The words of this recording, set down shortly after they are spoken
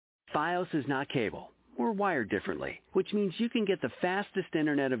Fios is not cable. We're wired differently, which means you can get the fastest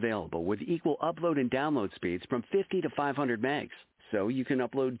internet available with equal upload and download speeds from 50 to 500 megs. So you can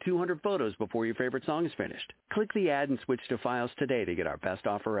upload 200 photos before your favorite song is finished. Click the ad and switch to Fios today to get our best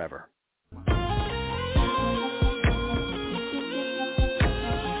offer ever.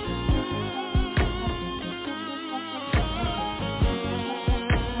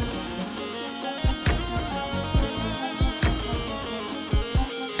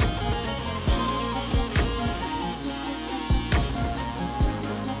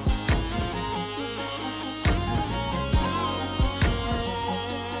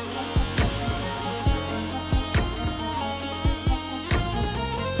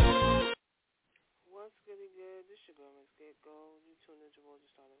 What's really good? This your girl, Miss Get Go. You tuned into Roger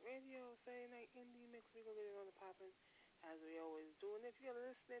Starter Radio, Saturday Night Indie Mix. We're going to get it on the poppin' as we always do. And if you're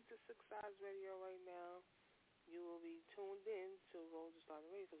listening to Six Sides Radio right now, you will be tuned in to Roger Starter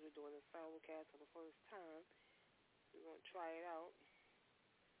Radio because we're doing a simulcast for the first time. We're going to try it out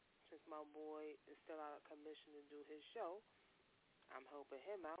since my boy is still out of commission to do his show. I'm helping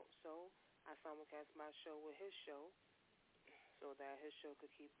him out, so I simulcast my show with his show so that his show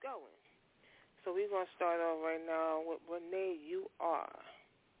could keep going. So we're going to start off right now with Renee, You Are.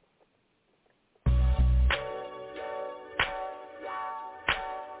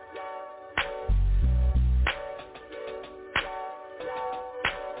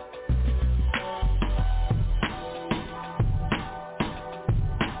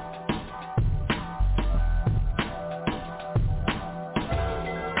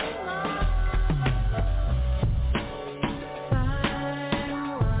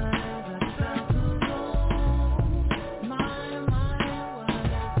 My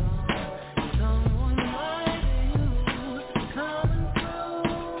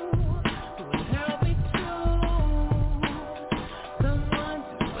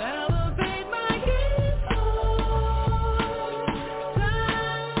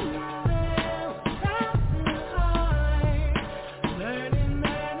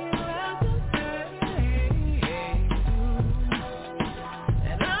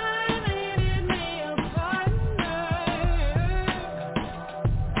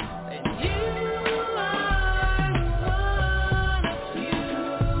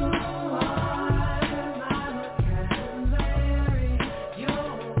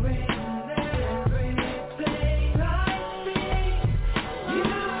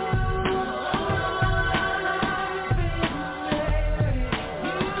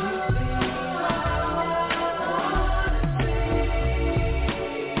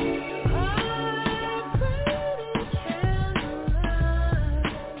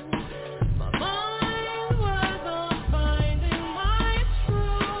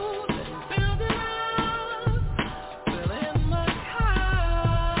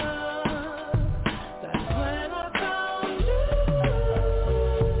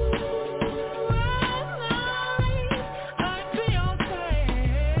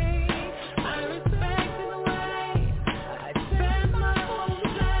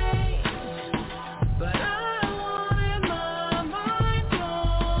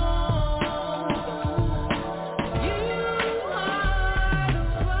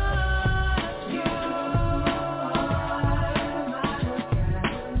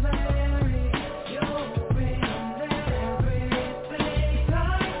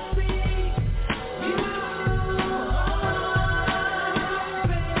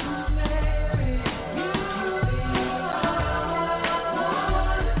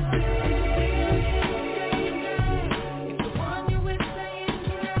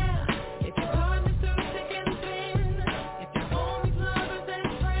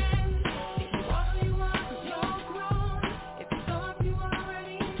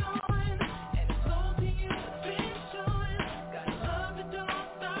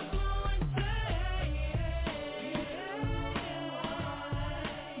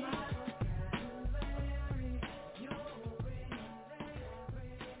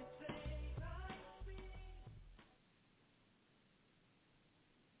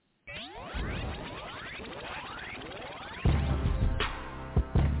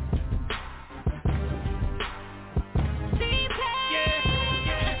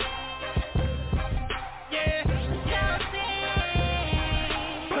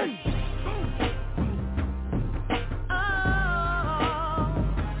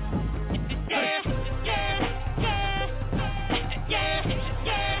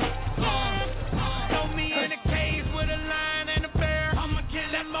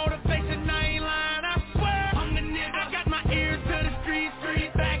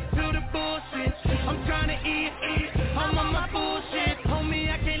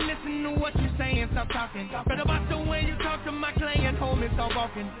stop talking. Better watch the way you talk to my client, hold me so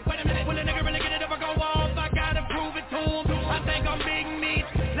broken. Wait a minute, will a nigga really get it if I go off? I gotta prove it to him. I think I'm big meat,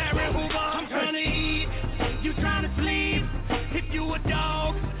 Larry Hoover. I'm trying to eat, you trying to sleep. If you a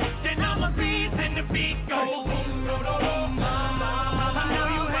dog, then I'm a beast and the beat goes. I know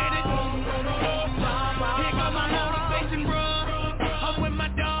you hate it. Here go my motivation, bruh. I'm with my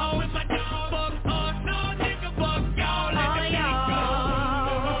dog. Fuck us, no nigga, fuck y'all. Let the beat go.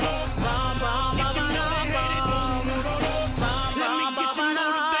 If you know they hate it, let me get you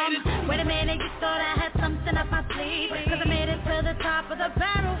motivated. Wait a minute, you thought I had something up my sleeve? Cause I made it to the top of the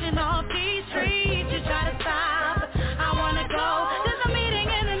barrel in all these streets. You try to stop, I wanna go. There's a meeting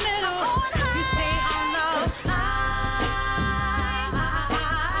in the middle. You stay on low.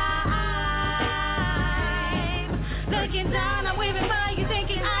 I'm looking down, I'm waving by you,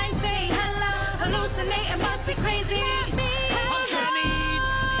 thinking I'm saying hello. Hallucinating, must be crazy. I'm trying to eat,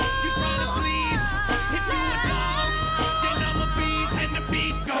 you trying to sleep. If you a dog, then I'm a beast and the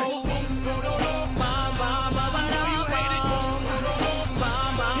beat goes. I know you hate it.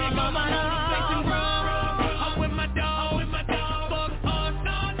 Here go my motivation, bro. I'm with my dog. Fuck us,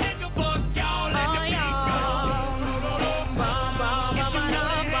 no nigga, fuck y'all. Let the beat go. If you know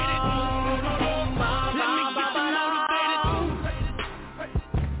they hate it, let me get you motivated.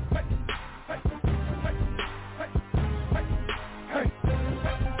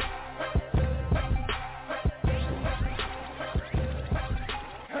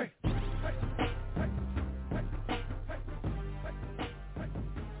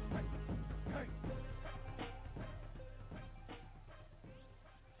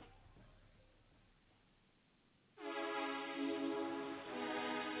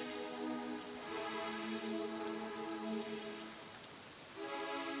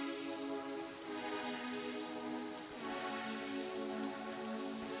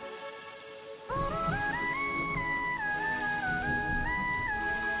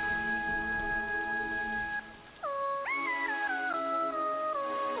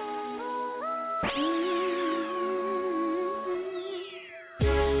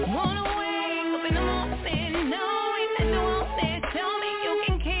 Wanna wake up in the morning, knowing that you won't say, tell me you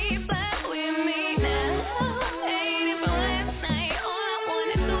can keep up with me now. Ain't it from last night? All I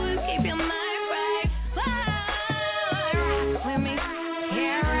wanna do is keep your mind right. Rock with me,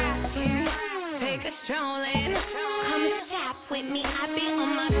 yeah, rock with me. Take a stroll in, come and shop with me. I be on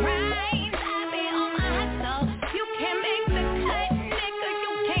my grind, I be on my hustle. You can't make the cut, nigga,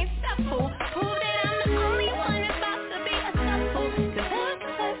 you can't shuffle. Prove that I'm the only one about to be a couple.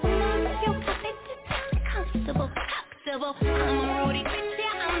 Comfortable. I'm a Rudy, bitch,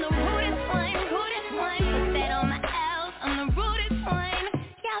 yeah, I'm the rudest one. Put that on my L's, I'm the rudest one.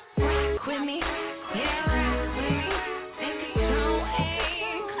 Yeah, rock with me, yeah, rock with me. Take a stroll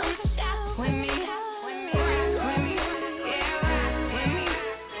in, come shop with me. Rock with me, yeah, rock with me.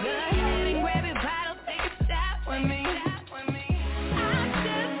 Go ahead and grab your bottle, take a shot with me. I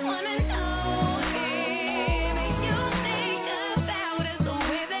just wanna know if you think about us the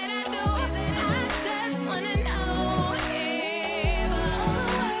way that I do. I just wanna know if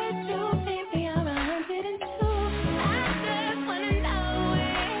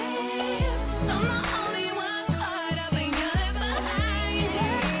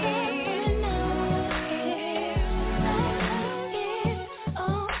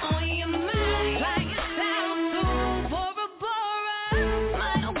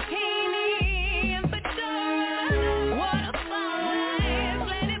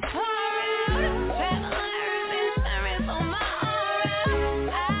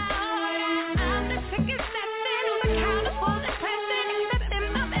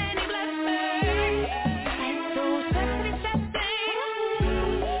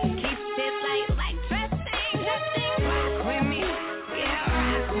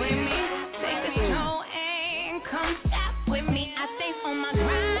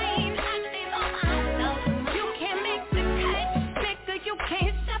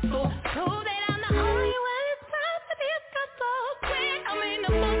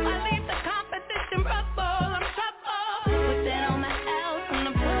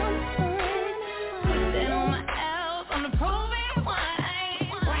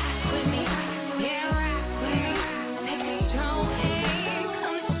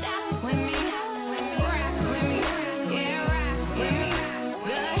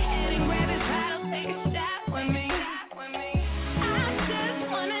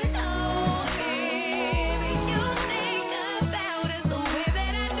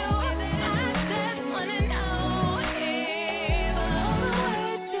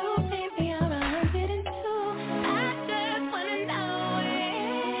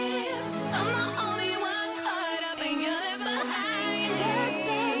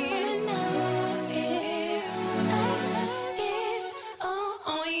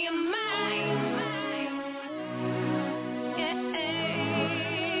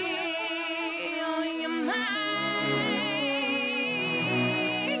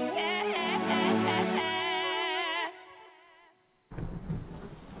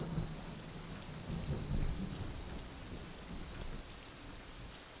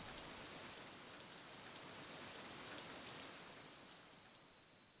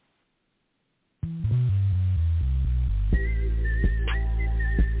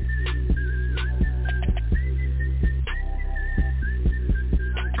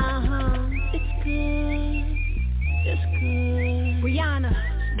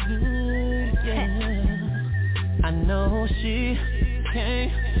know she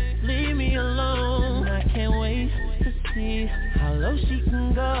can't leave me alone. I can't wait to see how low she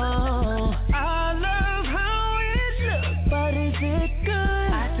can go. I love how it looks, but is it good?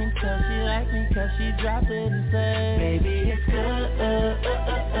 I can tell she like me cause she dropped it and said, baby, it's good,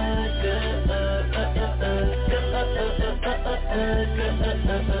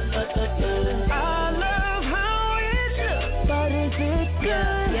 I love how it looks, but is it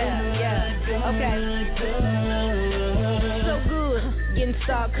good? Yeah, okay. So good, getting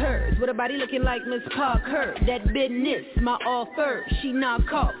star curves with a body looking like Miss Parker. That business, my offer, she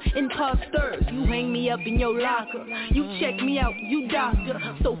knock off imposters. You hang me up in your locker, you check me out, you doctor.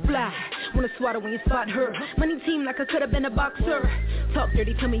 So fly, wanna swat her when you spot her. Money team like I could've been a boxer. Talk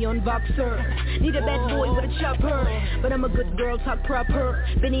dirty to me on Voxer. Need a bad boy with a chopper, but I'm a good girl, talk proper.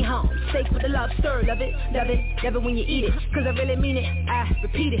 Benny Holmes, steak with the lobster. Love it, love it, love it when you eat it, cause I really mean it, I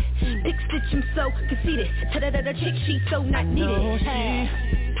repeat it. Big stitch, I'm so conceited. Ta-da-da-da chick, she's so not needed. No, she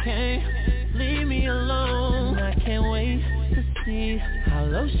can't leave me alone. I can't wait to see how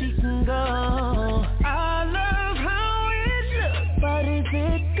low she can go. I love how it looks, but is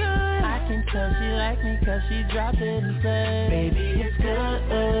it good? I can tell she like me cause she dropped it and said, baby, it's good,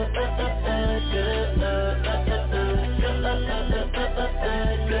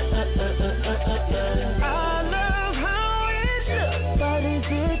 I love how it looks, but is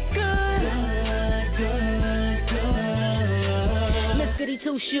it good? Miss Goody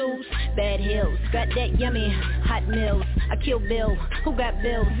Two Shoes, bad heels, got that yummy hot meals. I kill Bill, who got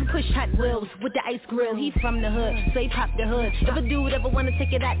bills? Push Hot Wheels with the ice grill. He from the hood, so he pop the hood. If a dude ever wanna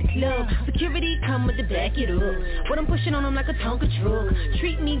take it out the club, security come with the back it up. What I'm pushing on him like a Tonka truck.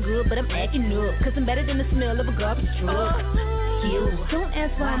 Treat me good, but I'm acting up, cause I'm better than the smell of a garbage truck. You don't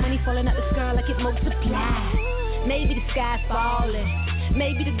ask why money falling out the sky like it multiplies. Maybe the sky's falling,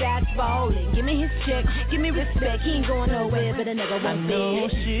 maybe the guy's falling. Give me his check, give me respect. He ain't going nowhere, but a nigga won't be. I know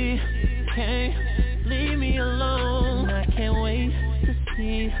she can't leave me alone. I can't wait to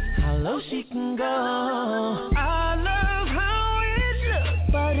see how low she can go. I love how it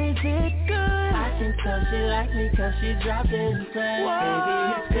looks, but is it good? I can tell she like me cause she dropped it and said, baby,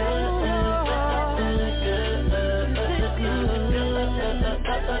 it's good,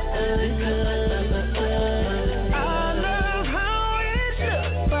 I love how it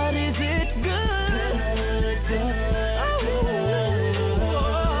looks, but is it good?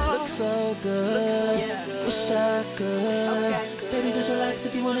 Looks so good, wish I could. Baby, just relax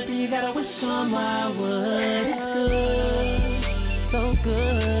if you wanna be, you gotta wish on my wood. It's good, so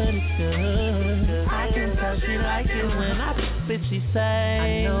good, it's good. I can tell she like it when I spit, she say,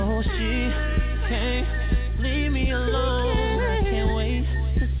 I know she can't leave me alone. I can't wait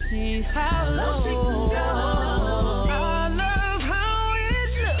to see how low she can go. I love how it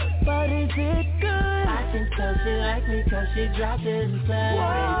looks, but is it good? I can tell she like me cause she dropped it and said,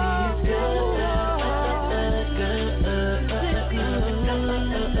 baby, it's good,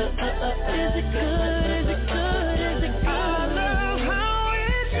 Is it good? Is it good? Is it good? I love how it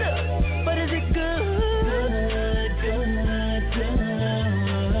looks, but is it good?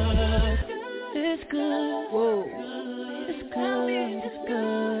 It's good. Whoa. It's good. It's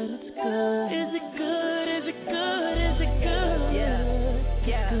good. It's good. Is it good? Is it good? Is it good? Yeah.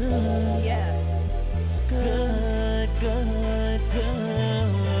 Yeah. Good. Yeah. Good. Good. Good.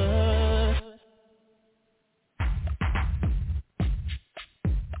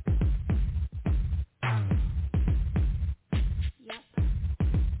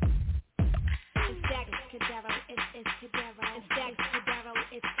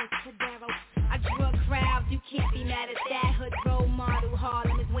 You can't be mad at that. Hood role model,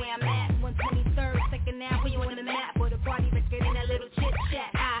 Harlem is where I'm at. 123rd, second now, where you on the map? For the party record and a little chit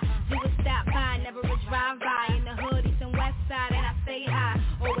chat. I do a stop by, never a drive by. In the hood, east and west side, and I stay high.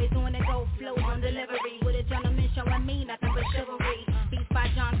 Always on the go, flow on delivery. With a gentleman showing me nothing but chivalry. Beats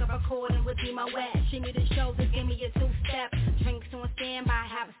by John, got recording with D-Mo Wet. She need a show, just give me a two-step. Drinks on standby,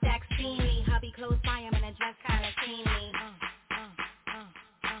 have a stack steamy. Hubby close by him and a dress kinda teeny.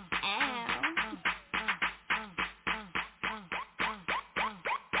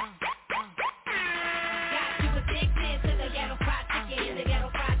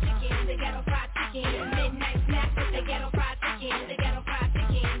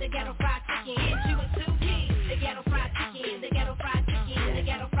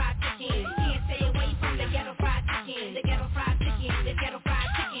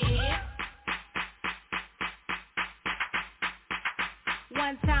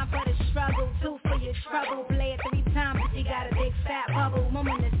 One time for the struggle, two for your trouble. Play it 3 times if you got a big fat bubble.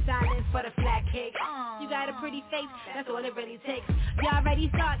 Moment of silence for the flat cake. You got a pretty face, that's all it really takes. You already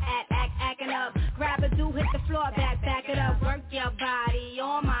start acting up. Grab a dude, hit the floor, back it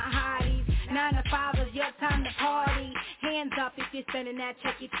spending that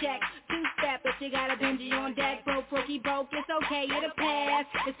check, two-step, but you got a Benji on deck. Broke, it's okay, it'll pass.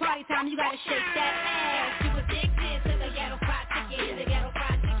 It's party time, you gotta shake that ass. You addicted to the ghetto fried chicken, the ghetto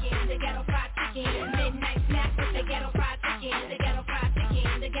fried chicken, the ghetto fried chicken. Midnight snack with the ghetto fried chicken, the ghetto fried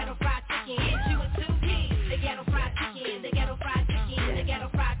chicken, the ghetto fried chicken. Hit you with 2 G's, the ghetto fried chicken, the ghetto fried chicken, the ghetto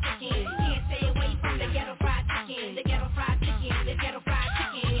fried chicken. Can't stay away from the ghetto fried chicken, the ghetto fried chicken, the ghetto fried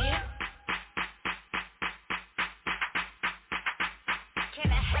chicken. Can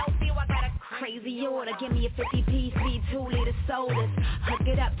I help you? I got a crazy order. Give me a 50-piece, 2-liter sodas. Hook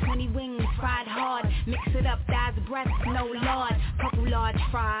it up, 20 wings, fried hard. Mix it up, thighs, breasts, no lard. Couple large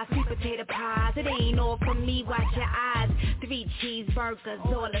fries, sweet potato pies. It ain't all for me, watch your eyes. 3 cheeseburgers,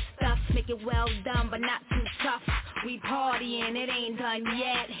 all the stuff. Make it well done, but not too tough. We partying, it ain't done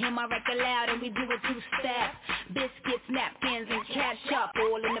yet. Hear my record loud and we do a 2-step. Biscuits, napkins, and ketchup.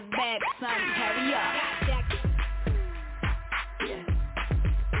 All in the bag, son, hurry up.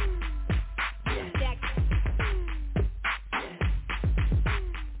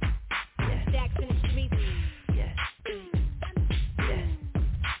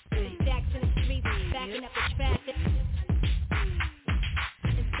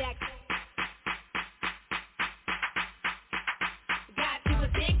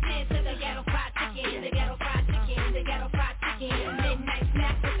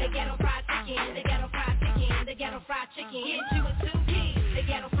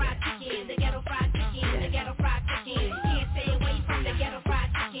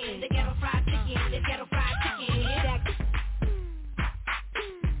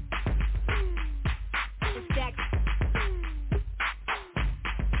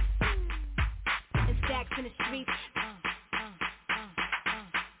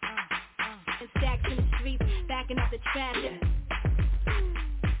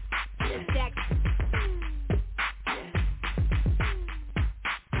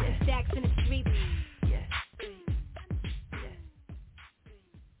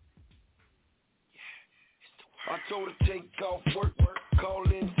 told her take off work, call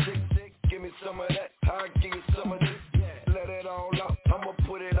in sick, give me some of that, I'll give you some of this, let it all out, I'ma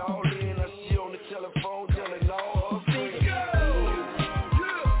put it all in, I see on the telephone, telling all her friends.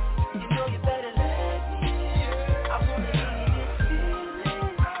 You know you better let me, I wanna give you this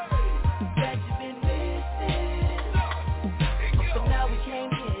feeling, that you've been missing, but now we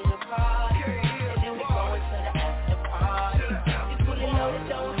can't get apart, and then we going to the after party, you fully know it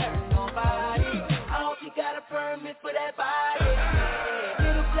don't hurt nobody, I hope you got a permit for that body,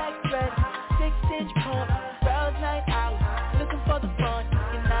 little black dress, 6-inch pump, girls night out, looking for the fun,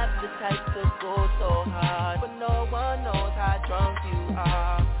 you're not the type to go so hard, but no one knows how drunk you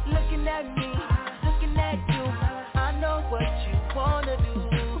are, looking at me, looking at you, I know what you wanna do,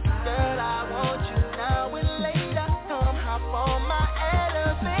 girl I want you now and later, come hop on my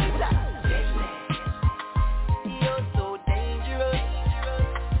elevator, you're so dangerous,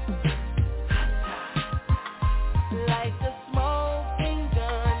 like a smoking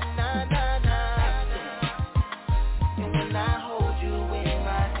gun, nah, nah, nah, and when I hold you in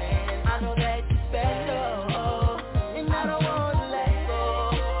my hand, I know that you're special, and I don't wanna let go,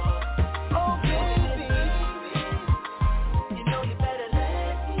 oh baby, you know you better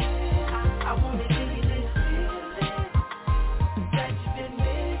let me, I wanna give you this feeling, that you've been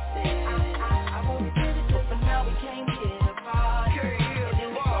missing, I wanna give it to you, but now we can't get apart, and then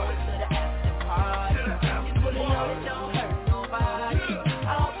we go to the after party, you fully know it don't hurt nobody,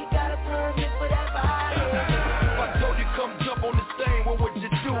 I hope you got a permit for that body. If I told you come jump on this thing, what would you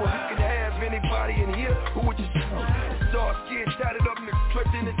do? You could have anybody in here, who would you choose? Start getting tatted up and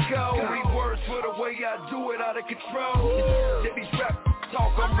tripped in the cold. 3 words for the way I do it, out of control. If these rap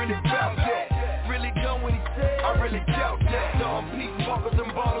talk, I'm really about that. Really done what he said, I really doubt that. Some peace, buckles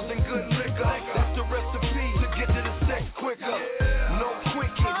and bottles and good liquor. That's the recipe to get to the sex quicker. No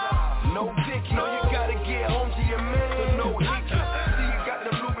quickie, no dicky. No, you gotta get home to your man, so no hickey. See you got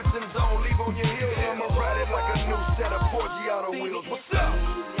the Louboutins on, leave on your heels. I'ma ride it like a new set of Porgiato wheels. What's up?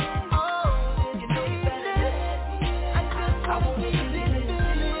 You know you better let me. I want you to this feeling.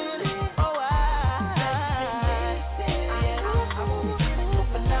 Oh,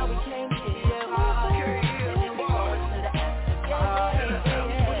 but now we can't get apart. And then we go to the after party.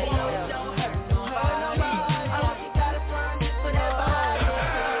 Don't hurt nobody. I hope you got a permit for that body.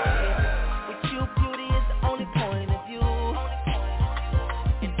 With you, beauty is the only point of view.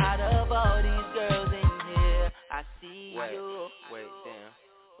 And out of all these girls in here, I see you. Wait, damn.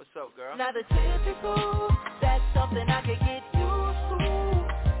 What's up, girl? Now the typical, that's something I could get used to.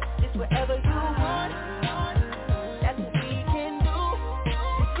 It's wherever you want, that's what we can do.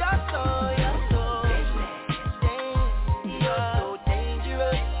 It's your soul, you're so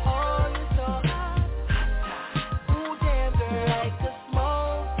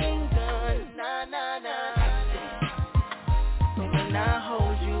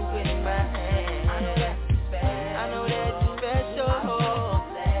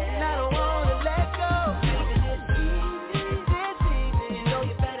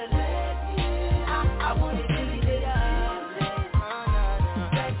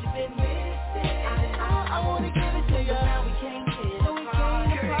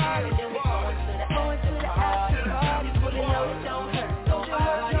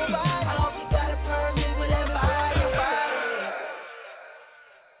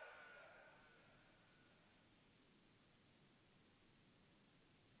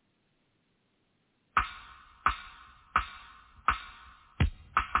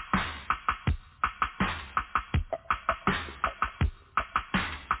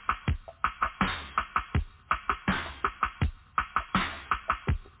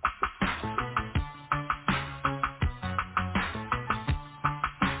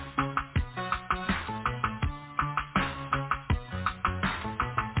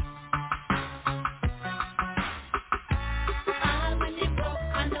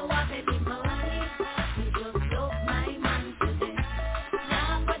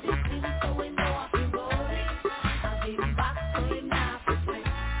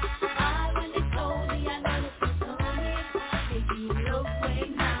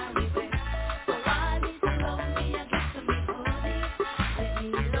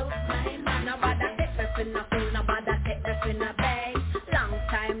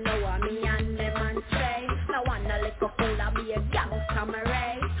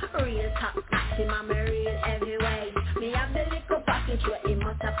Real top notch, him and me real heavyweight. Me have the little package where he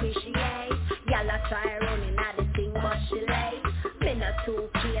must appreciate. Y'all a try running at the thing but she late. Me not too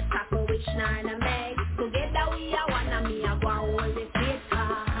clear tackle which nine I make. Together we are one and me a go and hold the faith. Ha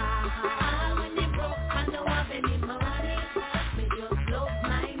ha ha. When they broke I know have any money. Me just love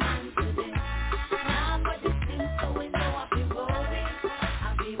my man today. Now but the thing so we know I feel worry.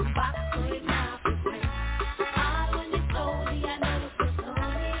 I feel back so it now for free. All when it's only I know it's so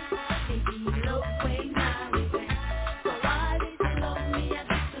sunny. Baby love way now regret. So all this love me I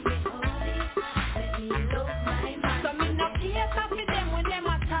get to be holy. Let me love my man. So me no care for them when them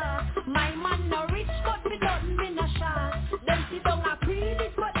attack. My man no rich but me nothing me no shot. Them sit down a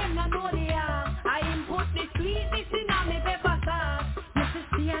credit but them no know they are. I input the sweetness in a me pepper sauce. You should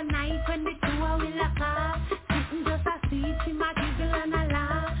see a night when the two are will lock up. Sitting just a seat him a giggle and a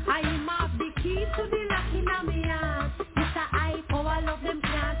laugh. I him have the key to the lock in a me heart. It's a high power love them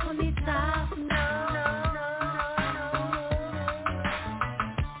can't turn it off. No.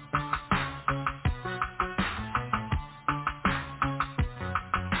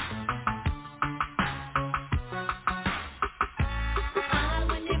 All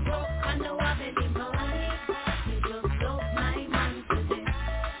when they broke, I know I've any money. Me just love my man today.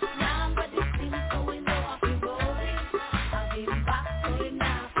 Now but the thing so we know I feel worry. I've been back to it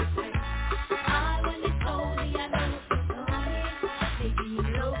now for free. All when it's only I know it's so sunny. Baby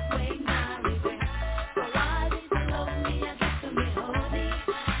love way now regret. So all this love me I get to me holy.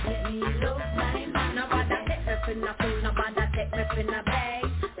 Let me love my man. Nobody take me for nothing, nobody take me for no pay.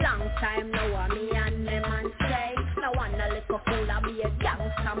 Long time now me and me man stay. No one a little fool I be a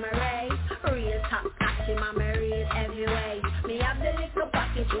gangsta me race. Real top notch him and me real heavyweight. Me have the little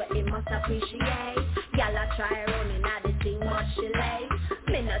package where he must appreciate. Y'all a try running at the thing but she late.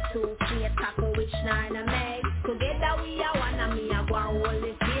 Me not too clear tackle which nine I make. Together we are one and me a go and hold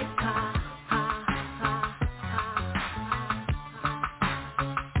the faith. Ha ha ha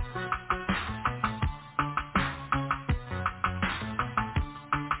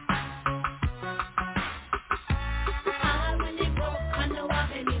all when they broke, I know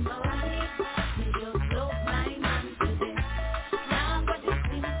I've any money. Me just love my man today. Now but the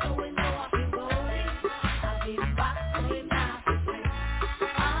thing so we know I feel worry. I've been back to it now for free.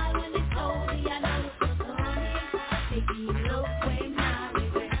 All when it's only I know it's so sunny. Baby love way now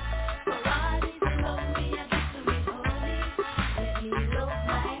regret. So all this love me I get to be holy. Let me love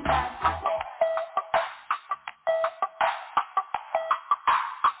my man.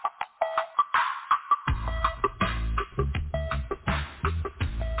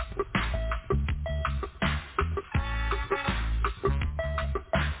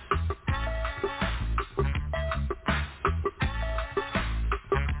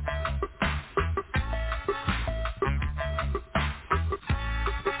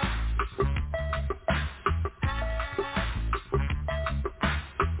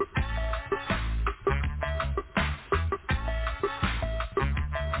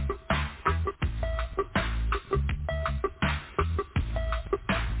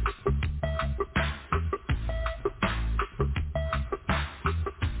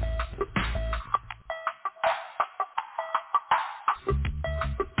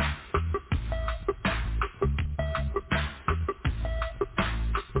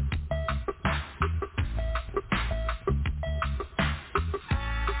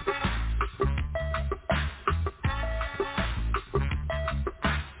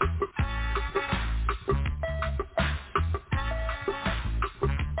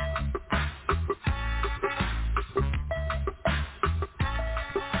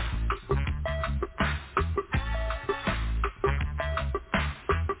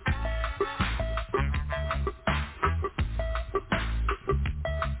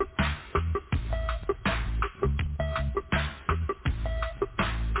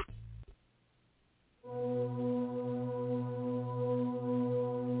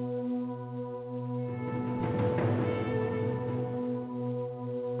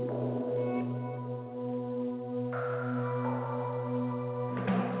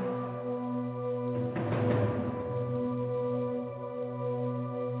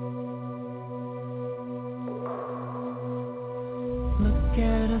 Look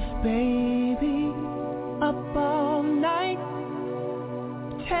at us, baby, up all night,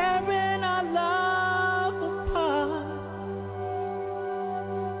 tearing our love apart.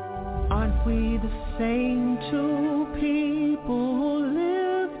 Aren't we the same two people who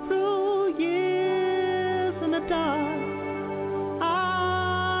lived through years in the dark?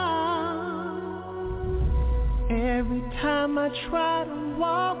 Every time I try to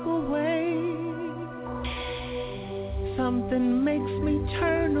walk away, something makes me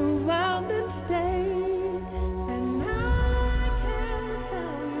turn around.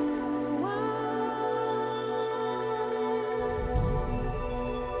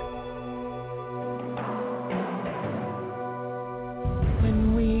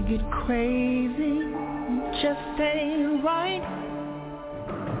 crazy, just ain't right.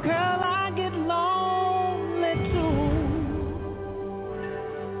 Girl, I get lonely too.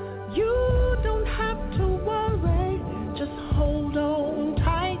 You don't have to worry, just hold on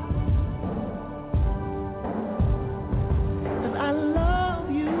tight. 'Cause I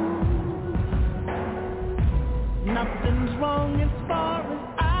love you. Nothing's wrong as far as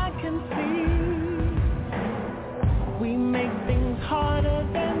I can see. We make things harder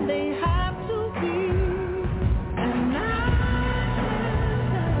than they have to be. And I can't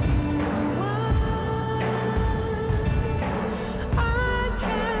tell you why. I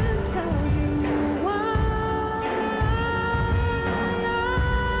can't tell you why. I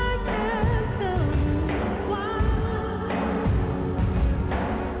can't tell you why.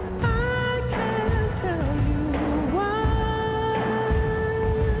 I can't tell you why.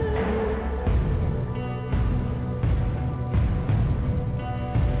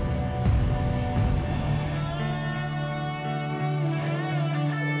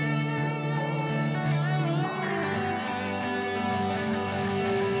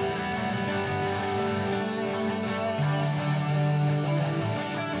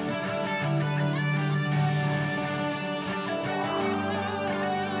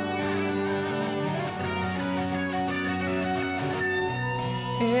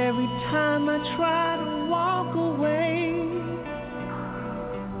 Every time I try to walk away,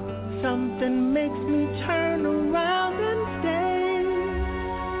 something makes me turn around and stay.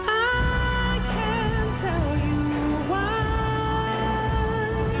 I can't tell you why.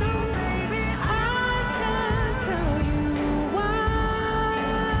 Baby, I can't tell you why.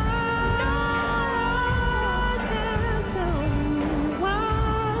 I can't tell you why.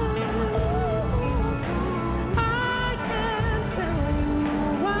 I can't tell you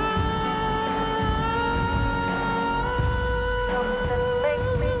why. Something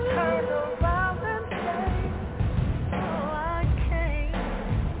makes me turn around and say, oh, I can't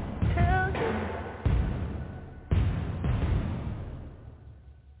tell you.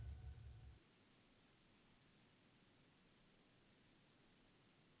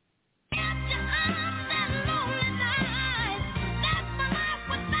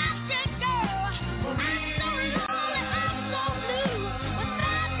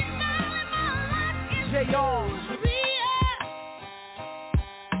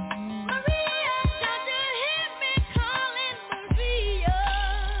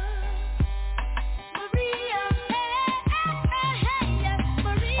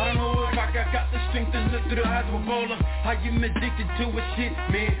 I don't know if I got the strength to look through the eyes of a bowler. I get addicted to a shit,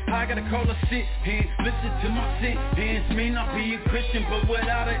 man. I gotta call her sit and listen to my sentence. May not be a Christian, but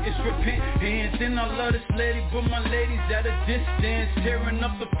without it, it's repentance. And I love this lady, but my lady's at a distance. Tearing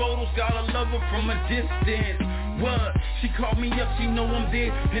up the photos, gotta love her from a distance. What? She called me up, she know I'm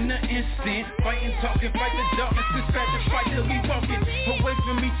there in an instant. Fighting, talking, fight the darkness, dispatch the fight till we walking away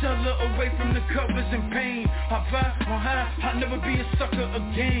from each other, away from the covers and pain. I vibe on high, I'll never be a sucker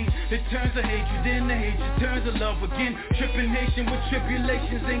again. It turns to hatred, then the hatred turns to love again. Tripping nation with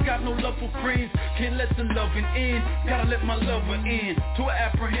tribulations, ain't got no love for friends. Can't let the loving in, gotta let my lover in. To an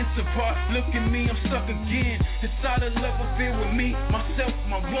apprehensive heart, look at me, I'm stuck again. Inside a love affair with me, myself,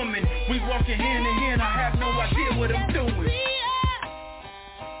 my woman. We walking hand in hand, I have no idea what I'm doing.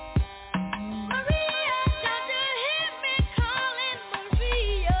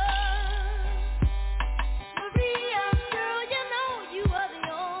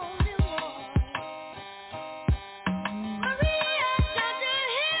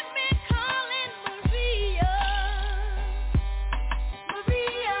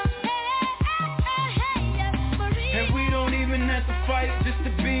 Just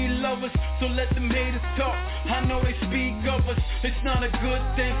to be lovers, so let them haters talk. I know they speak of us, it's not a good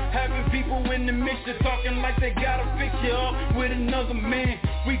thing. Having people in the mixture talking like they gotta fix you up with another man.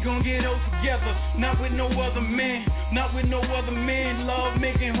 We gon' get old together, not with no other man. Not with no other man, love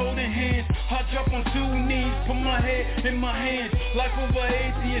making, holding hands. I drop on 2 knees, put my head in my hands. Life of an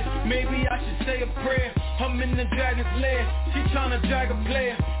atheist, maybe I should say a prayer. I'm in the dragon's lair, she tryna drag a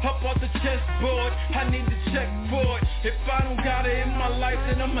player up off the chessboard, I need to check for it. If I don't got it in my life,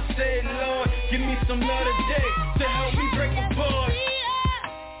 then I'ma say, Lord, give me some love today to help me break apart.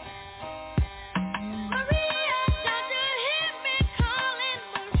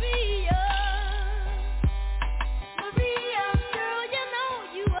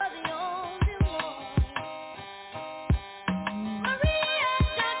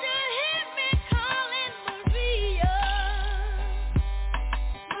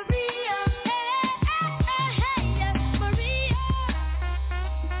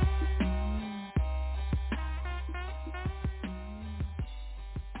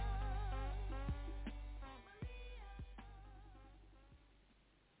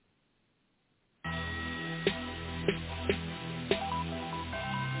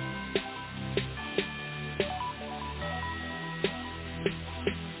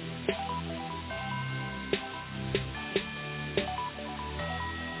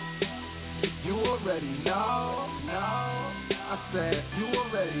 already know, I said, you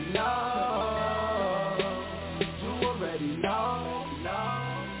already know. You already know,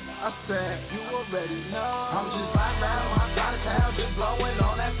 I said, you already know. I'm just riding around my side of town, just blowing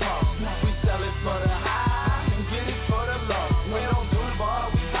on that smoke. We sell it for the high and get it for the low. We don't do the bar,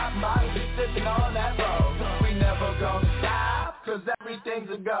 we pop bottles, we sipping on that road. We never gonna stop, cause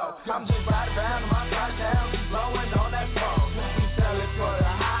everything's a go. I'm just riding around my side of town, just blowing on that smoke. We sell it for the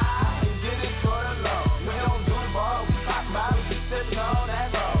high and get it for the low. We don't do the bar, we pop bottles, we sipping on that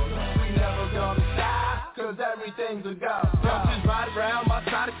road. We never gonna stop, cause everything's a go. I'm just riding around my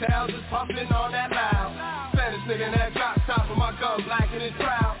side of town, just pumping on that loud. Spanish nigga in that drop top with my gun black and it's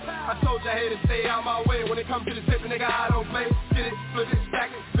proud. I told you I hate to stay out my way. When it comes to the tipping, nigga, I don't play. Get it, flip it,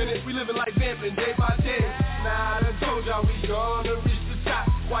 stack it, spin it. We living like vamping day by day. Nah, I done told y'all we gonna reach the top.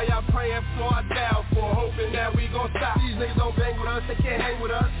 Why y'all praying for our downfall, hoping that we gon' stop. These niggas don't bang with us, they can't hang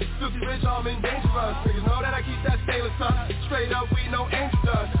with us. Filthy rich, armed and dangerous. Niggas know that I keep that stainless up. Straight up, we know angel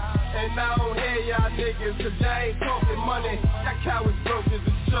dust. And I don't hear y'all niggas, cause y'all ain't talking money. Y'all cowards broke is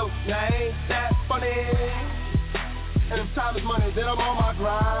a joke, y'all ain't that funny. And if time is money, then I'm on my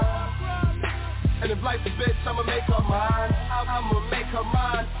grind. And if life's a bitch, I'ma make her mine. I'ma make her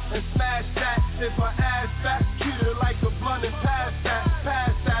mine and smash that. If her ass fat, treat her like a blunt and pass that.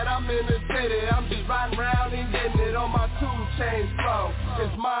 I'm in the city, I'm just riding around and getting it on my 2 chain flow.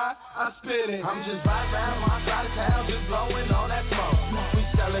 It's mine, I spin it. I'm just riding around my side of town, just blowing on that smoke. We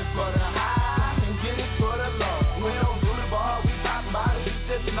sell it for the high and get it for the low. We don't do the bar, we pop bottles, we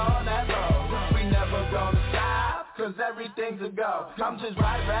sipping on that road. We never gonna stop, cause everything's a go. I'm just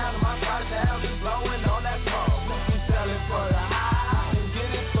riding around my side of town, just blowing on that smoke. We sell it for the high and get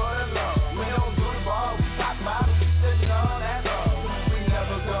it for the low. We don't do the bar, we pop bottles, we sipping on that road. We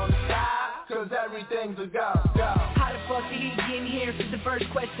never gonna stop, cause everything's a go. How the fuck did he get in here? Is the first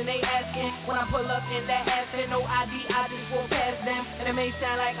question they asking. When I pull up in that asset, no ID, I just walk past them. And it may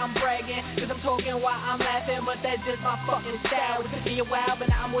sound like I'm bragging, cause I'm talking while I'm laughing, but that's just my fucking style. It took me a while, but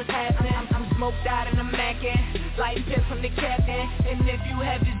now I'm what's happening. I'm smoked out and I'm macking, lighting pips from the captain. And if you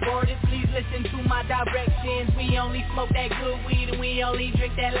have just boarded, please listen to my directions. We only smoke that good weed and we only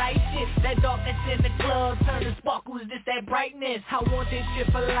drink that light shit. That dark that's in the club, turn the sparkles, this that brightness. I want this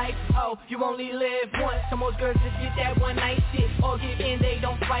shit for life, oh, you only live once. So most girls just get that one night shit, or get in, they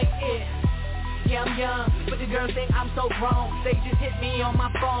don't fight it. Yeah, I'm young, but the girls think I'm so grown. They just hit me on my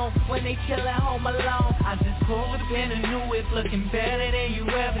phone when they chill at home alone. I just pulled up in a new whip, looking better than you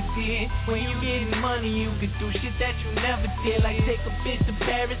ever did. When you getting money, you could do shit that you never did. Like take a bitch to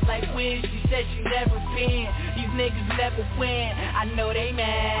Paris like Wiz, she said she never been. These niggas never win, I know they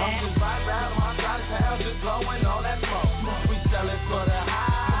mad. I'm just riding around my side of town, just blowing on that smoke. We sell it for the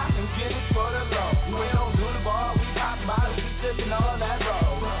high and get it for the low. We don't do the bar, we pop bottles, we sipping on that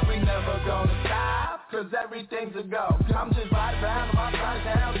road. We never gonna stop, cause everything's a go. I'm just riding around my side of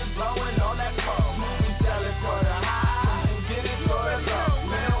town, just blowing on that smoke. We sell it for the high and get it for the low.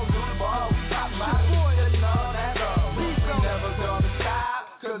 We don't do the bar, we pop bottles, we sipping on that road. We never gonna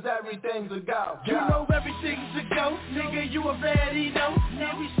stop, cause everything's a go. You know everything's a go, nigga, you already know.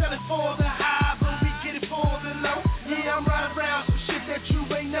 Yeah, we sell it for the high, but we get it for the low. Yeah, I'm riding around some shit that you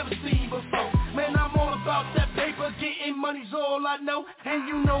ain't never seen before. Man, I'm all about that paper, getting money's all I know. And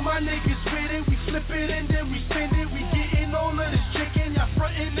you know my niggas with it, we flip it and then we spend it. We getting all of this chicken, y'all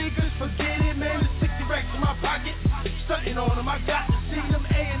frontin' niggas, forget it. Man, it's 60 racks in my pocket, stunting on them, I got to see them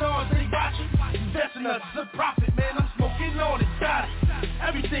A&Rs, they watching. Investing us is a profit, man, I'm smoking on exotic.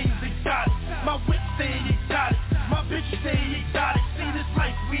 Everything's exotic, my whip stay exotic, my bitch stay exotic. See this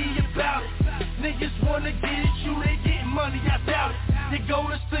life, we about it. Niggas wanna get at you, they getting money, I doubt it. Their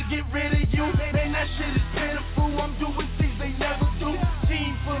goal is to get rid of you, man, that shit is pitiful. I'm doing things they never do.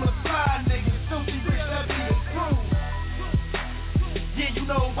 Team full of fly niggas, filthy rich, that be the crew. Yeah, you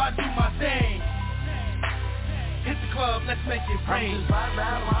know I do my thing. Hit the club, let's make it rain. I'm just riding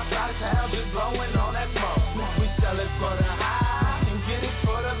around my side of town, just blowing on that smoke. We sell it for the high and get it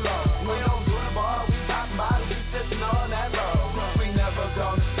for the low. We don't do the bar, we pop bottles, we sipping on that road. We never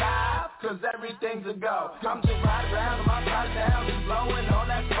gonna stop, cause everything's a go. I'm just riding around my side of town, just blowing on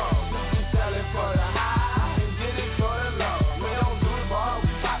that smoke. We sell it for the high and get it for the low. We don't do the bar, we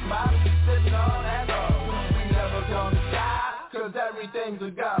pop bottles, we sipping on that road. We never gonna stop, cause everything's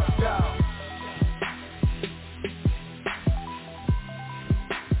a go.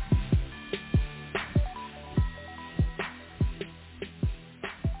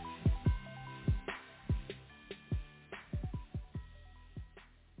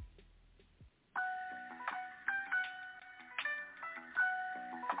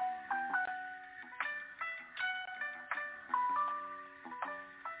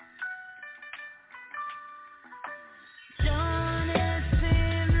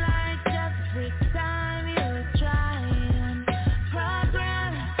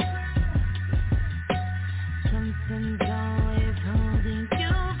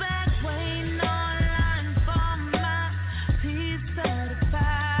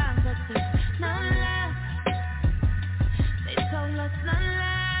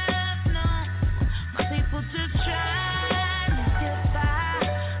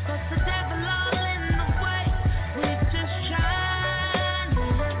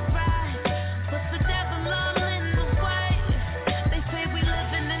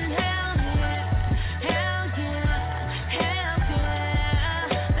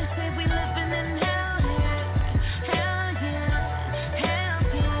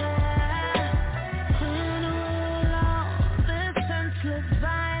 senseless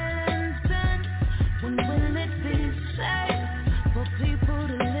violence done. When will it be safe for people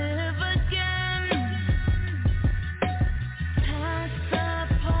to live again? Past the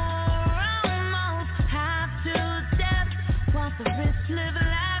poor almost half to death, while the rich live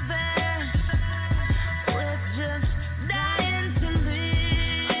lavish. We're just dying to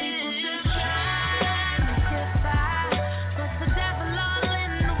live. People just trying to get by, but the devil all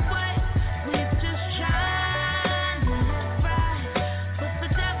in the way. We're just trying to live right, but the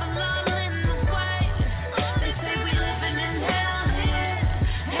devil all in the way. They say we living in hell here,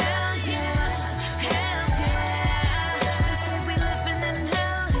 hell yeah, hell yeah. They say we living in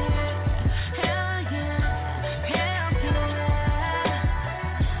hell here, hell yeah, hell yeah.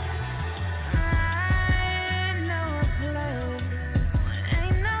 I know a place where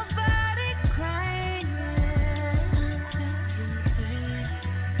ain't nobody crying.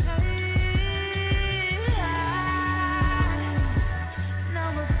 I know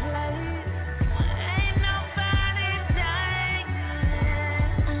a place where ain't nobody dying.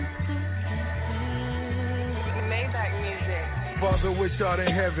 Maybach music. Father which art in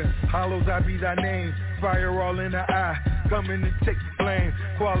heaven, hallowed I be thy name. Fire all in the eye, coming to take the flame.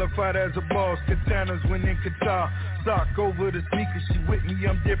 Qualified as a boss, katanas when in Qatar. Sock over the sneakers, she with me,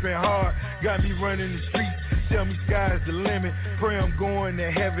 I'm dipping hard. Got me running the streets, tell me sky's the limit. Pray I'm going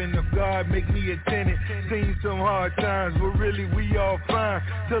to heaven, if God make me a tenant. Seen some hard times, but really we all fine.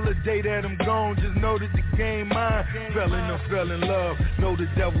 Till the day that I'm gone, just know that the game mine. Fell in love, know the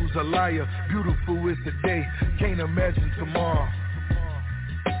devil's a liar. Beautiful is the day, can't imagine tomorrow.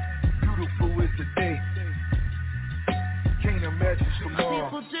 Beautiful is the day, can't imagine tomorrow.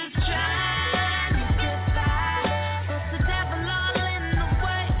 People just trying to get by, but the devil all in the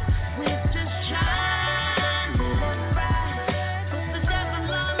way. We're just trying to live right, but the devil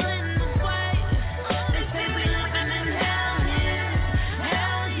all in the way. They say we living in hell here,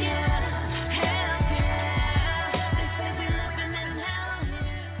 hell yeah, hell yeah. They say we living in hell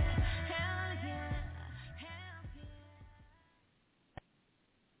here, hell yeah, hell yeah.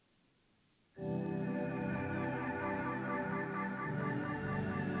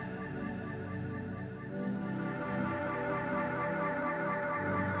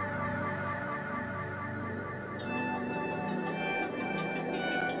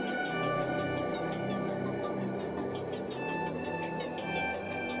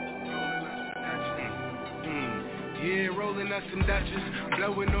 Yeah, rolling up some Dutchess,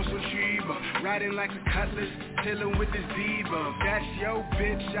 blowing on some Sheba, riding like a cutlass, chilling with this diva. That's your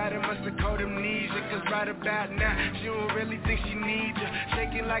bitch, I done must've caught amnesia, cause right about now, she don't really think she needs ya.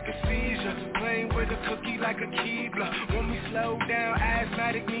 Shaking like a seizure, playing with a cookie like a Keebler. Want me slow down,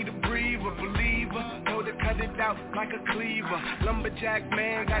 asthmatic, need a breather, believer. Know to cut it out like a cleaver. Lumberjack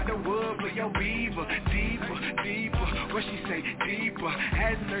man, got the wood for your beaver. Deeper, deeper, what she say, deeper.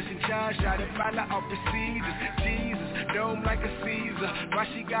 As nurse in charge, try to follow off procedures. Jesus, dome like a Caesar. Why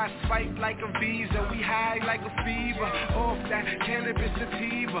she got spiked like a Visa? We high like a fever. Off that cannabis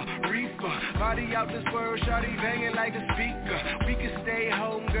sativa, reefer. Body out this world, shawty banging like a speaker. We can stay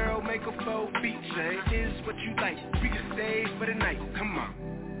home, girl, make a faux feature. It is what you like, we can stay for the night, come on.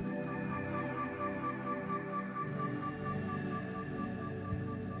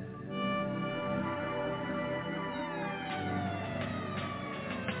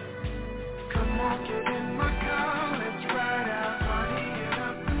 Come on, get in my car, let's ride out. Party it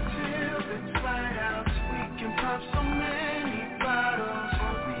up until it's light out. We can pop so many bottles,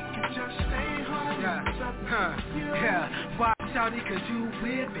 or we can just stay home. It's up to you. Yeah, why shawty, cause you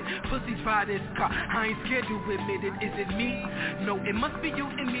with it. Pussy try this car, I ain't scared to admit it. Is it me? No, it must be you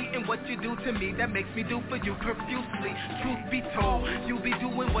and me and what you do to me that makes me do for you profusely. Truth be told, you be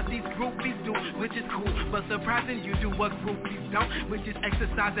doing what these groupies do, which is cool, but surprising you do what groupies don't, which is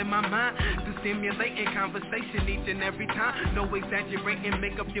exercising my mind to stimulating conversation each and every time. No exaggerating,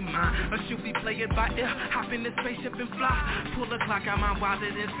 make up your mind. Or should we play it by ear? Hop in the spaceship and fly. Pull the clock out my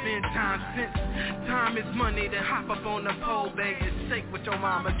wallet and spend time since time is money. Then hop up on the pole, bag and shake what your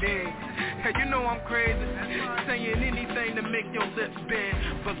mama did. Hey, you know I'm crazy, saying anything to make your lips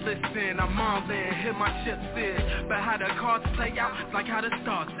bend. But listen, I'm all in, hit my chips in. But how the cards play out, it's like how the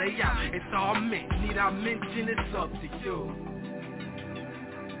stars lay out. It's all meant, need I mention it's up to you.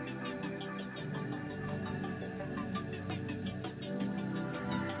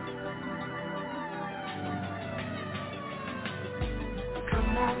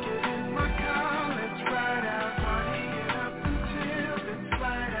 Come on, get in my car, let's ride out. Party it up until it's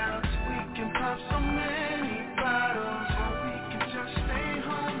light out. We can pop so many bottles, or we can just stay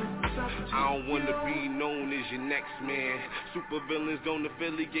home. It's up to you. I don't wanna be known as your next man. Super villains don't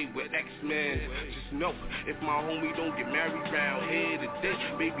affiliate with X-Men. Just know, if my homie don't get married round here today,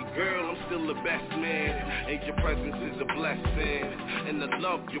 baby girl, I'm still the best man. And your presence is a blessing. And I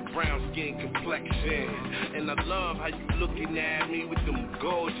love your brown skin complexion. And I love how you looking at me with them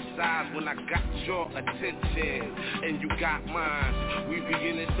gorgeous eyes when I got your attention. And you got mine. We be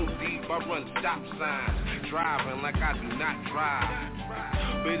in it so deep, I run stop signs. Driving like I do not drive.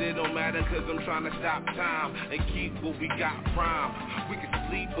 But it don't matter cause I'm trying to stop time and keep what we got prime. We can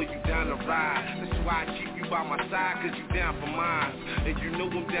sleep or you down to ride. That's why I keep you by my side cause you down for mine. And you know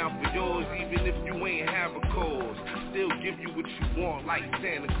I'm down for yours even if you ain't have a cause. Still give you what you want like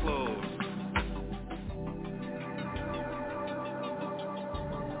Santa Claus.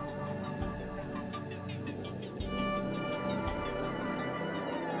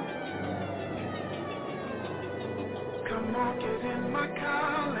 Come on, get in my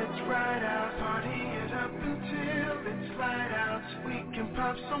car, let's ride out. Party it up until it's light out. We can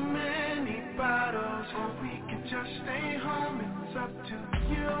pop so many bottles, or we can just stay home, it's up to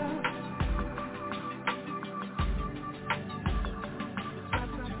you.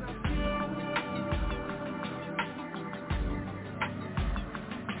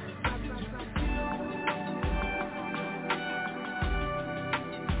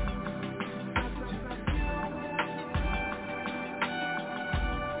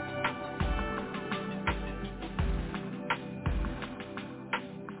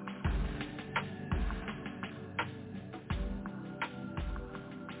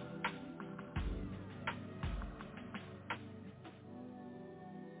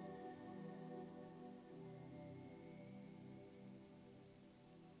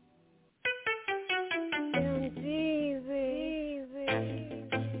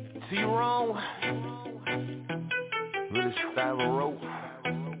 T-Rone, really Favreau.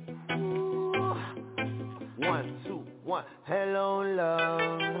 1, 2, 1. Hello,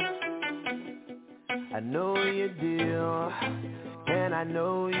 love. I know your deal, and I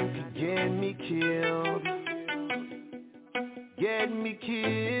know you can get me killed. Get me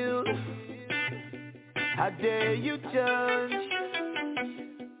killed. How dare you judge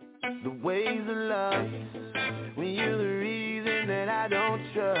the ways of love when you're the reason that I don't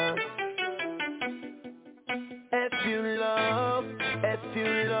trust. If you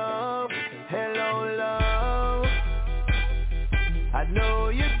love, hello love. I know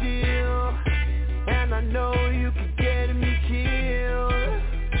your deal, and I know you can get me killed.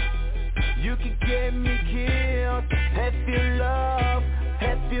 You can get me killed. If you love,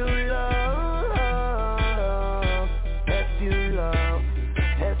 if you love, if you love,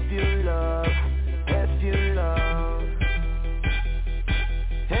 if you love, if you love,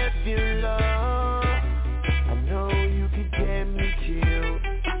 if you love, I know you can get me killed.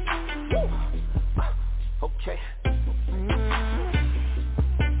 Okay.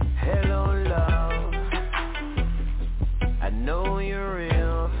 Hello, love. I know you're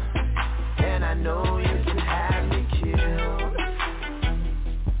real, and I know you can have me killed.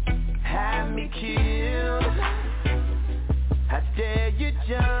 Have me killed. How dare you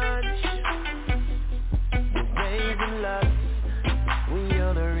judge the ways of lust when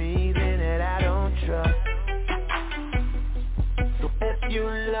you're the reason that I don't trust. So if you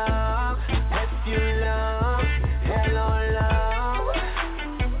love, hello love.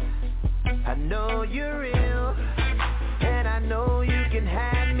 I know you're real, and I know you can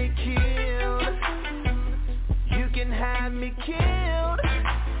have me killed. You can have me killed,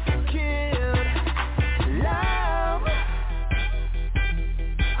 killed. Love,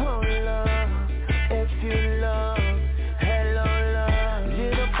 oh love, if you love, hello love.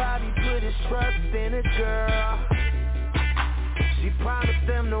 Little Bobby put his trust in a girl. She promised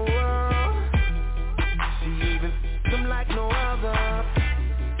them the world. She even f***ed him like no other.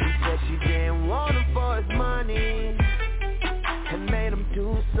 He said she didn't want him for his money, and made him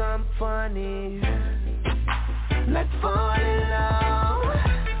do something funny, like fall in love.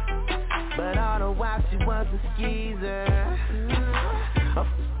 But all the while she was a skeezer, a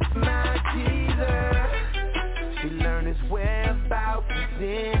my teaser. She learned his whereabouts, he's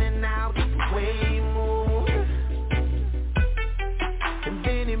in and out, the way he moves. And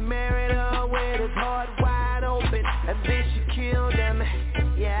then he married her with his heart wide open, and then she killed him,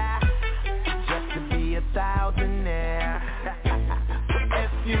 yeah, just to be a thousandaire.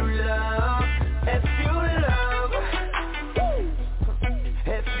 If you love, if you love,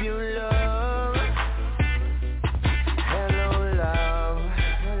 if you love, hello love.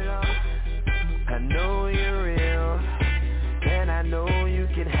 I know you're real, and I know you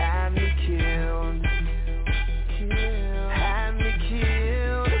can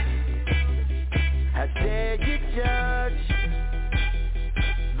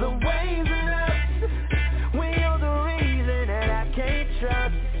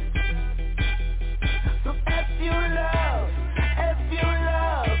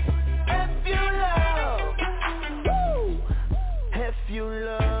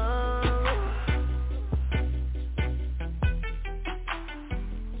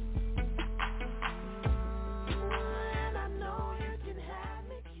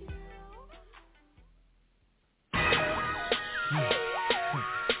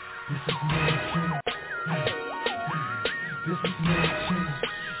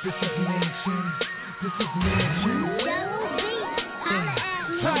I'm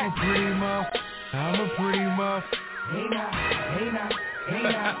a pretty muff. Hey now.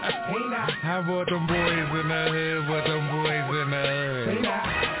 I brought them boys in the hood,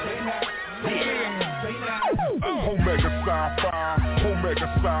 Omega Sci-Fi.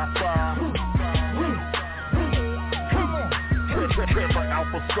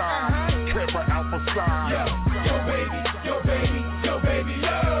 Camera Alpha Psi. Yo baby, yo.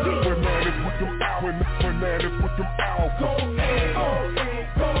 Bananas with them alpha.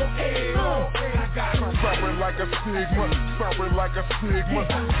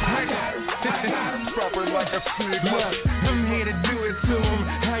 Sovereign like a sigma. I'm here to do it to him.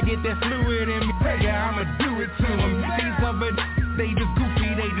 I get that fluid in me. Yeah, I'ma do it to him. These other they just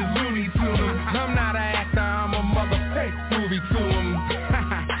goofy, they just loony to him. I'm not an actor, I'm a motherfucking movie to him.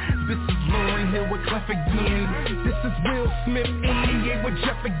 This is Lauren Hill with Clef again. This is Will Smith, 88 with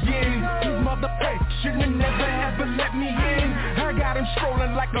Jeff again. These motherfuckers shouldn't never ever let me in. I got him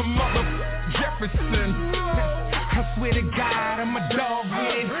strolling like a mother Jefferson. I swear to God, I'm a dog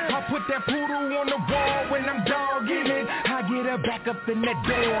with it. I put that poodle on the wall when I'm dogging it. I get her back up in that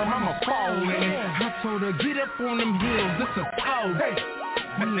dorm, I'ma fall in it. I told her, get up on them hills, it's a toe. Hey.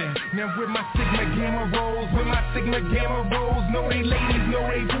 Now with my Sigma Gamma rolls, know they ladies, know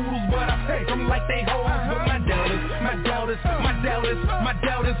they poodles, but I take them like they hoes. With my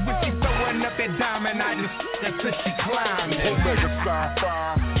doubters, when she throwing up that diamond, I just, that's till she climbing. Omega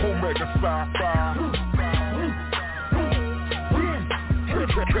Sci-Fi.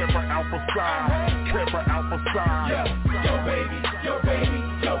 Camera Alpha Psi. Yo baby.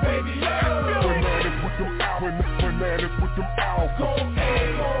 Bananas with them alpha.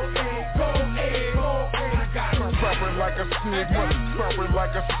 Sovereign like a sigma.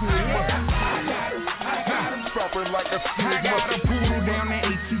 I got a poodle down the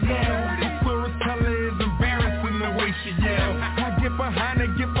ATL. I swear his color is embarrassing the way she yell. I get behind her,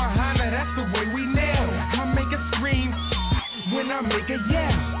 that's the way we nail. I make her scream when I make her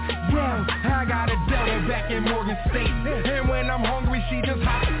yell. I got a Delta back in Morgan State. And when I'm hungry, she just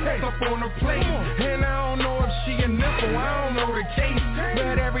hops up on her plate. And I don't know if she a nipple, I don't know the case.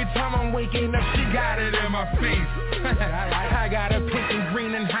 But every time I'm waking up, she got it in my face. I got her pink and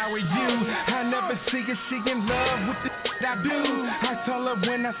green, and how are you? I never see her, she in love with the I do. I tell her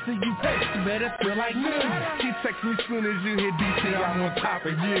when I see you, you better feel like me. She texts me soon as you hit DC, I'm on top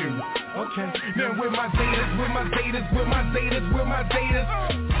of you. Okay, now with my Zetas.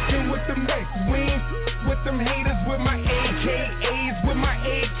 And with them next wings, with them haters, with my AKAs.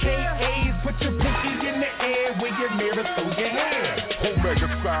 Put your pinky in the air when you're near to throw your hair. Omega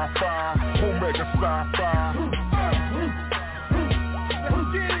Sci-Fi.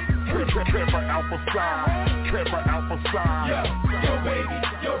 Camera Alpha Psi. Yo baby.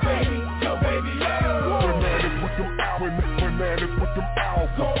 Bananas with them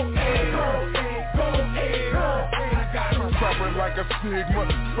alpha. Sovereign like a sigma.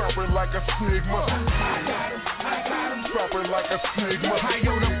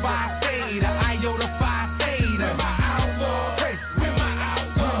 Iota Phi Theta. With my outlaw.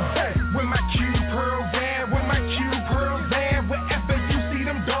 With my Q pearls there. Wherever you see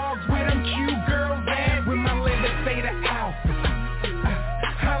them dogs with them Q girls there. With my Lambda Theta Alpha.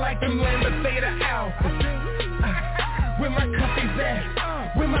 I like them Lambda Theta Alpha. Where my cussies at?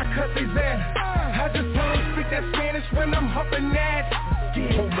 I just tell them speak that Spanish when I'm huffing that.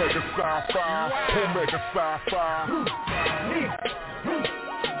 Omega Sci-Fi.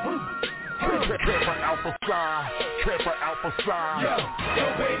 Camera Alpha Psi. Yo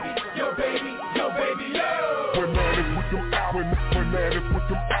baby. Bananas with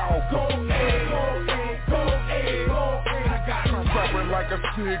them alpha. Sovereign like a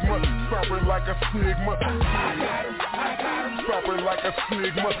sigma. Sovereign like a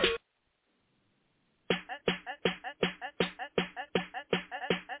sigma.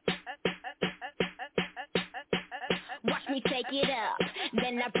 Watch me take it up,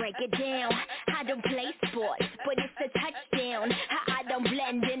 then I break it down. I don't play sports, but it's a touchdown. I don't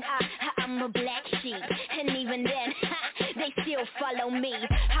blend in, I'm a black sheep. And even then, they still follow me.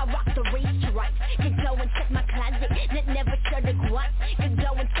 I rock the race stripes. Could go and check my closet, never show the guap. Could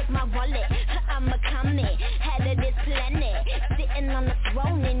go and check my wallet, I'm a comet. Head of this planet, sitting on the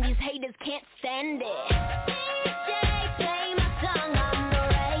throne, and these haters can't stand it. DJ, play my song on the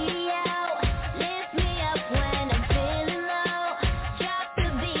radio. Lift me up when I'm feeling low. Drop the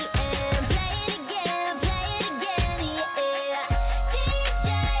beat and play it again, yeah. DJ,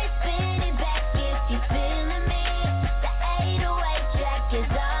 spin it back if you're feeling me. The 808 track is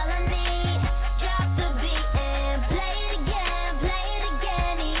all I need. Drop the beat and play it again, yeah.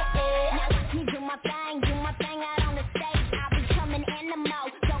 Now watch me do my thing,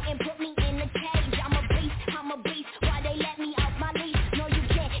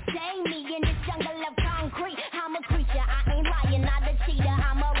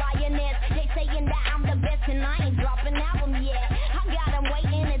 investing, I ain't dropping album yet. I got them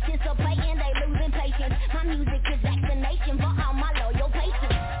waiting, anticipating, they losing patience. My music is vaccination for all my loyal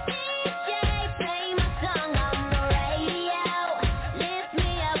patients. DJ, play my song on the radio. Lift me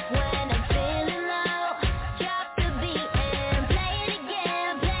up when I'm feeling low. Drop the beat and play it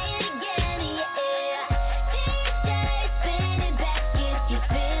again, yeah. DJ, spin it back if you're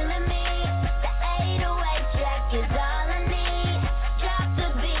feeling me. The 808 track is all I need. Drop the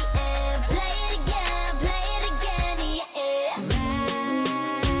beat and play it again, yeah. Ride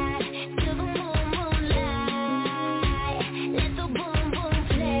to the moonlight. Let the boom boom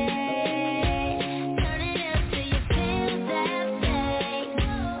play. Turn it up till you feel that bass.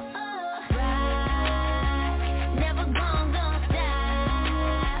 Ride, never gonna stop.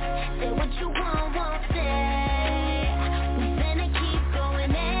 Say what you won't say. We finna keep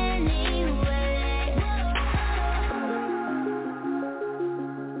going anyway.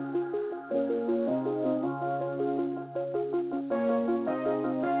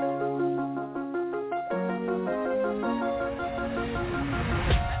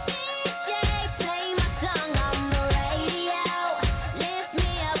 DJ, play my song on the radio. Lift me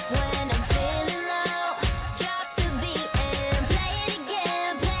up when I'm feeling low. Drop the beat and play it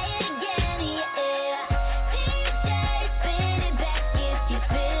again, yeah. DJ, spin it back if you're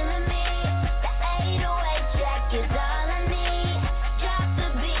feeling me. The 808 track is all I need. Drop the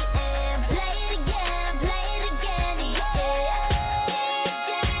beat and play it again, yeah.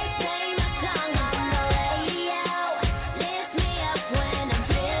 DJ, play my song on the radio. Lift me up when I'm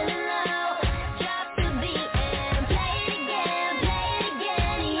feeling low. Drop the beat and play it again,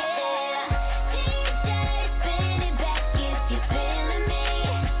 yeah. DJ, spin it back if you're feeling me.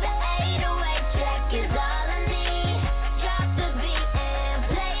 The 808 track is all I need. Drop the beat and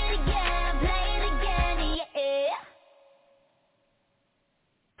play it again, yeah.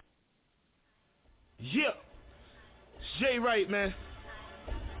 Yeah, Jay Wright, man.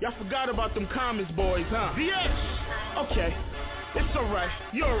 Y'all forgot about them Commons boys, huh? Yes. Okay, it's alright.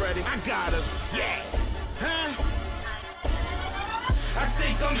 You already. I got us. Yeah. Huh? I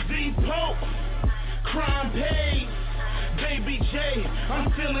think I'm Z-Pope. Crime paid. Baby J,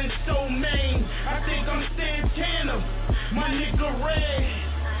 I'm feeling so main. I think I'm Santana. My nigga Red.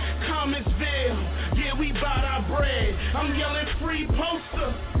 Commonville. Yeah, we bout our bread. I'm yelling free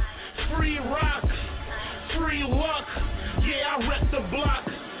poster. Free rock. Free luck, yeah, I rep the block.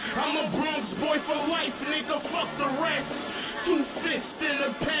 I'm a Bronx boy for life, nigga, fuck the rest. 2 fists in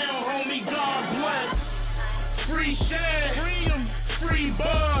a pound, homie, God bless. Free Shad, free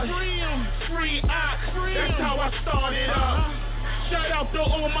Buzz, free Ox, that's how I started up. Shout out to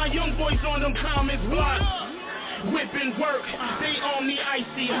all my young boys on them Commons blocks. Whipping work, they on the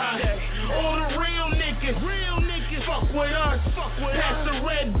icy hot. All the real niggas, fuck with us. Pass the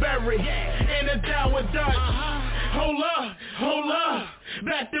red berry and a Dower Dutch. Hold up,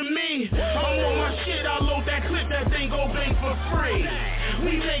 back to me. I'm on my shit, I load that clip, that thing go bang for free.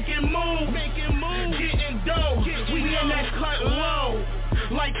 We making moves, getting dough. We in that cut low,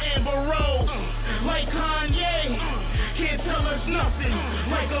 like Amber Rose, like Kanye. Can't tell us nothing,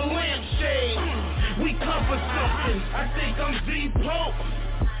 like a lampshade. We cover something. I think I'm Z-Pope.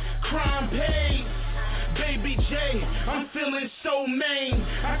 Crime paid. Baby J, I'm feeling so main.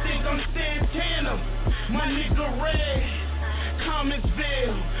 I think I'm Santana. My nigga Red.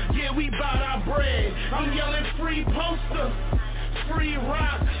 Commonville. Yeah, we bout our bread. I'm yelling free poster. Free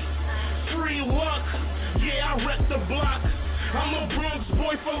rock. Free luck. Yeah, I rep the block. I'm a Bronx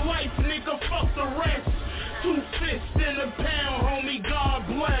boy for life, nigga, fuck the rest. 2 fists in a pound, homie, God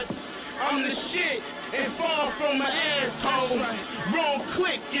bless. I'm the shit, and far from an asshole. Wrong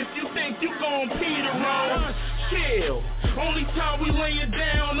click if you think you gon' pee the road. Chill, only time we lay it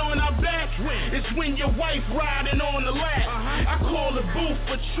down on our back is when your wife riding on the lap. I call the booth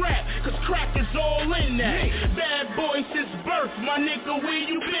for trap, cause crack is all in that. Bad boy since birth, my nigga, where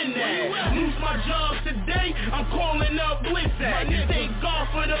you been at? Lose my job today, I'm calling up Blizzard. Thank God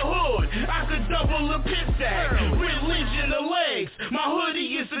for the hood, I could double a piss at. Religion of legs, my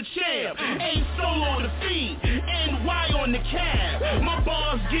hoodie is a champ. A solo the feet, NY on the cab. My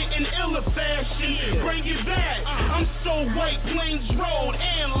bars getting iller fashion, bring it back. I'm so white, Plains Road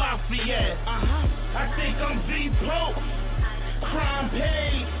and Lafayette. I think I'm Z-Pope, crime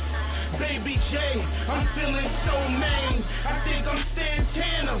paid. Baby J, I'm feeling so main. I think I'm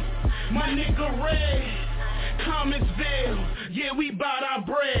Santana, my nigga Red. Commonville, yeah, we bout our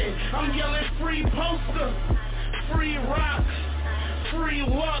bread. I'm yelling free poster, free rock, free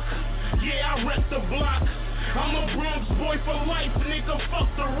luck. Yeah, I rep the block. I'm a Bronx boy for life, nigga, fuck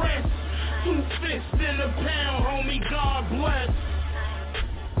the rest. 2 fists in a pound, homie, God bless.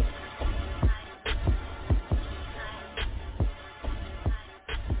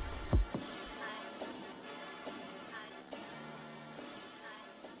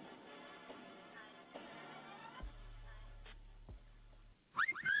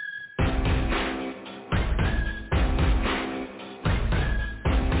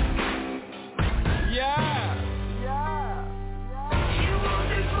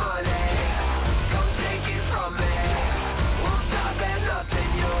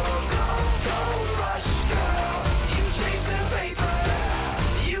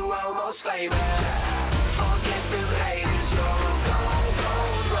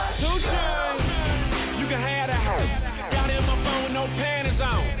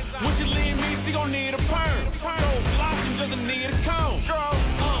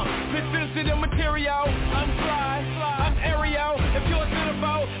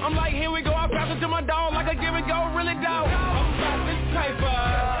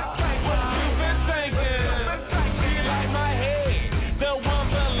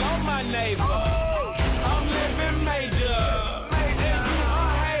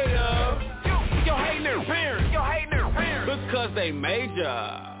 say major.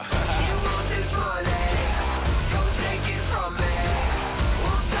 You want this money, don't take it from me.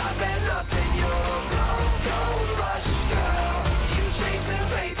 Won't stop at nothing, you're gold rush girl. You chasing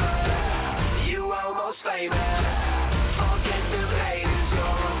paper, you almost famous. Forget the haters,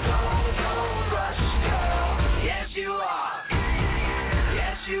 you're gold rush girl. Yes you are,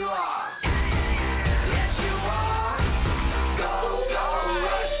 yes you are, yes you are. Gold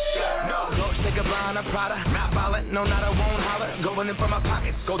rush girl. No, Dolce Gabbana, Prada, not violent, no, not I won't holler. Going in for my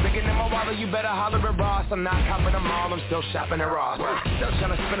pockets, go digging in my wallet. You better holler at Ross. I'm not copping them all, I'm still shopping at Ross. Still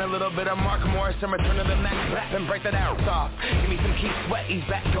trying to spend a little bit of Mark Morris and return to the Mac rap and break that out off. Give me some Keith Sweat, he's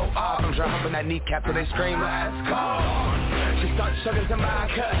back, go off. I'm dropping that kneecap till they scream, let's go. She starts chugging some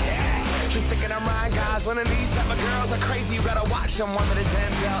vodka, yeah. She's thinking I'm Ryan Gosling, and these type of girls are crazy. You better watch them. One minute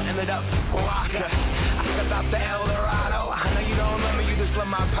Denzel ended up Walker. I stepped out the El Dorado. I know you don't love me, you just love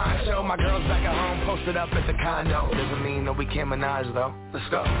my poncho. My girl's back at home, posted up at the condo. Doesn't mean that we can't menage though. Let's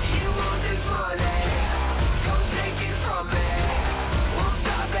go. You want this money, don't take it from me. Won't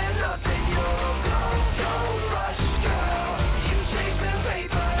stop at nothing, you're gold rush girl. You chasing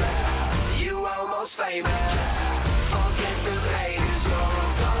paper, you almost famous. Forget the haters, you're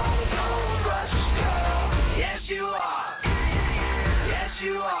gold rush girl. Yes you are, yes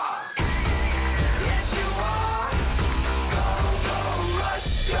you are, yes you are. Gold rush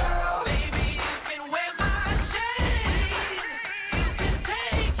girl. Baby, you can wear my chain, you can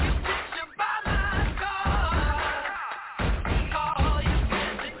take your picture by my car. Call your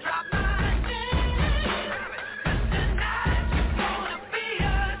friends and drop my name, 'cause tonight you're gonna be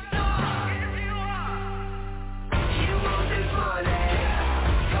a star. You want this money,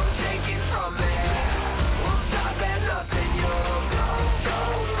 don't take it from me. Won't stop at nothing, you're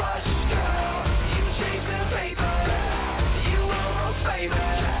gold rush girl. You chasing paper, you almost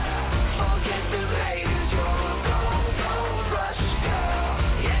famous. Forget the haters, you're gold rush girl.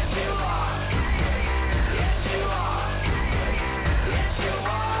 Yes you are, yes you are, yes you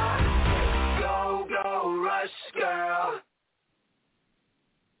are. Gold rush girl.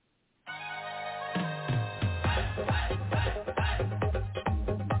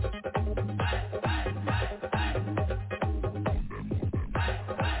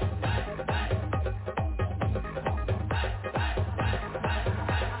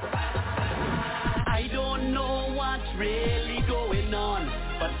 I don't know what's really going on,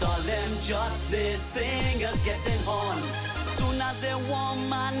 but all them just say singers getting on. Soon as the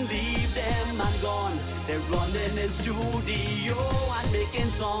woman leave them and gone, they're running in studio and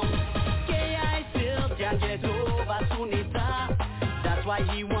making songs. K.I. still can't get over Sunita, that's why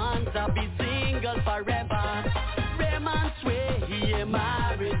he wants to be single forever. Raymond swear he ain't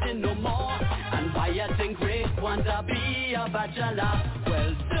married no more, and Wyatt and Craig want to be a bachelor.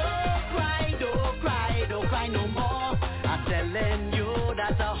 Well, don't cry, don't cry, don't cry no more. I'm telling you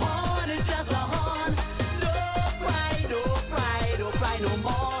that a horn is just a horn. Don't cry, don't cry, don't cry no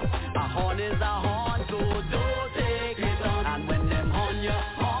more. A horn is a horn, so don't take it on. And when them horn you,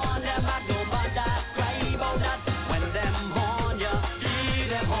 horn them back, don't bother cry about that. When them horn you, hear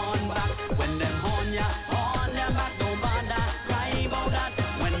them horn back. When them horn you, horn them back, don't bother cry about that.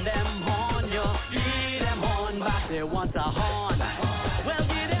 When them horn you, hear them horn back. They want a horn, well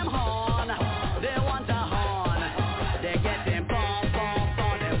give them horn. They want a horn, they get them pom pom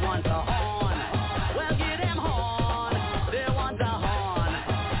pom. They want a horn, well give them horn. They want a horn,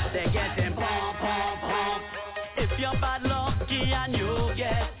 they get them pom pom pom. If you're bad lucky and you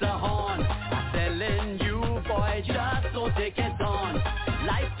get the horn, I'm telling you boy, just don't take it on.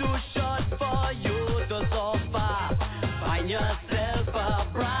 Life's too short for you to suffer. Find yourself a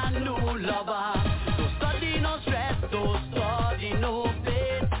brand new lover. Don't study no stress, don't study no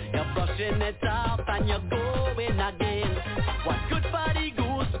pain. You're brushing it off and you're going again. What's good for the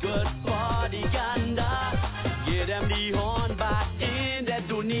goose, good for the gander. Give them the horn back in the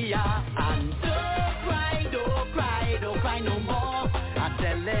dunya. And don't cry, don't cry, don't cry no more. I'm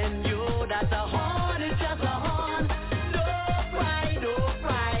telling you that the horn is just a horn. Don't cry, don't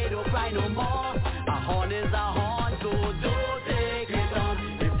cry, don't cry no more. A horn is a horn, so don't take it on.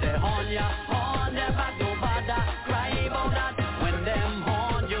 If they horn ya, horn them back, don't bother cry about that. When them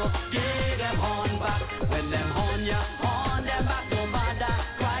horn you, give them horn back. When them horn ya, horn them back, don't bother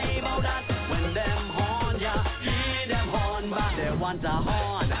cry about that. When them horn ya, give them horn back. They want a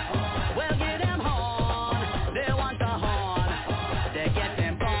horn, well give them horn. They want a horn, they get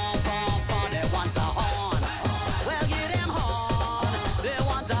them pom pom pom. They want a horn, well give them horn. They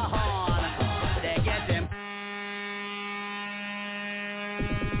want a horn, they get them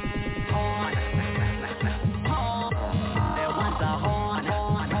horn, horn. They want a horn,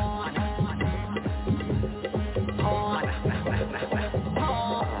 horn, horn, horn.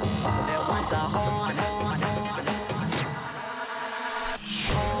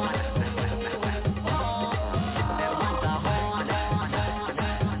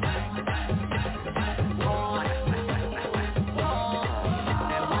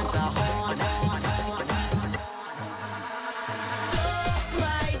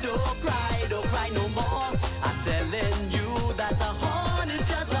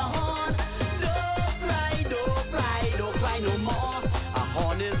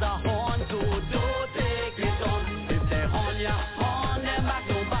 a horn to do, take it on. If they horn ya, horn them back,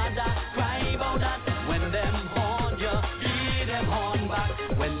 no bother, cry about that. When them horn ya, give them horn back.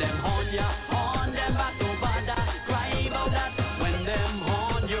 When them horn ya, horn them back, no bother, cry about that. When them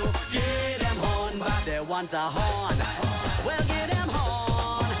horn you, give them horn back. They want a horn, well give them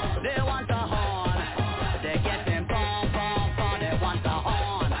horn. They want a horn, they get them pom pom pom. They want a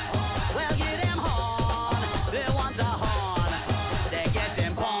horn, well give them horn. They want a horn, they get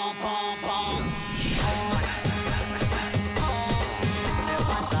them pom pom pom. Horn, they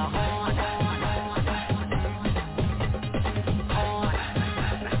want a horn. Horn,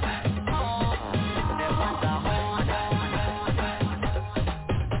 they want a horn.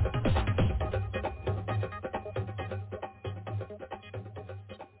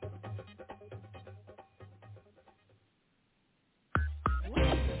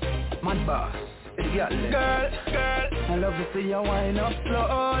 Man boss, it's got girl, I love to see you wind up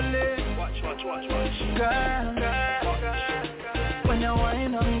slowly. Watch. Girl, when you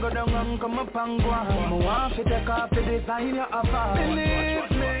wind up, go down and come up and go on. I want to take off the design you have on.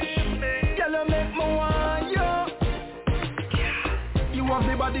 Believe me, girl, you make me want you. You have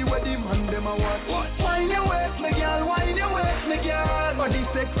the body where the man them a want. Wine your waist, me girl, wine your waist, me girl. Body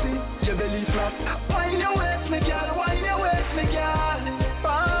sexy, your belly flat. Wine your waist, me girl, wine your waist, me girl.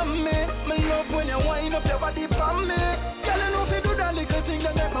 Pam me love when you wind up your body pam me. Girl, you know if you do that little thing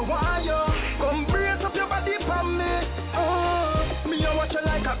that make me want you. Come brace up your body pam me. Me I watch you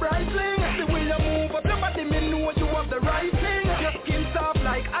like a bright fling. The way you move up your body, me know you have the right thing. Your skin soft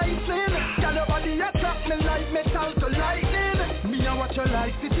like icing. Girl, your body attract me like metal to lightning. Me I watch you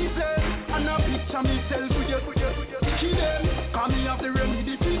like citizen. And I picture myself with you key them. Call me off the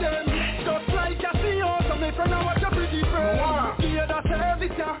remedy for them. Just like you see you, so me friend I watch your pretty friend. Hear the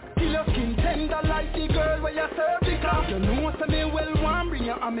service ya, till your skin tender like the girl where you serve it up. You know so me well want bring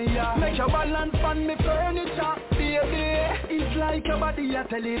you on me ya. Make your balance on me furniture. Baby, it's like your body a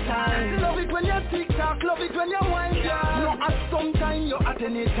tell it time. Love it when you tick-tock, love it when you wind ya. No at some time, you at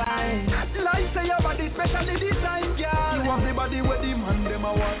any time. Like say your body specially designed, girl. You have the body where the man them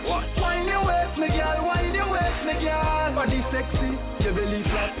a want. Wine your waist, me girl, wine your waist, me girl. Body sexy, your belly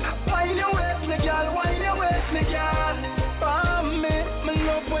flat. Wine your waist, me girl, wine your waist, me girl. Pam me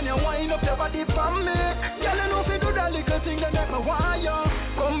love when you wind up your body pam me. Girl, you know if you do that little thing that make me want you.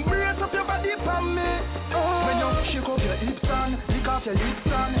 Come brace up your body pam me. When you shake up your hips and lick off your lips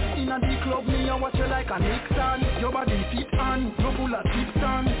and inna the club me I watch you like a Nixon. Your body fit and no full of tips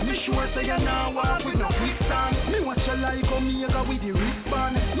and me sure say you now walk with no quicksand. Me watch you like a Omega with the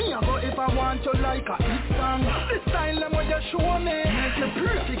wristband. Me a go if I want you like a hit song. The style them what you show me make you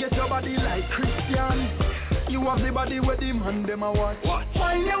pretty get your body like Christian. You have the body where the man them a want.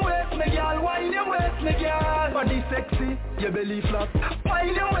 Wine your waist, me girl, wine your waist, me girl. Body sexy, your belly flat.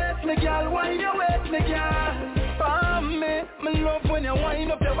 Wine your waist, me girl, wine your waist, me girl. Pam me love when you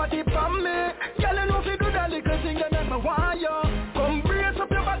wind up your body pam me. Girl, you know if you do that little thing that make me want you. Come brace up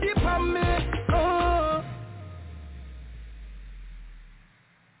your body pam me.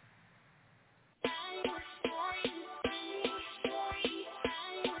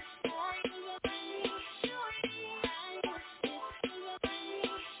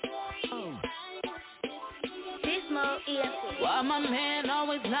 Why my man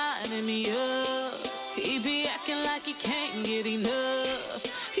always lining me up? He be acting like he can't get enough.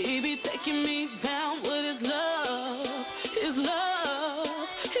 He be taking me down with his love, his love,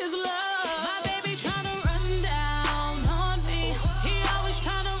 his love. My baby tryna run down on me. He always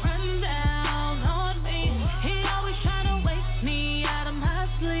tryna run down on me. He always tryna wake me out of my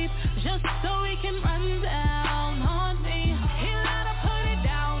sleep just so he can run down on me. He let her put it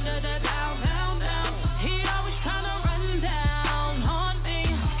down, down, down, down. He always tryna run down on me.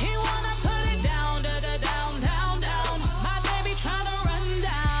 He wanna put it down, down, down, down. My baby tryna run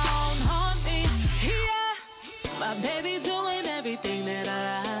down on me. Yeah, my baby doing everything that I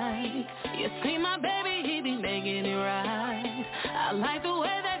like. You see my baby, he be making it right. I like the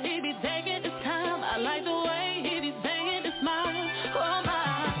way that he be taking his time. I like the way he be saying his mind. Oh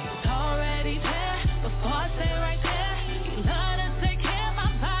my, it's already there before I say right there. He love to take care of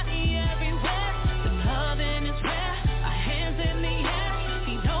my body everywhere. The loving is rare, our hands in the air.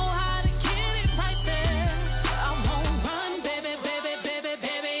 He know how to get it right there. I won't run, baby, baby, baby,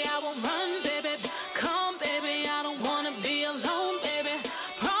 baby. I won't run, baby. Come, baby, I don't wanna be alone, baby.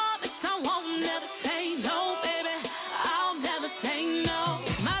 Promise I won't never say no, baby. I'll never say no.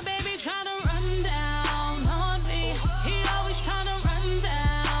 My baby tryna run down on me. He always tryna run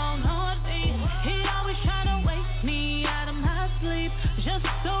down on me. He always tryna wake me out of my sleep just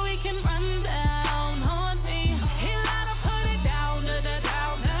so he can run down on me. He let her put it down, down,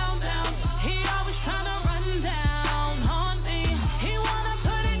 down,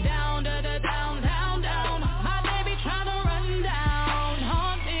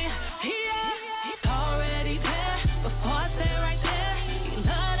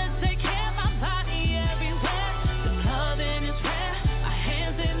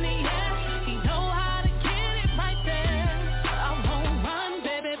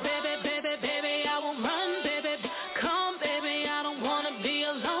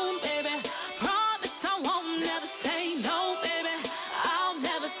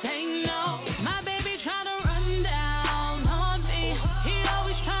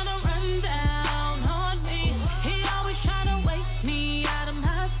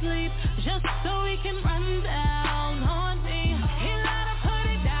 can run down on me. He let her put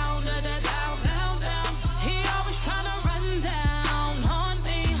it down, down, down, down. He always tryna run down on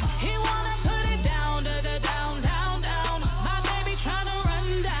me. He wanna put it down, down, down, down. My baby tryna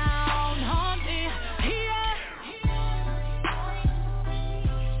run down on me.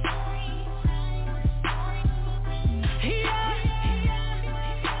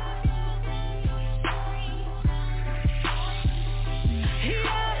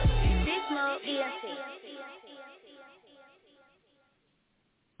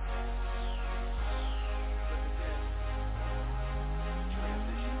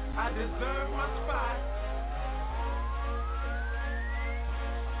 I deserve my spot.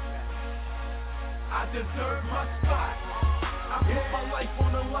 I deserve my spot. I put my life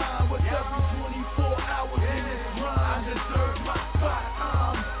on the line with every 24 hours in this run. I deserve my spot.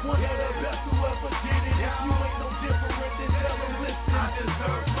 I'm one of the best who ever did it. If you ain't no different, then tell them listen. I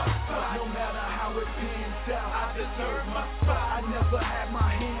deserve my spot. No matter how it pans out, I deserve my spot. I never had my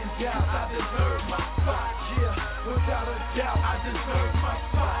hands out. I deserve my spot. Yeah, without a doubt, I deserve my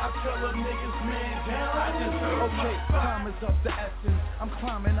spot. I tell them niggas, man, down. I deserve my spot. Time is of the essence. I'm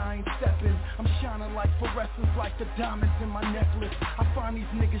climbing, I ain't stepping. I'm shining like fluorescence, like the diamonds in my necklace. I find these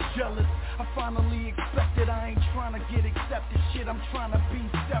niggas jealous. I finally expected. I ain't trying to get accepted. Shit, I'm trying to be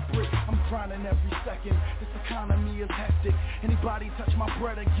separate. I'm grinding every second. This economy is hectic. Anybody touch my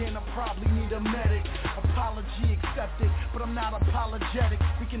bread again, I probably need a medic. Apology accepted, but I'm not apologetic.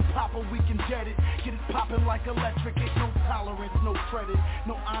 We can pop or we can get it. Get it popping like electric. Ain't no tolerance, no credit,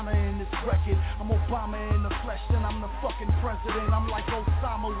 no honor in this record. I'm Obama in the flesh, then I'm the fucking president. I'm like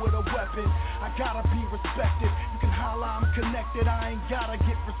Osama with a weapon. I gotta be respected. You can holler, I'm connected. I ain't gotta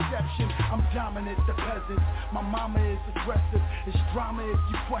get reception. I'm dominant, the peasants. My mama is aggressive. It's drama if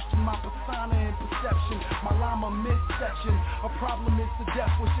you question my persona and perception. My llama midsection. A problem is the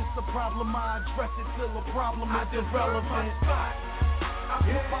death wish. It's a problem, I address it till a problem is irrelevant. I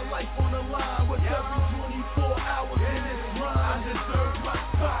put my life on the line with every 24 hours in this run. I deserve my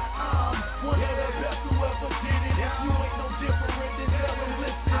spot. I'm one of the best who ever did it. If you ain't no different, then tell them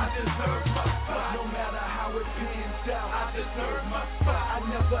listen. I deserve my spot. No matter how it pans out, I deserve my spot. I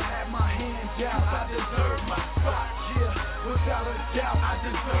never had my hands out. I deserve my spot. Yeah, without a doubt, I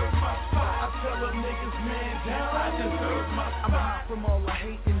deserve my spot. I tell them niggas, man, down. I deserve my spot. I'm high from all the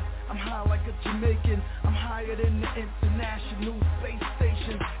hating. I'm high like a Jamaican. I'm higher than the International Space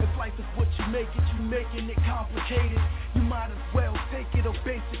Station. If life is what you make it, you making it complicated. You might as well take it or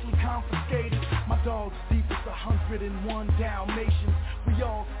basically confiscate it. My dog's deep as 101 Dalmatians. We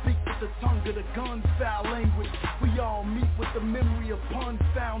all speak with the tongue of the gun foul language. We all meet with the memory of pun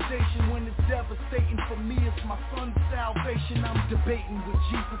foundation. When it's devastating for me, it's my son's salvation. I'm debating with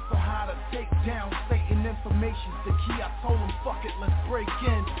Jesus on how to take down Satan. Information's the key. I told him, fuck it, let's break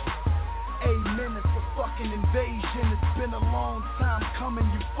in. Amen, it's a fucking invasion. It's been a long time coming,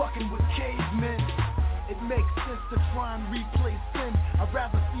 you fucking with cavemen. It makes sense to try and replay sin. I'd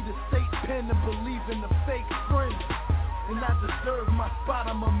rather see the state pen than believe in the fake friend. And I deserve my spot,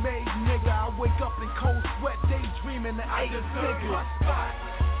 I'm a made nigga. I wake up in cold sweat, daydreaming that I deserve my spot.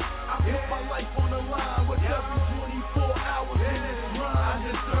 I put my life on the line with every 24 hours in this run. I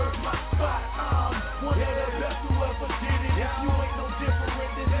deserve my spot. I'm one of the best who ever did it. If you ain't no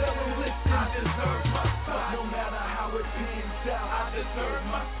different, then tell them listen. I deserve my spot. No matter how it pans out, I deserve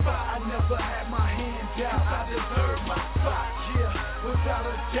my spot. I never had my hands out. I deserve my spot. Yeah, without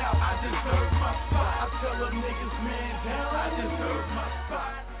a doubt, I deserve my spot. I tell them niggas, man, down. I deserve my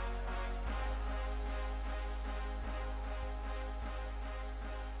spot.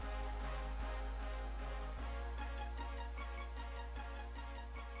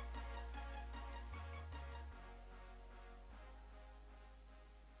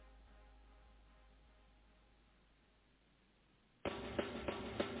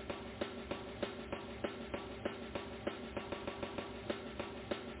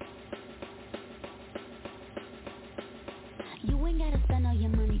 You ain't gotta spend all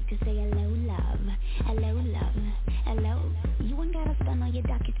your money to say hello, love. Hello, love. Hello. You ain't gotta spend all your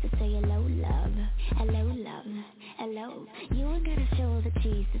dockets to say hello, love. Hello, love. Hello. You ain't gotta show all the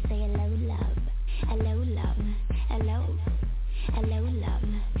cheese to say hello, love. Hello, love. Hello. Hello, love.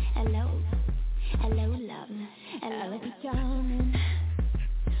 Hello. Hello, love. Hello, charming.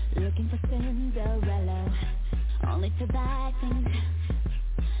 Looking for Cinderella. Only to buy things,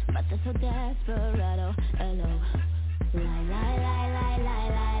 but they're so desperado. Hello. Lie, lie, lie, lie, lie,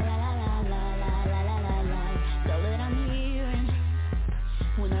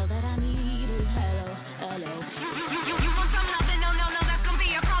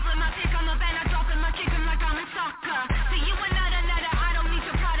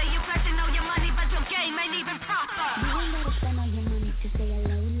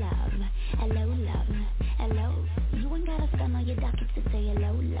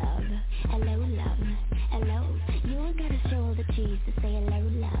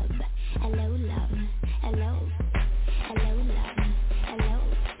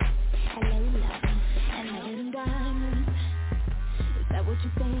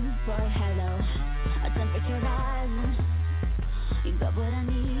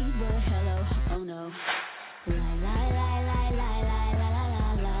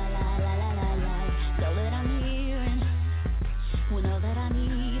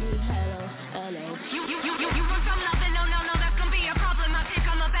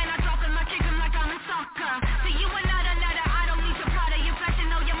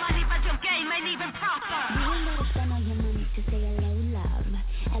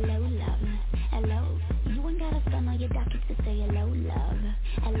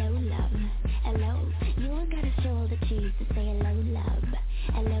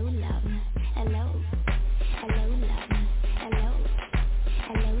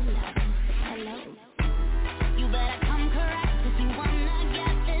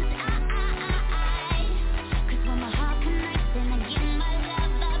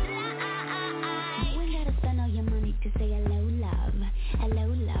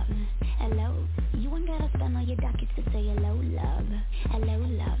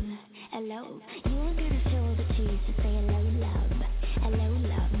 hello. You ain't gotta show the cheese to say hello, love. Hello,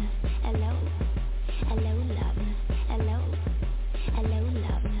 love. Hello. Hello, love. Hello. Hello,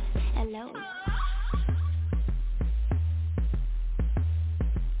 love. Hello.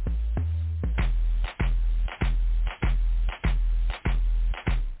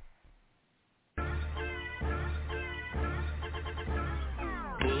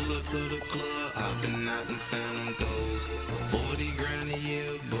 Pull up to the club, I've been out and found them goals. 40 grand a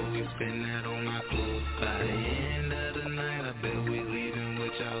year, but we spend that on our clothes. By the end of the night, I bet we leaving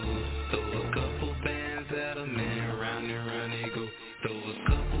with y'all hoes. Throw a couple bands at a man, round and round they go. Throw a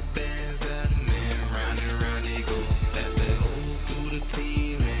couple bands at a man, round and round they go. Pass that hoe through the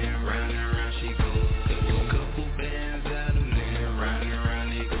team, man, round and round she go. Throw a couple bands at a man, round and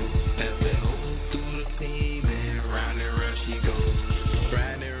round they go. Pass that hoe through the team, man, round and round she go.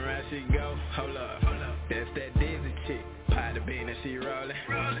 Round and round she go, hold up, that's that Disney chick. Pot the bean and she rollin',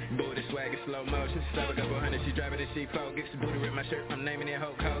 booty swag in slow motion. Slap a couple hundred, she driving and she focus. Booty rip my shirt, I'm naming it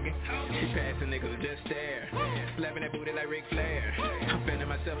Hulk Hogan. She passing niggas just stare, slapping that booty like Ric Flair. I'm feeling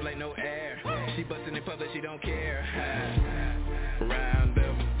myself like no air. She bustin' in public, she don't care. Round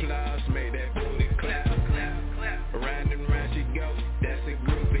of applause, make that booty clap. Round and round she go, that's a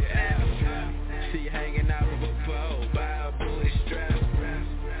groupie out. She hanging out with a pole by a booty strap.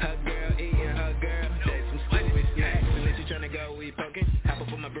 Her girl eating her girl, that's some skinny snacks. And then she tryna go weed poking, hop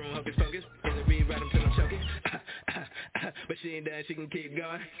up on my broom, hocus pocus. Is a read right until I'm choking. But she ain't done, she can keep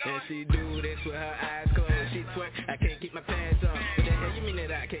going. And she do this with her eyes closed. She twerk, I can't keep my pants on. What the hell you mean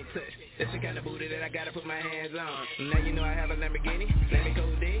that I can't touch? That's the kind of booty that I gotta put my hands on. Now you know I have a Lamborghini,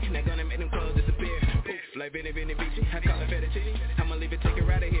 Lambo D. Not gonna make them clothes disappear. Poof, like Vinny Vici, I call it fettuccine. I'ma leave it, take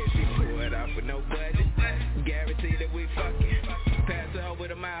her out of here. She pull it off with no budget. Guarantee that we fucking. Pass her over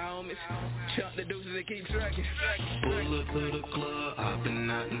to my homies. Chunk the deuces and keep trucking. Pull up to the club, I've been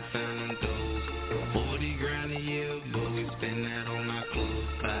out and found them those. 40 grand a year, but we spend that on our clothes.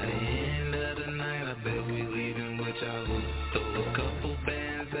 By the end of the night, I bet we leaving with y'all hoes. Throw a couple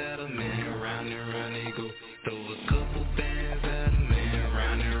bands at a man, round and round they go. Throw a couple bands at a man,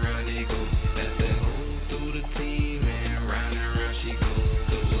 round and round they go. Pass that hoe through the team, man, round and round she go.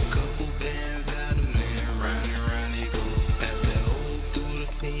 Throw a couple bands at a man, round and round they go. Pass that hoe through the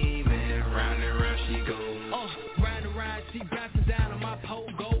team, man, round and round she go. Round and round she bouncing down on my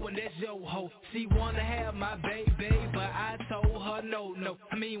pogo, and that's yo ho. She wanna have my baby, but I told her no.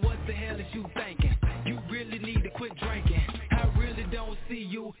 I mean, what the hell is you thinking? You really need to quit drinking. I really don't see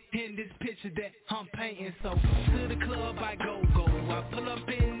you in this picture that I'm painting. So to the club I go. I pull up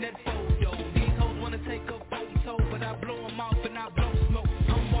in that photo. These hoes wanna take a photo, but I blow them off and I blow smoke.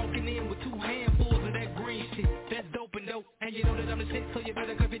 I'm walking in with 2 handfuls of that green shit. That's dope and dope, and you know that I'm the shit, so you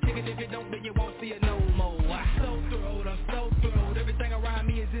better cuff your ticket. If you don't, then you won't see it no more. I'm so thrilled, everything around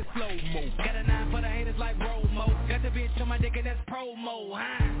me is in slow-mo. Got a 9 for the haters like Romo. Got the bitch on my dick and that's promo,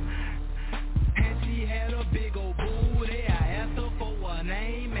 huh? And she had a big old booty. I asked her for her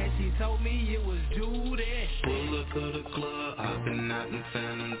name and she told me it was Judy. Pull up to the club, I've been out and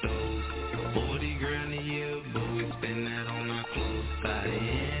found them those. 40 grand a year, but we spend that on our clothes. By the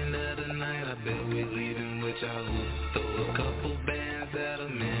end of the night, I bet we leaving with y'all hoes. Throw a couple bands at a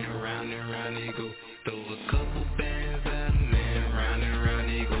man, round and round they go. Throw a couple bands at a man, round and round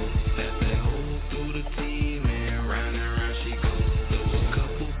they go. Pass that hoe through the team, man, round and round she go. Throw a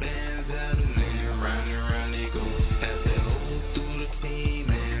couple bands at a man, round and round they go. Pass that hoe through the team,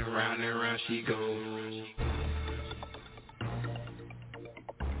 man, round and round she go.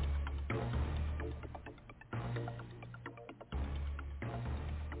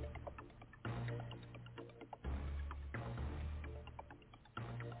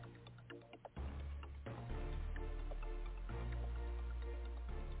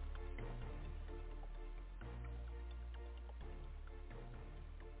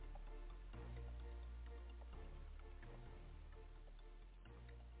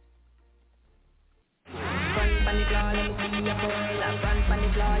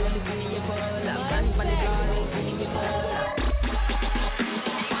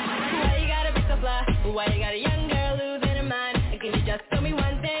 Why you got a young girl losing her mind? And can you just tell me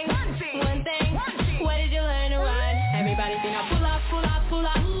one thing? What did you learn to rhyme? Everybody say now pull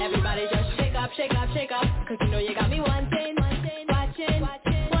up. Everybody just shake up. Cause you know you got me wanting, watching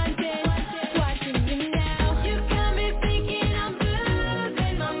you now. You got me thinking I'm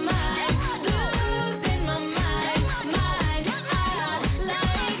losing my mind.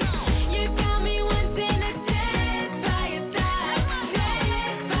 You got me wanting to dance by your side.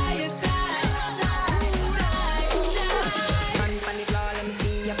 Run on the floor, let me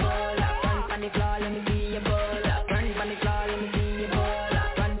see you pull up. Run on the floor, let me see you pull up. Run on the floor, let me see you pull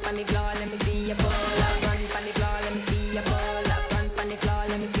up. Run on the floor, let me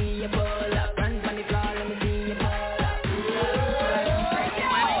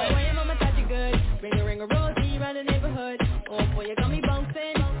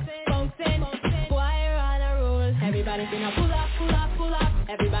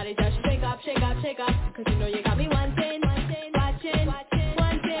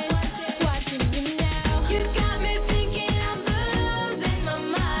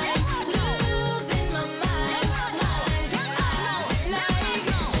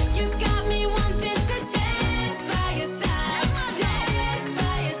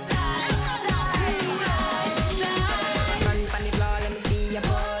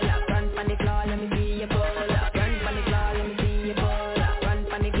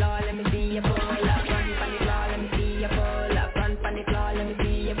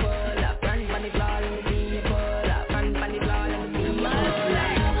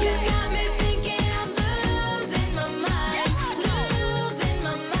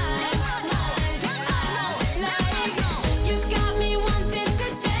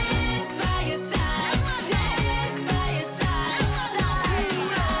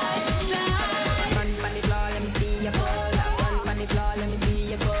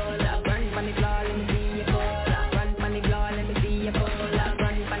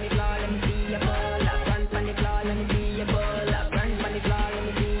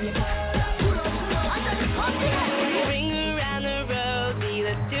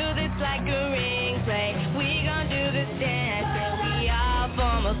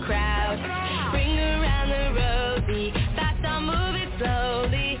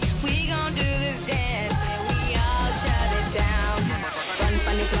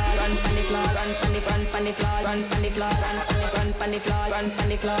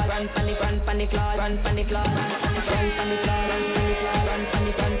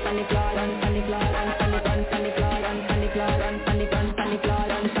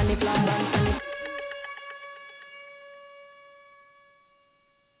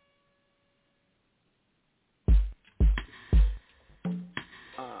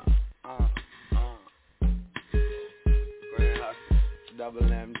Grand Hustle, Double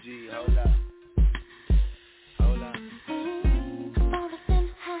MG, hold up. Hold up. I've always been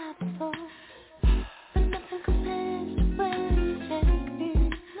high before, but nothing compares to where you take me.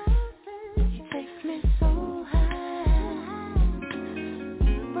 You take me so high.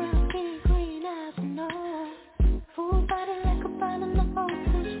 Brown skin, green eyes, and all. Full body like a bottle of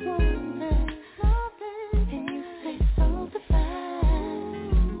hopeless romance. And you taste so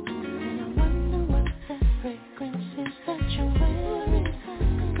divine. And I wonder what that fragrance is that you're wearing.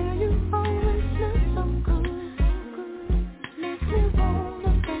 Girl, you always smell so good. Makes me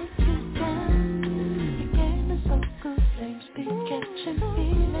wanna take you down. You gave me so good, flames be catching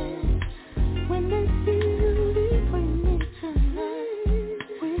feelings. When they see you leave with me tonight,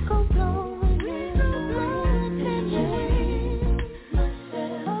 we gon' blow it in the wind. Catch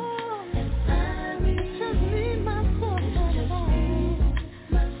myself and I reach to me, myself and I.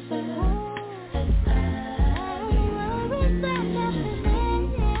 Myself and I worry about nothing,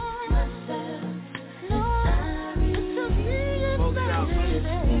 myself. No, it's to me and Folks out, baby.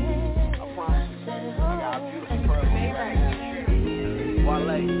 I promise you, I got a beautiful person right now.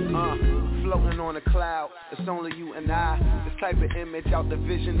 Wale, floating on a cloud, it's only you and I. This type of image out the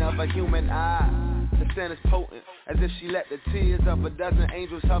vision of a human eye. The scent is potent, as if she let the tears of a dozen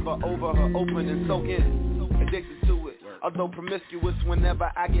angels hover over her, open and soak in. Addicted to it, although promiscuous.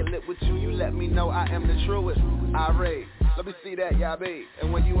 Whenever I get lit with you, you let me know I am the truest. Irate, let me see that, yeah, babe.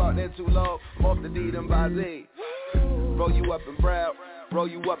 And when you out there too low, I'm off the deed and Bazee. Roll you up in brown, roll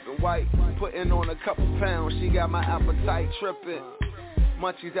you up in white. Putting on a couple pounds, she got my appetite tripping.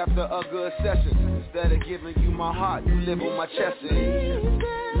 Munchies after a good session. Instead of giving you my heart, you live on my chest.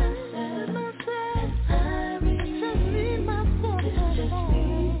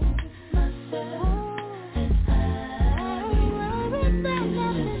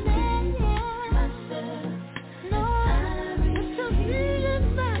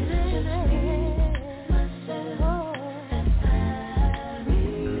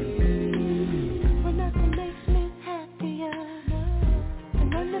 When nothing makes me happier than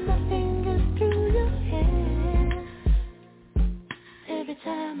running my fingers through your hair. Every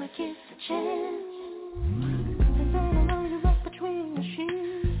time I kiss a chance, and then I roll you up between the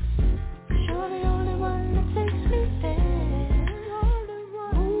sheets. 'Cause you're the only one that takes me there.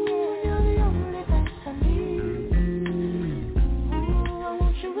 Ooh, you're the only that I need. Ooh, I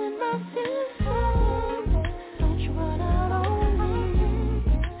want you in my system. Don't you run out on me.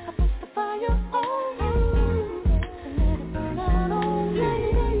 I put the fire on you and let it burn out on me.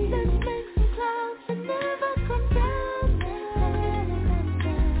 Let's make some clouds and never come down.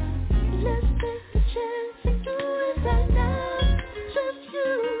 Let's take a chance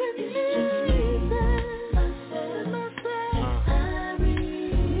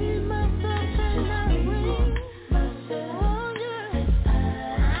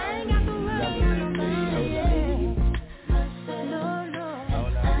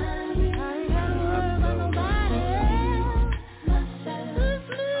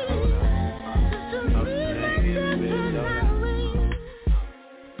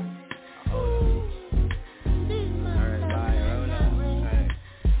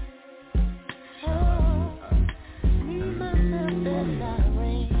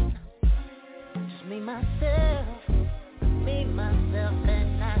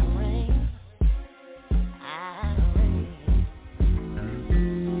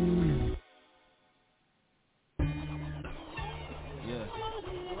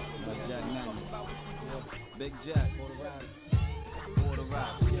Big Jack, for the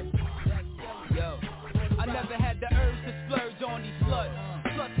ride. Yo, I never had the urge to splurge on these sluts.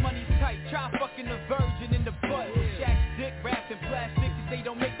 Sluts money's tight, try fucking a virgin in the butt. Shaq's dick wrapped in plastic, cause they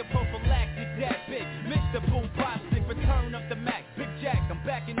don't make the prophylactic that big. Mr. Boom Bostic, return of the Mac. Big Jack, I'm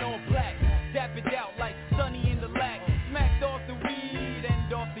back in all black. Dap it out like Sunny in the lack. Smacked off the weed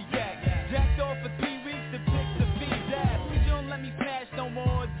and off the yak. Jacked off for 3 weeks to pick the feed's ass. You don't let me smash no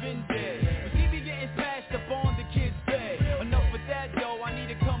more, it's been dead. But he be getting smashed up on the kid's bed. Enough with that though, I need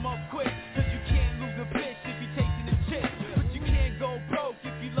to come up quick. Cause you can't lose a bitch if you chasing a chick. But you can't go broke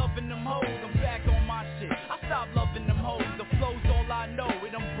if you loving them hoes. I'm back on my shit, I stopped loving them hoes. The flow's all I know,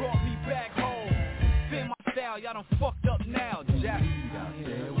 it done brought me back home. Feel my style, y'all done fucked up now, Jack. Out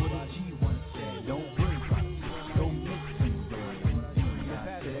there with a G1 said, don't worry about it, go mix some bread.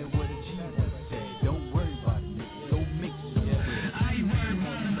 Out there with a G1 said, don't worry about it, go mix some bread. I ain't worried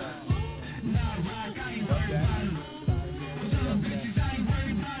about it, nah rock, I ain't worried about it. What's up bitches, I ain't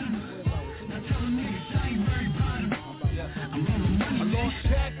worried about it. Now tell them niggas I ain't worried about it. I'm rolling money, I lost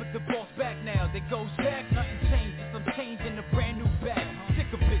track, but the boss back now. They go Zach, nothing changes. I'm changing a brand new bag. Sick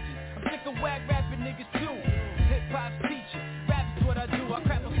of bitches, I'm sick of whack rapping niggas too. Hip hop's teacher, rap is what I do. I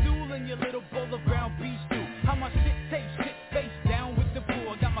crap a stool in your little bowl of ground beef stew. How my shit tastes, shit face down with the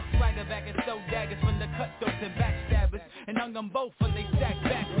pool. I got my swagger back and stole daggers from the cutthroats and backstabbers, and hung them both for they stack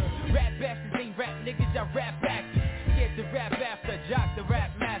backwards. Rap bastards ain't rap niggas, y'all rap actors. Scared to rap after, jock the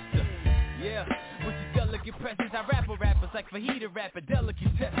rap master. Yeah, with your delicate presence, I rap with rappers like fajita rapper,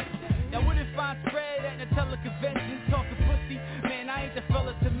 delicate test. Now what if I spread at Nutella convention, talking pussy? Man, I ain't the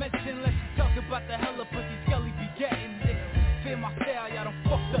fella to mention, unless you talk about the hella pussy Scully be getting. Niggas feel my style, y'all done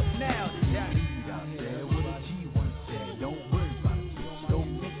fucked up now. Jack. Out there with a G1 said, don't worry about it, go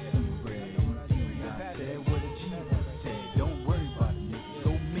mix some bread. Out there with a G1 said, don't worry about it,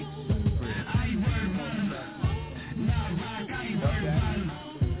 go mix some bread. I ain't worried about it, nah rock, I ain't worried about it.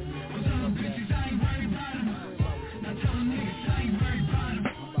 What's up bitches, I ain't worried about it. Now tell them niggas I ain't worried about it.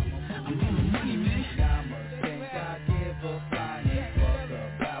 I'm rolling money, man. I must think I give a flying fuck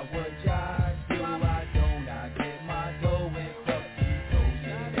about what y'all do. I don't, I get my dough and fuck these hoes,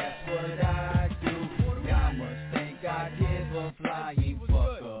 yeah, that's what I do. Y'all must think I give a flying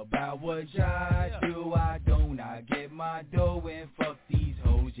fuck about what y'all do. I don't, I get my dough and fuck these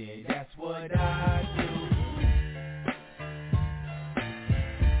hoes, yeah, that's what I do.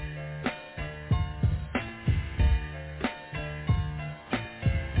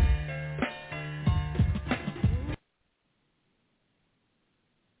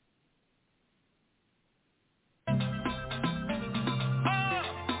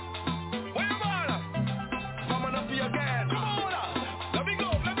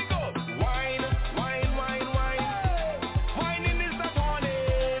 Whining is the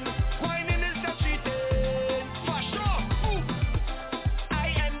morning, whining is the cheating.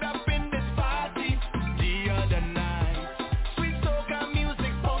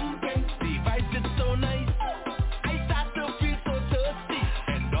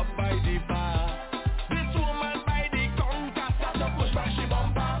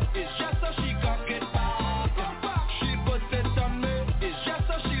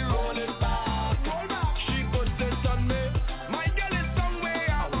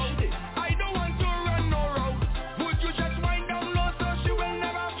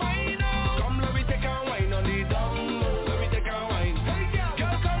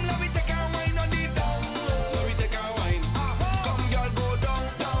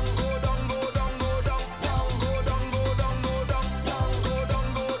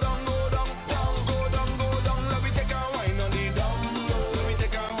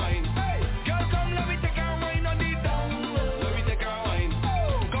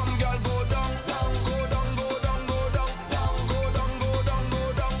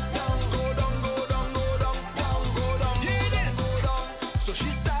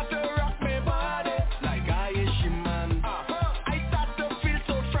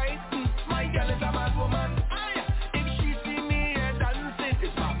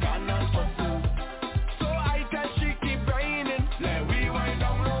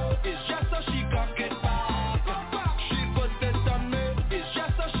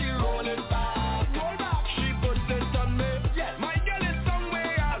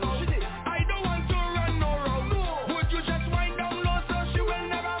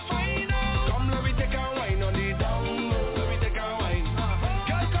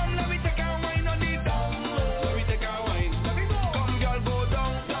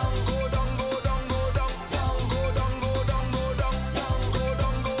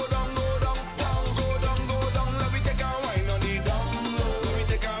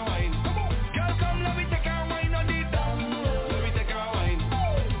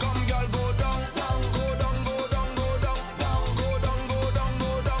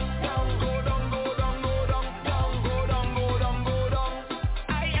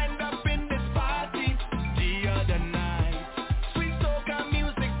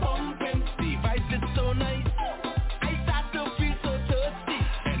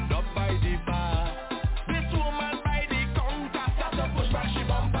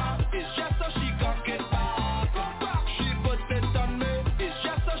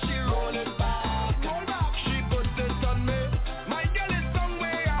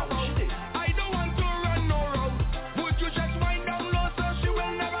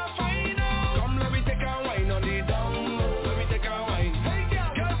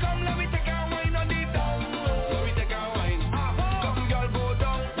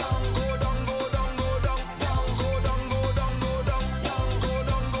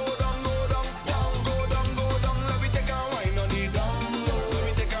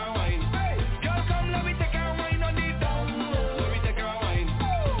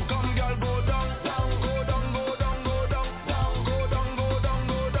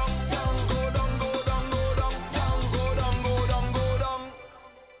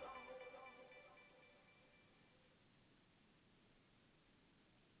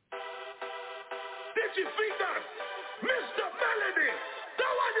 Bitchy fingers, Mr. Melody,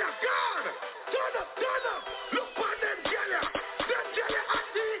 that one you gone. Turn up, look on them jelly. Them jelly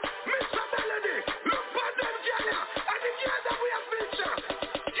auntie, Mr. Melody, look on them jelly. And the girl that we have featured,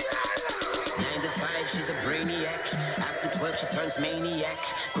 jelly. 9 to 5, she's a brainiac. After 12, she turns maniac.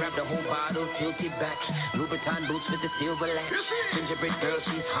 Grab the whole bottle, tilt it back. Louboutin boots with the silver latch. Gingerbread girl,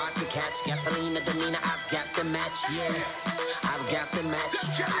 she's hard to catch. Gasolina, demeanor, I've got the match, yeah. I've got the match.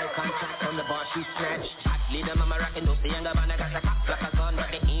 Eye contact on the bar, she snatched. Hot leader, mama rockin' those younger man, I got the cop like a gun,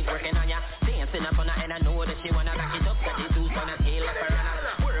 but they ain't working on ya. Dancing up on her and I know that she wanna back it up. Got the juice on her tail like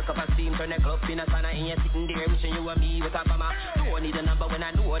piranha. Work up a steam, turn the club in a sauna. And you're sitting there wishing you were me with a bomber. Don't need a number when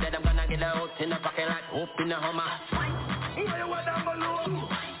I know that I'm gonna get out in the pocket like hope in the Hummer. Who you want down below?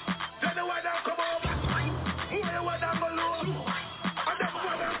 Tell the one down come over. Who you want down below? And then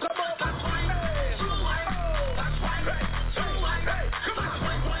one down come over.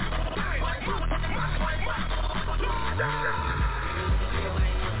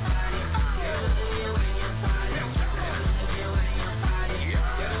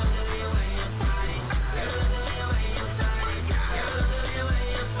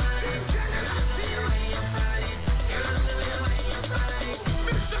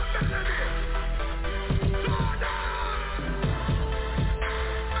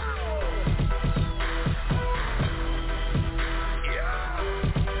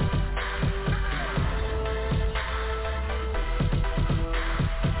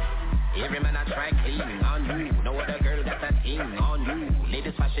 On you,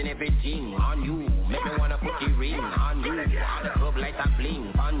 ladies fashion everything on you. Make me wanna put the ring on you. All the club lights are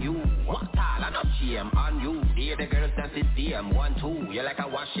bling on you. What all I not shame on you. Here the girls dance the same 1, 2. You're like a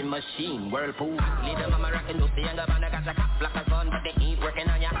washing machine, whirlpool. Leader mama rockin' those younger man, I got a cop like a gun, but they ain't working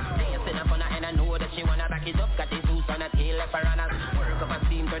on ya. Dancing up on her and I know that she wanna back it up. Got the juice on her tail like piranhas. Work up a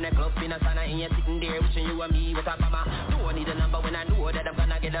steam, turn the club in a sauna, and you're sitting there wishing you were me with a bomber. Don't need a number when I know that I'm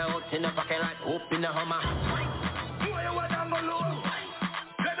gonna get out in the pocket like hope in the Hummer. He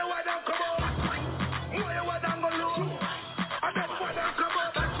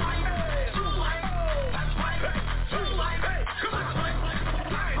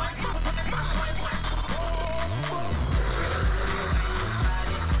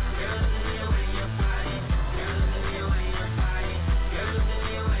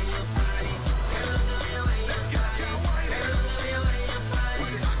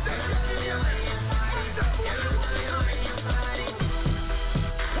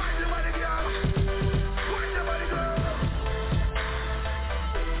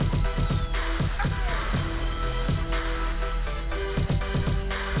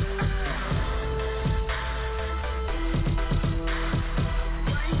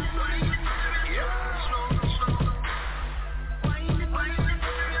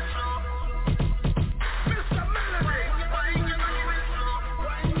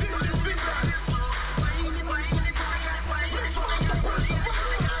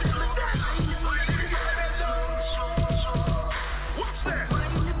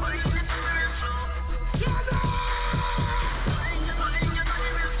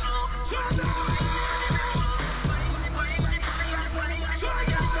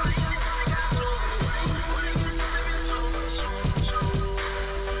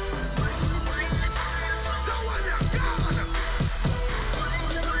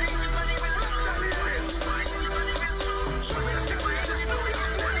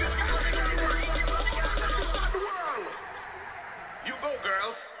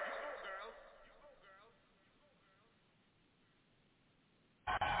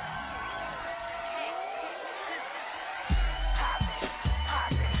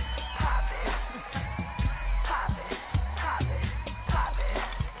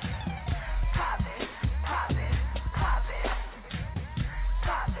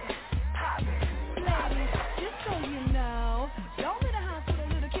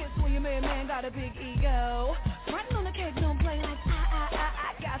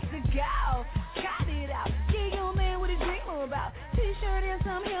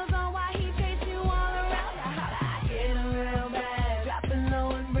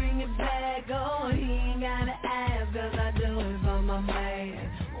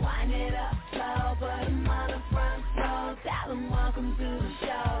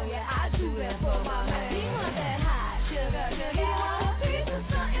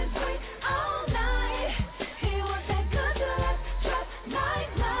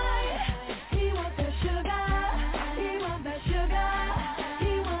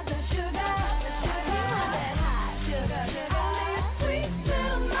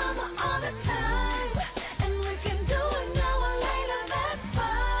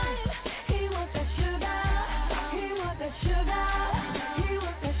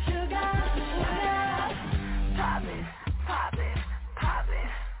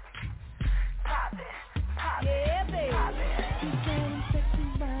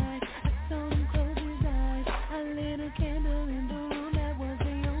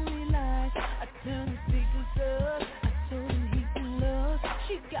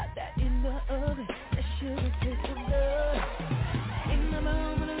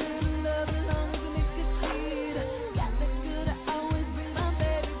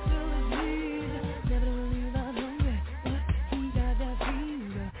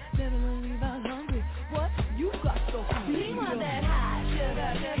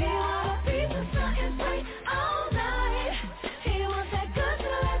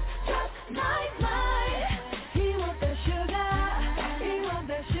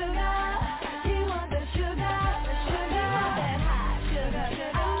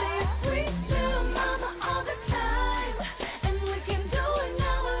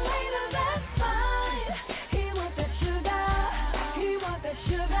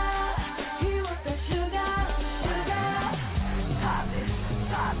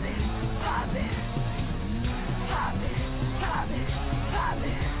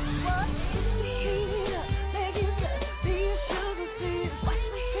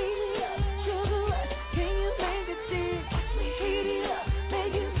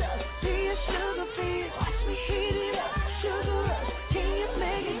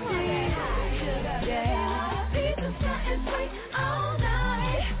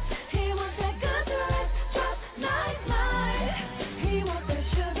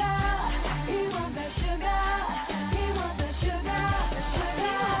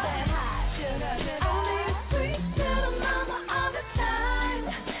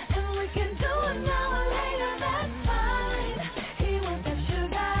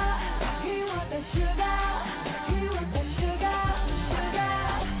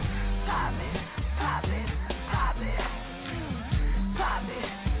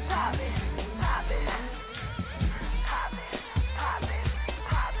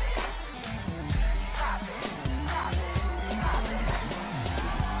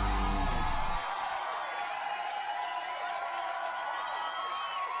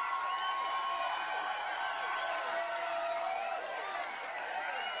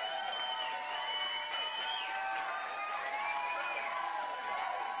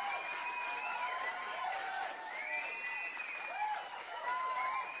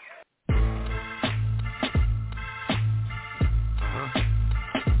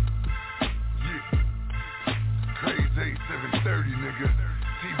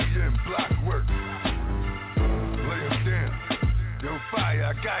block work. Lay him down. Yo, Fire,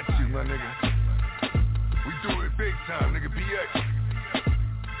 I got you, my nigga. We do it big time, nigga. BX.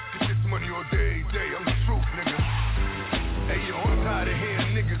 Get this money all day, I'm the truth, nigga. Hey yo, I'm tired of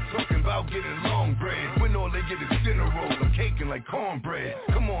hearing niggas talking about getting long bread when all they get is dinner roll and caking like cornbread.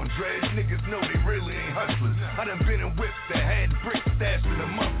 Come on, Dredge, niggas know they really ain't hustlers. I done been in whips that had bricks stashed in the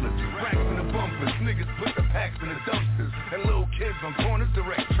mufflers, racks in the bumpers, niggas put the packs in the dumpsters, and little kids on corners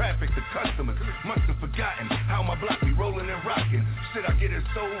direct traffic to customers. Must have forgotten how my block be rolling and rocking. Shit, I get it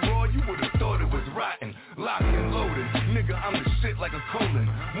so raw, you would've thought it was rotten. Locked and loaded, nigga, I'm the shit like a colon.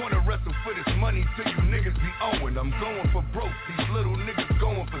 Wanna wrestle for this money till you niggas be owing. I'm going for broke, these little niggas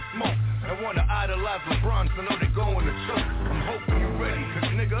going for smoke. And wanna idolize LeBron so know they going to choke. I'm hoping you ready,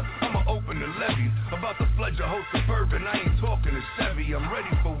 cause nigga, I'ma open the levees. About to flood your whole suburban, I ain't talking to Chevy. I'm ready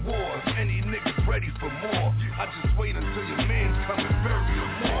for war, if any niggas ready for more. I just wait until your man's come and bury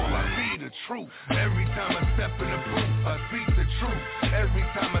them all. I be the truth, every time I step in the booth, I speak the truth. Every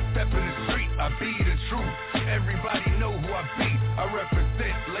time I step in the street, I be the truth. Everybody know who I be, I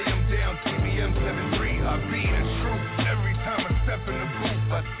represent, lay them down, TBM 73, I be the truth. Every time I step in the booth,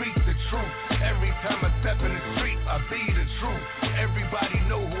 I speak the truth. Every time I step in the street, I be the truth. Everybody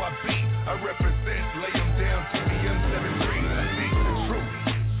know who I be, I represent, lay them down, TBM 73, I speak the truth.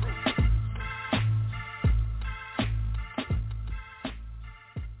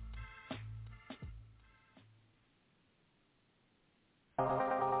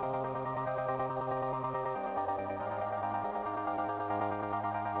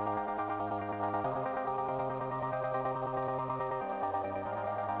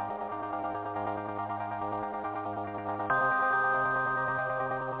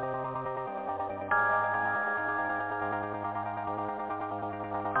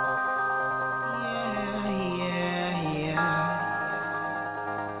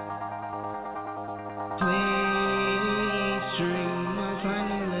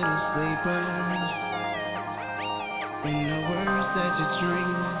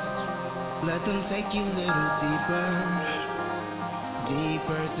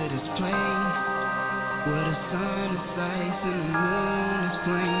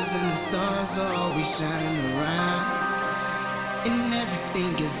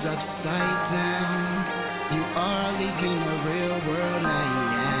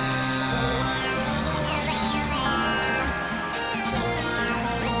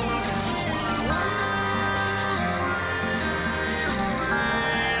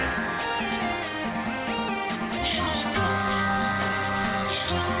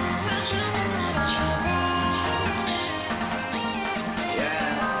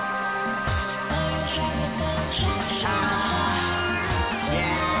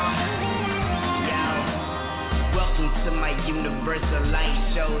 Universal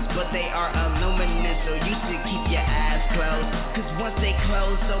light shows, but they are illuminous, so you should keep your eyes closed. Cause once they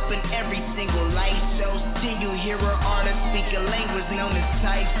close open, every single light shows till you hear an artist speak a language known as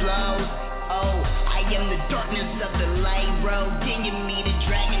type flows. Oh, I am the darkness of the light road. Then you meet a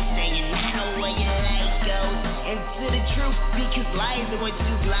dragon saying, I know where your light goes. Into the truth, because lies are what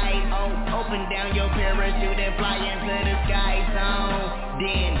you glide on. Open down your parachute and fly into the sky zone.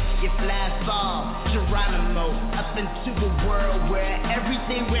 Then you fly fall, Geronimo, up into a world where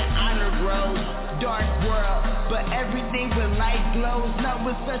everything with honor grows. Dark world, but everything with light glows. Not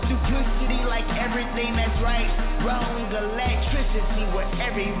with such duplicity, like everything that's right, wrong. Electricity where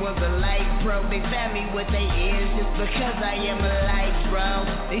everyone's a light pro. They found me with their ears just because I am a light bro.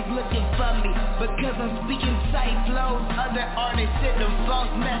 They looking for me because I'm speaking sight flows. Other artists send them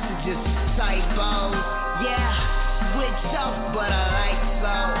false messages, typos. Yeah. Switch up, but I like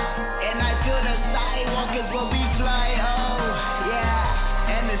so. And I feel the sidewalk is where we fly, oh,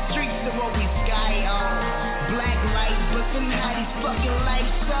 yeah. And the streets are where we sky, oh. Black light, but somehow these fucking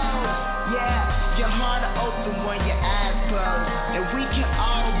lights so. Yeah, your heart are open when your eyes close. And we can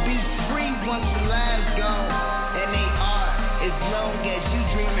all be free once the lives go. And they are, as long as you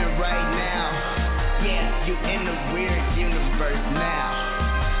dreaming right now. Yeah, you in the weird universe now.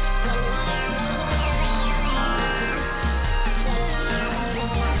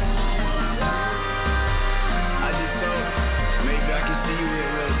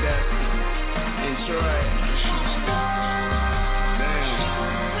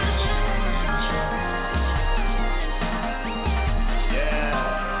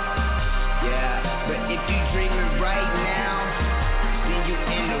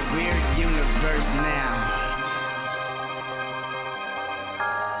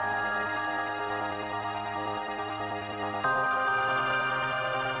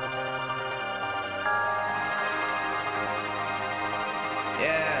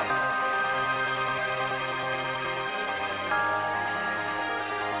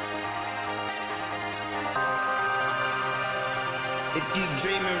 If you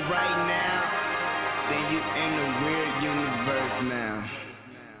dreaming right now, then you in a weird universe now.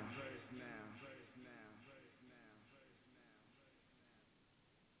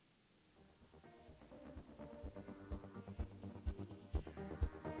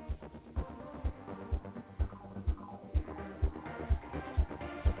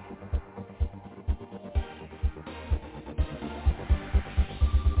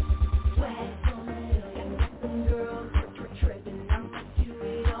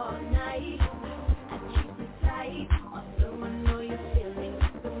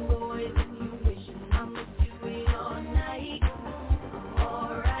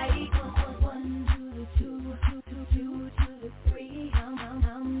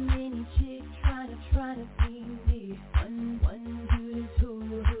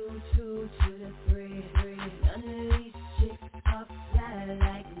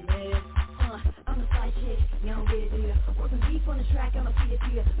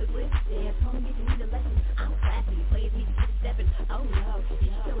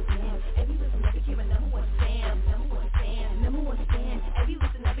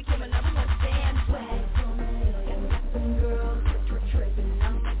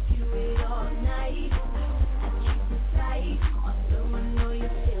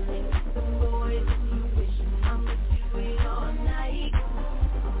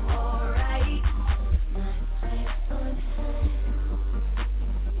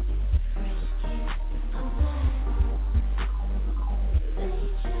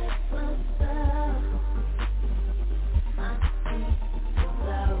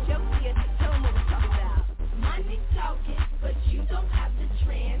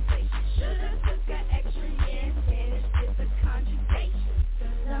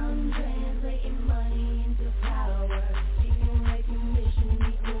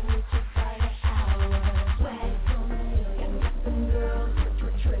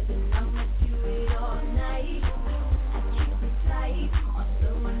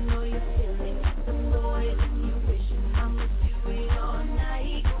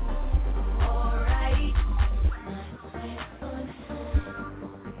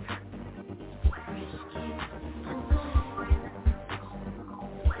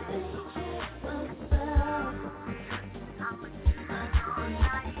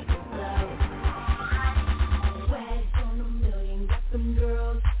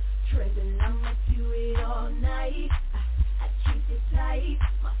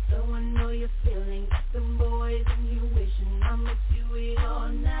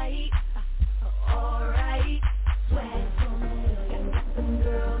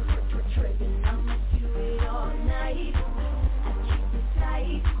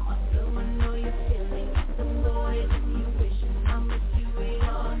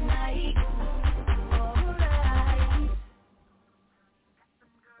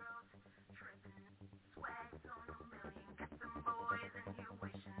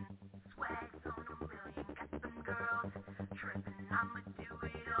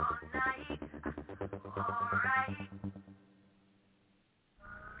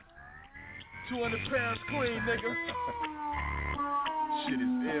 £200 clean, nigga. Shit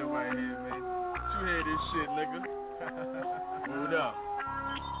is ill right here, man. You hear this shit, nigga? Hold up.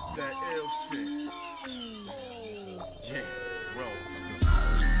 That ill shit. Yeah, roll.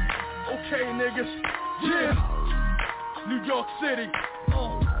 Okay, niggas. Yeah. New York City.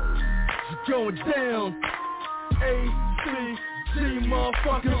 It's going down. A-C-G,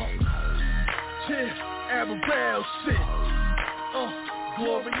 motherfuckers. Yeah, Aberrell shit.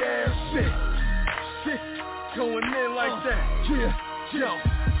 Glory ass shit. Shit going in like that. Yeah, yo.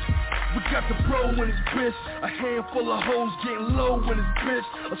 We got the bro in his bitch. A handful of hoes getting low in his bitch.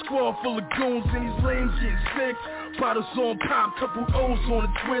 A squad full of goons and these lames getting sick. Bottles on pop, couple O's on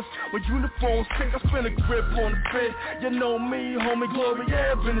the twist. When uniforms sick, I spin a grip on the bit. You know me, homie, Glory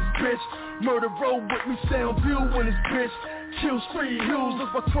Ab in his bitch. Murder road with me, sound view in his bitch. Kill street hills,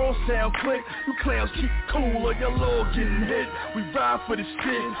 that's my cross sound click. You clowns keep cool or your lord getting hit. We ride for this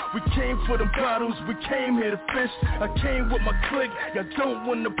shit. We came for them bottles, we came here to fish. I came with my clique, y'all don't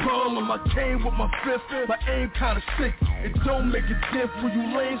want the problem. I came with my fifth, my aim kinda sick. It don't make a diff when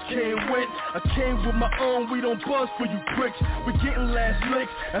you lanes can't win. I came with my own, we don't buzz for you pricks. We getting last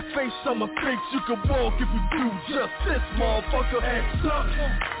licks, at face summer fix. You can walk if you do just this, motherfucker. Ass up,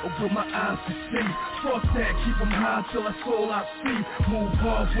 with my eyes to see. Fuck that, keep them high till I soul I see. Move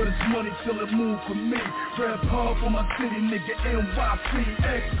hard for this money till it move for me. Rap hard for my city, nigga, NYC.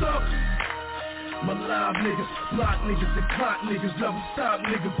 X up. My live niggas, block niggas, and clock niggas, never stop,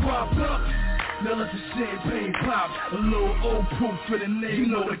 nigga, pop up. Now let the champagne pop. A little old proof for the name. You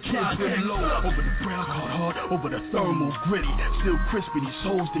know the kids been low. Over the brown card hard, over the thermal gritty. Still crispy, these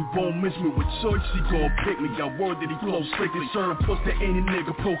hoes, they won't miss me. With choice, she gon' pick me. Got word that he flow slickly. Serve puss to any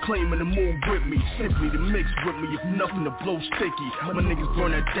nigga proclaiming the move with me. Simply to mix with me, if nothing to blow sticky. My niggas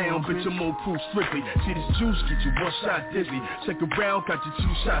burn that down, bitch, I'm old proof strictly. See this juice, get you one shot dizzy. Second round, got you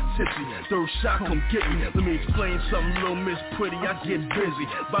 2 shots tipsy. Third shot, come get me. Let me explain something, little miss pretty, I get busy.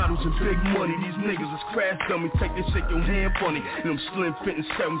 Bottles and big money, these niggas is crash dummies. Take this shit, your hand funny. And them slim fitting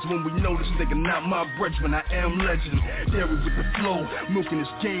sevens when we know this nigga not my brethren. I am legend. Dairy with the flow, milking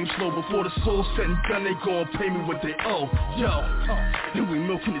this game slow. Before the soul set and done, they gon' pay me what they owe. Yo, and we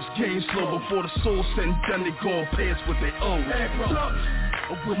milking this game slow. Before the soul set and done, they gon' pay us what they owe.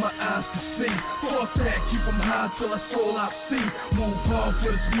 With my eyes to see, fuck that, keep them high till that's all I see. Move hard for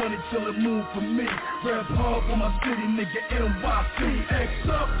this money till it move for me. Rap hard for my city, nigga, NYC. X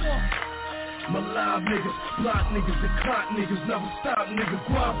up. My live niggas, block niggas, and clock niggas, never stop, nigga,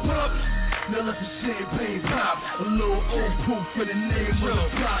 guap up. Now let the champagne pop. A little old proof for the name of the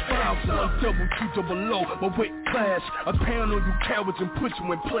block. 5 double, 2 double low, my weight class. I pound on you cowards and put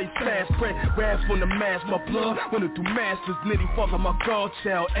you in place fast. Spread wrath on the mask, my blood running through masters. Nitty fucking my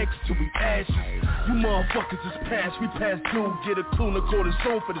godchild, X till we ashes. You motherfuckers is past, we past due. Get a clue, no quarter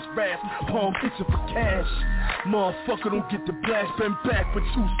soul for this rap. Palm itching for cash. Motherfucker don't get the blast. Been back with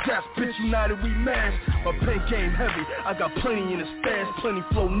 2 shots, bitch, united we mash. My pen game heavy, I got plenty in the stash. Plenty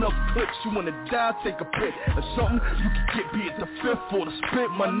flow, enough clips. You wanna die, take a pic or something. You can get be at the 5th or the spit.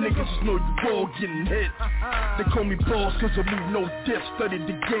 My niggas just know you all getting hit. They call me boss cause I move no dip. Studied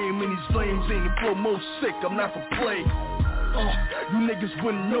the game and these flames ain't the flow most sick. I'm not for play. You niggas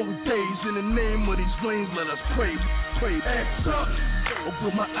wouldn't know days. In the name of these lanes, let us pray. X up,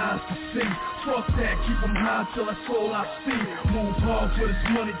 with my eyes to see. Fuck that, keep them high till that's all I see. Move hard for this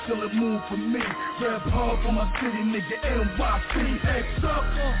money till it move for me. Rap hard for my city, nigga, NYC. X up.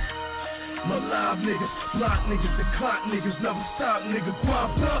 My live niggas, block niggas, the clock niggas, never stop, nigga,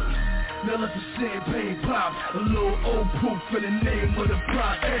 guap up. Now let the champagne pop. A little old proof for the name of the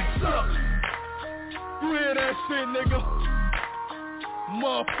block. X up. You hear that shit, nigga?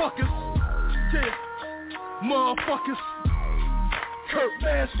 Motherfuckers, yeah, motherfuckers, Kurt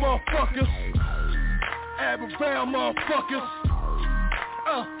Mass, motherfuckers, Abervale, motherfuckers,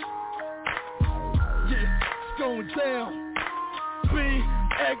 yeah, it's going down,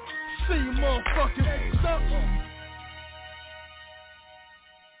 BXC, motherfuckers,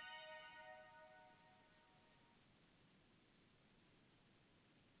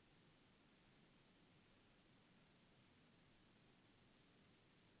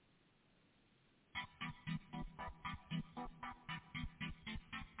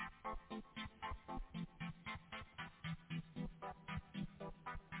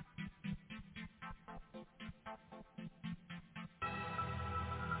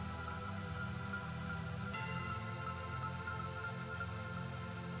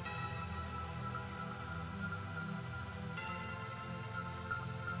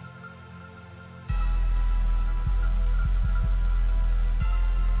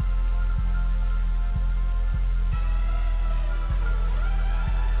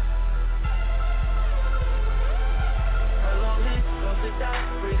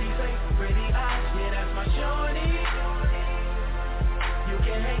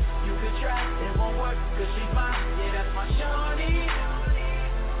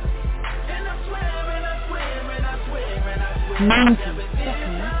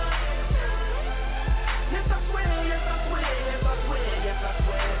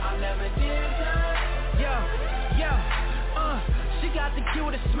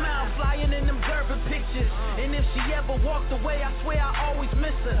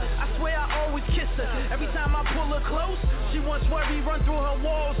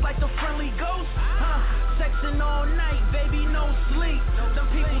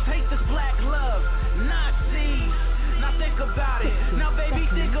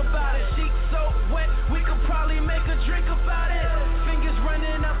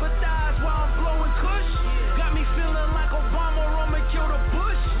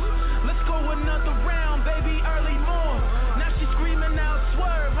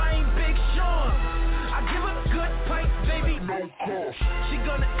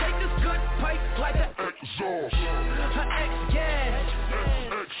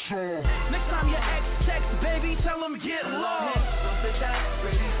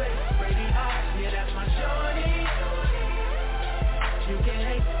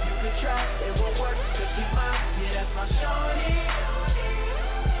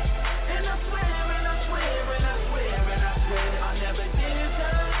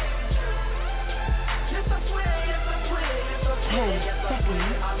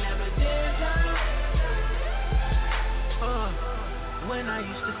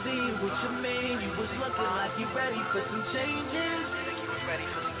 for some changes.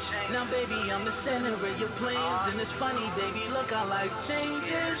 Now baby, I'm the center of your plans, and it's funny, baby, look how life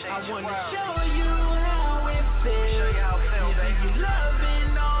changes. I wanna show you how it feels. Giving you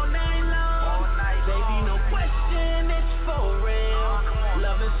loving all night long. Baby, no question, it's for real.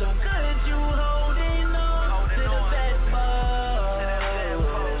 Loving so good, you holding on to the bedpost.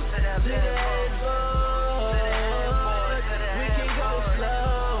 To the bedpost. We can go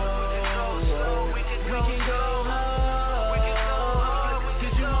slow. We can go hard.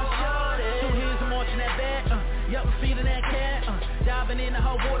 Cause you want shorty. 2 hands, I'm watching that bed. Yup, I'm feeding that cat. Diving in the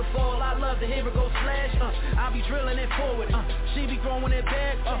whole waterfall. I love to hear it go splash. I be drilling it forward. She be throwing it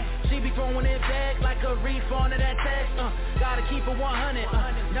back. She be throwing it back like a refund of that tax. Gotta keep it 100.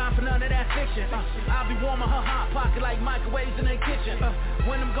 Not for none of that fiction. I be warming her hot pocket like microwaves in the kitchen.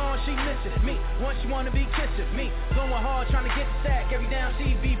 When I'm gone, she misses me. Once she wanna be kissing me. Going hard trying to get the sack. Every down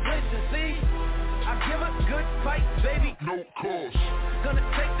she be blitzing. See? I give her good fight, baby. No cost. Gonna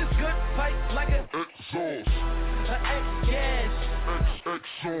take this good fight like a exhaust. X-gas.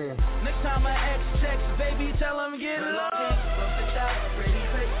 X-on. Next time I X-text, baby, tell him get lost. Bust it out, pretty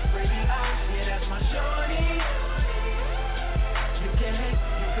face, pretty eyes. Yeah, that's my shorty. You can hate,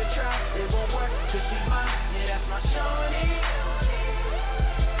 you could try, it won't work, cause she's mine. Yeah, that's my shorty.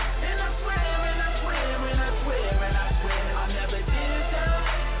 And I swear, and I swear, and I swear, and I swear, I never did that.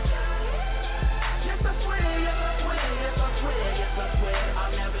 Yes, I swear, yes, I swear, yes, I swear, yes, I swear, I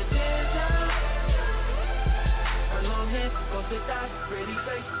never did that. Her long hair, busted thighs, pretty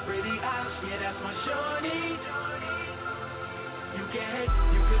face, pretty eyes, yeah, that's my shorty. You can hate,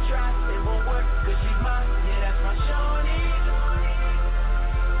 you could try, it won't work, cause she's mine, yeah, that's my shorty.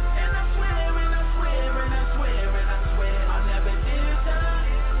 And I swear, and I swear, and I swear, and I swear, I never did that.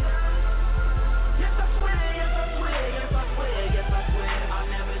 Yes, I swear, yes, I swear, yes, I swear, yes, I swear, I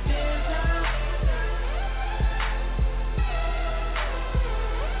never did that.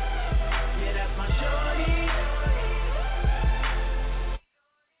 Yeah, that's my shorty.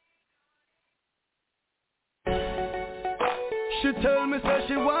 She tell me say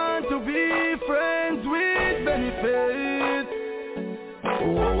she want to be friends with benefits.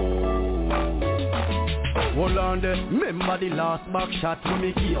 Hold on there, remember the last back shot when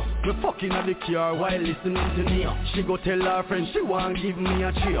me here. Me fucking at the car while listening to Nia. She go tell her friend she want give me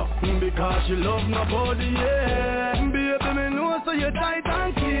a cheer. Because she love my body, yeah. Baby, me know so you tight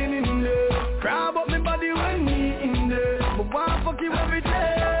and clean in there. Grab up me body when me in there. But want fuck you every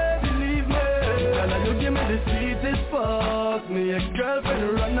day, believe me. Girl, you give me the sweetest fuck. Me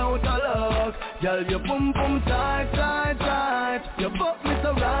ex-girlfriend run out of luck. Girl, you boom boom tight, tight, tight. You fuck me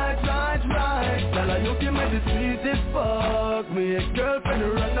so right, right, right. Girl, you give me the sweetest fuck. Me ex-girlfriend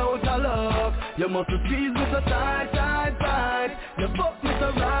run out of luck. You must squeeze me so tight, tight, tight. You fuck me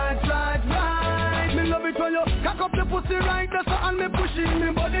so right, right, right. Me love it when you cock up the pussy right there, so and me pushing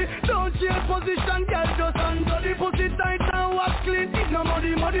me body. Don't change position, girl, just under the pussy tight and wash clean. It's no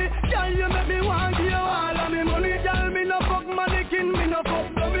muddy, muddy. Girl, you make me want give you all of me money. Girl, me no fuck mannequin, me no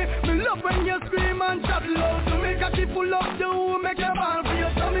fuck dummy. Me love when you scream and chat loud to me. Cocky full of you, make your ball for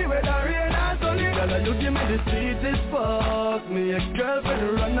your tummy. Whether rain or sunny. Girl, you give me the sweetest fuck. Me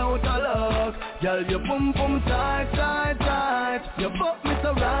ex-girlfriend run out of luck. Girl, you boom boom tight, tight, tight. You fuck me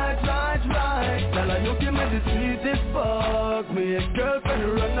so right, right, right. Girl, you give me the sweetest fuck. Me ex-girlfriend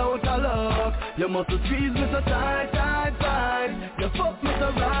run out of luck. You must squeeze me so tight, tight, tight. You fuck me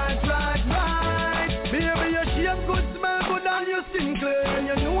so right, right, right. Baby, your shape good, smell good and your skin clear. And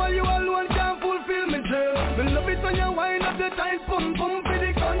you know you alone can't fulfill me dream. Me love it when you wind up the tight pum pum for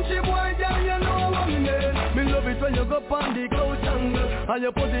the country boy, girl, you know what me mean. Me love it when you go on the couch angle and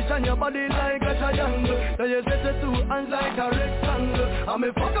you position your body like a triangle. Then you set your 2 hands like a rectangle. And me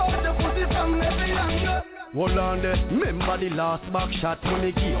fuck out the pussy from every angle. Hold on there, remember the last back shot when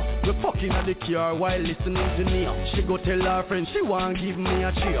me give. We fucking at the car while listening to Nia. She go tell her friend she want give me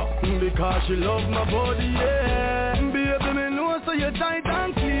a cheer. Because she love my body, yeah. Baby, me know so you tight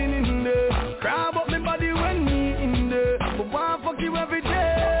and clean in there. Grab up me body when me in there. But want fuck you every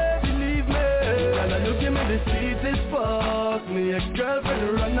day, believe me. Girl, you give me the sweetest fuck. Me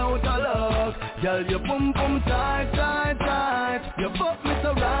ex-girlfriend run out of luck. Girl, you boom boom tight, tight, tight. You fuck me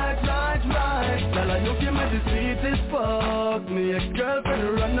so right, right, right. Girl, you give me the sweetest fuck. Me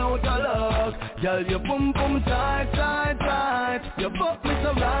ex-girlfriend run out of luck. Girl, you boom boom tight, tight, tight. You fuck me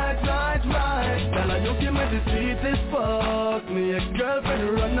so right, right, right. Girl, you give me the sweetest fuck. Me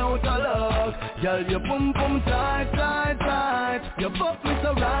ex-girlfriend run out of luck. Girl, you boom boom tight, tight, tight. You fuck me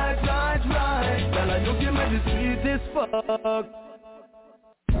so right, right, right. Girl, you give me the sweetest fuck.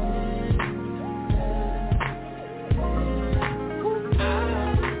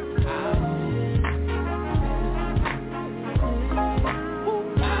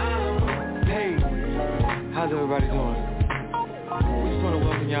 How's everybody doing? We just want to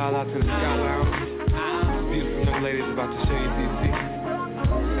welcome y'all out to the Sky Lounge. Beautiful young ladies about to show you DC.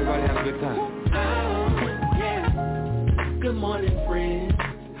 Everybody have a good time. Good morning, friends.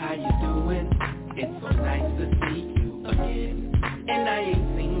 How you doing? It's so nice to see you again. And I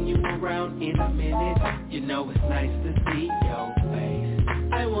ain't seen you around in a minute. You know it's nice to see your face.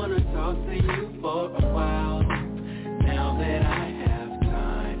 I wanna talk to you for a while. Now that I have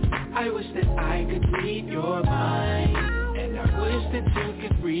time, I wish that I could read your mind, and I wish that you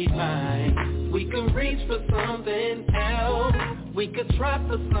could read mine. We can reach for something else. We could try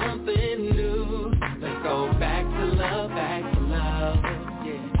for something new. Let's go back to love, back to love.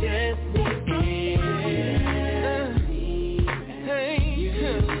 Yeah, just me and hey, you,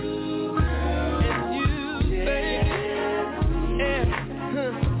 and you, baby. Yeah,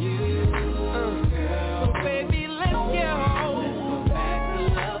 you, so baby, let's go. Let's go back to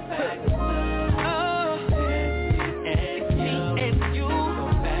love, back to love. Oh, and me and you, go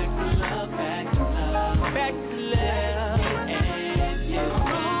back to love, back to love, back to love.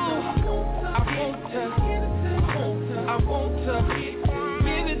 I want to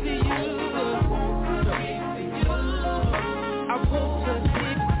give it to you. I want to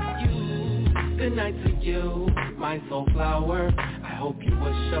give you. Good night to you, my soul flower. I hope you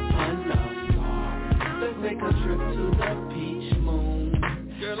wish upon a star. Let's make a trip to the peach moon.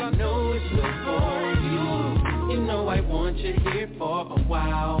 Girl, I know it's good for you. You know I want you here for a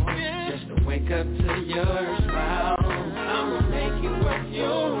while, just to wake up to your smile. I'ma make you worth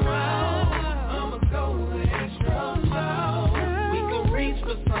your while. I'ma go extra mile. We can reach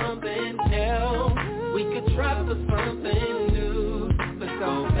for something else. We could try for something new. Let's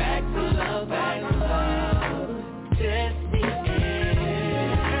go back to love, back to love. Just me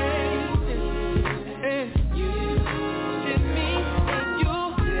and you. Just me and you,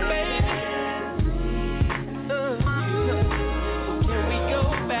 baby. So can we go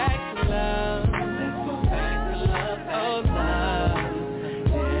back to love? Let's go back to love, oh love.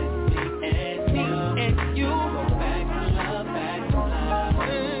 Just me and you. Go back to love, back to love.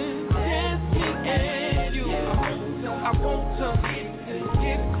 Just me and you. I want to give it to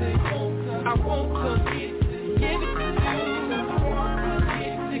you. I want to give it to you. I want to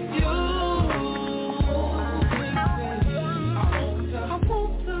give it to you. I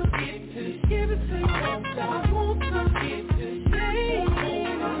want to give it to you. I want to give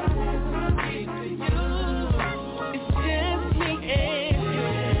it to you. It's just me and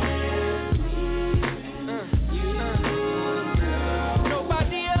you.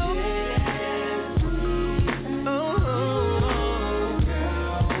 Nobody else.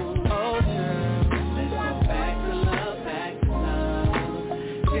 Let's go back to love, back to love.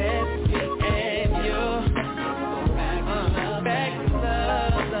 Just me and you. Go back to love, back to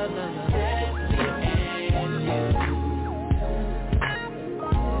love, love, love. Just me and you.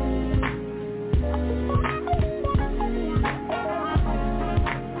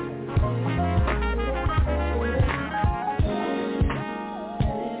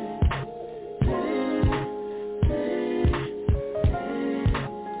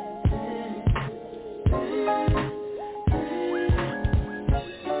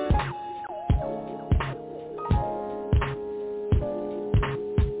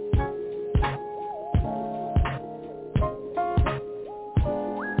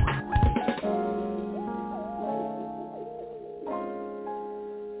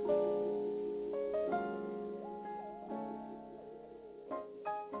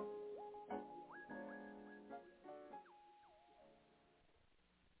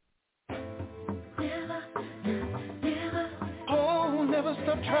 Oh, never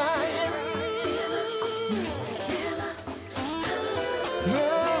stop trying.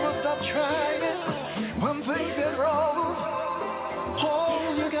 Never stop trying. When things get wrong,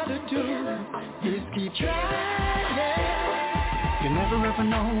 all you gotta do is keep trying. You never ever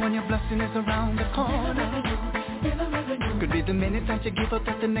know when your blessing is around the corner. Could be the minute that you give up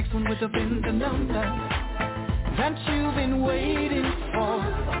that the next one would have been the number that you've been waiting for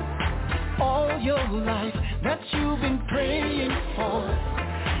all your life, that you've been praying for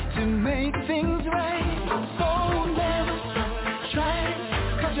to make things right. So never stop trying,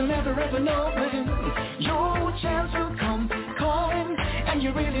 'cause you'll never ever know when your chance will come calling, and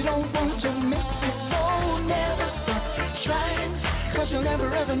you really don't want to miss it. So never stop trying, 'cause you'll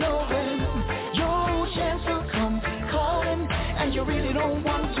never ever know when your chance will come calling, and you really don't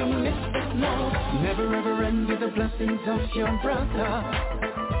want to miss it. No, never ever envy the blessings of your brother,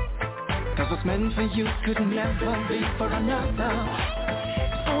 'cause what's meant for you could never be for another.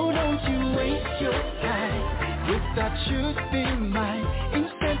 So don't you waste your time with that should be mine.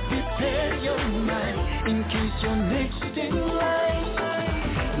 Instead prepare your mind in case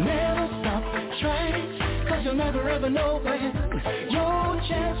never ever know when your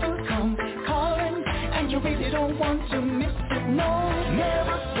chance will come calling, and you really don't want to miss it. No,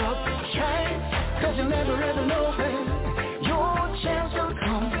 never stop trying, 'cause you'll never ever know when your chance will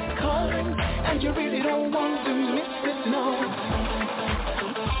come calling, and you really don't want to miss it. No.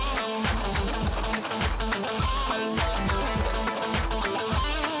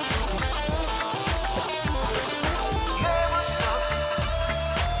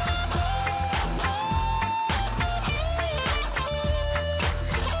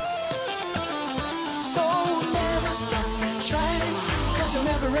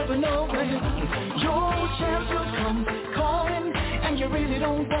 Never know when your chance will come calling, and you really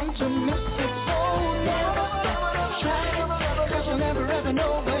don't want to miss it. So never stop trying, 'cause you'll never ever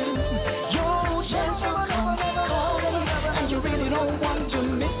know when your chance will come calling, and you really don't want to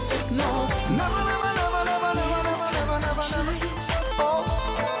miss it. No, never, never, never, never, never, never, never, never, never. Oh,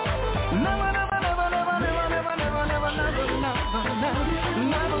 never, never, never, never, never, never, never, never, never, never,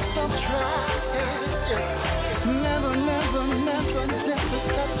 never stop trying. Never, never, never, never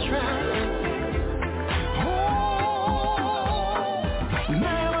stop trying. Oh,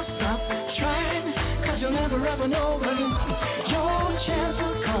 never stop trying, 'cause you'll never ever know when your chance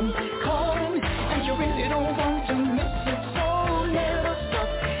will come calling, and you really don't want to miss it. So never stop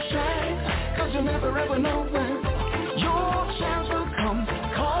trying, 'cause you'll never ever know when your chance will come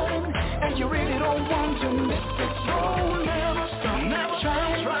calling, and you really don't want to miss it. So never stop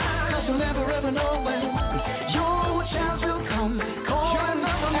trying, 'cause you'll never ever know when your chance will come calling,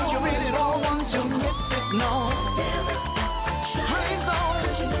 and you really don't want to miss it. No, praise on,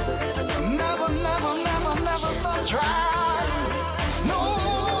 never, never, never, never stop trying. No,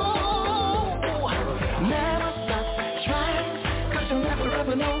 never stop trying, 'cause you'll never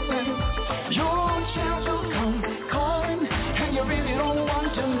ever know when your chance will come calling, and you really don't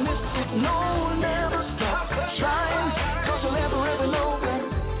want to miss it. No, never stop trying, 'cause you'll never ever know when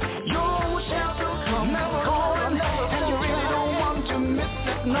your chance will come calling, and you really don't want to miss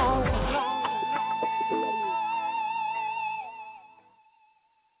it. No.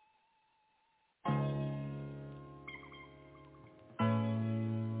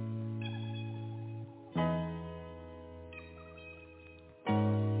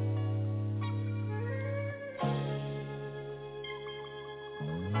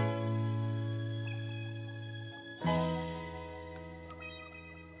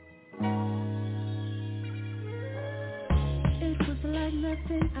 It was like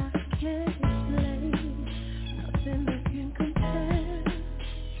nothing I can explain, nothing that can compare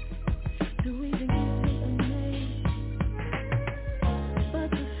to even give it a name. But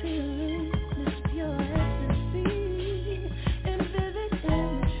the feeling is pure ecstasy in vivid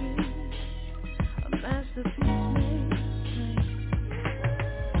imagery, a masterpiece made plain,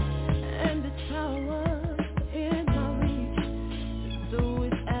 and its power in my reach to do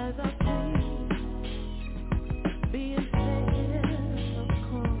it as I please, being fair, of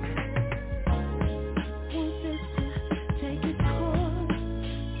course. Want this to take its course,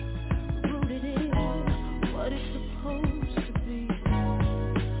 rooted in what it's supposed to be.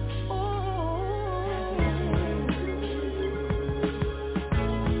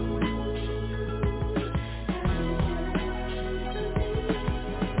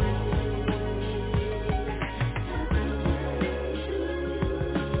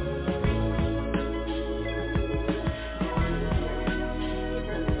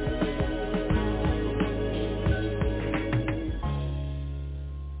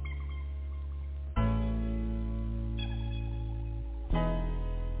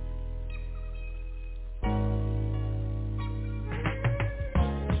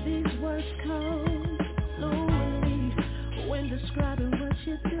 These words come fluently when describing what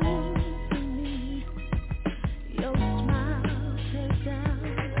you do to me. Your smile tears down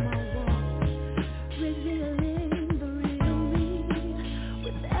my walls, revealing the real me.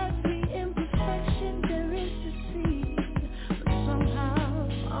 With every imperfection there is to see, but somehow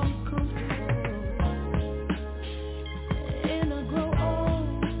I'm comfortable in a grow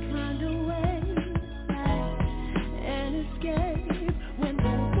old kind of way, like an escape when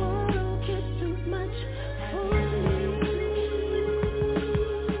the world gets too much for me.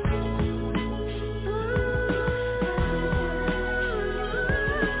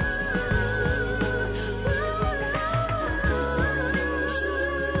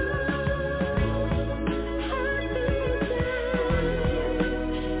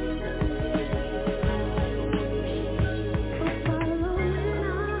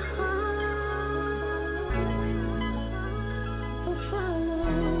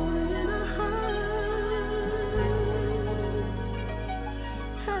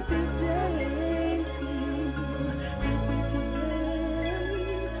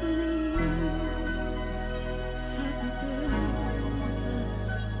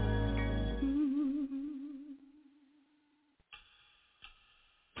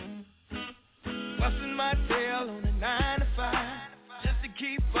 busting my tail on a 9 to 5, just to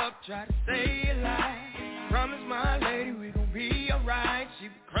keep up, try to stay alive. Promise my lady we gon' be alright. She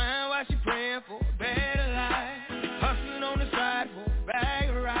be crying while she praying for a better life. Hustling on the side for a bag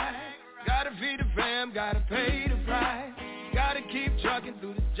of rice. Gotta feed the fam, gotta pay the price. Gotta keep trucking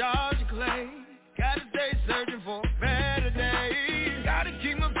through the Georgia clay. Gotta stay searching for a better day. Gotta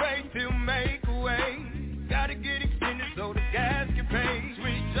keep my faith till make a way. Gotta get extended so the gas can pay.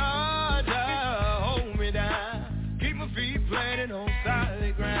 Sweet Georgia, hold me down. Keep my feet planted on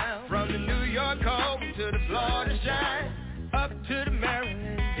solid ground. From the New York cold to the Florida shine, up to the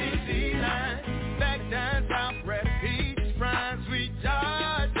Maryland DC line, back down south where the peach prime. Sweet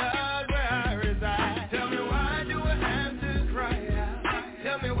Georgia, where I reside. Tell me why do I have to cry out?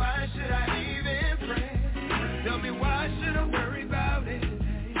 Tell me why should I even pray? Tell me why should I worry about it?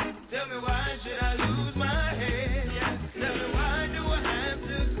 Tell me why should I lose my head? Yeah. Tell me why do I have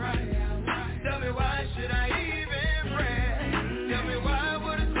to cry out? Tell me why should I even pray? Tell me why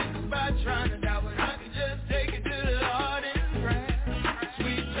would I think about trying to die when I could just take it to the Lord in prayer?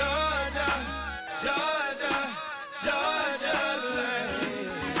 Sweet Georgia, Georgia, Georgia, Georgia,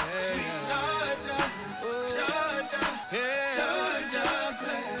 Georgia,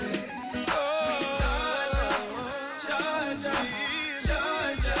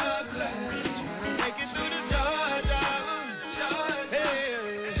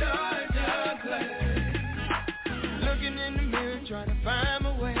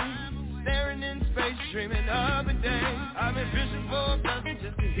 dreaming of a day. I've been fishing for a blessing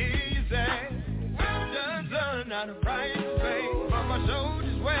just to hear you say, well done, son, not a right face. On my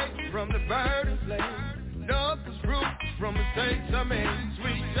shoulders weight from the burden flame. Knuckles roots from mistakes I made.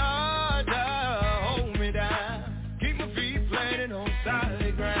 Sweet Georgia, hold me down. Keep my feet planted on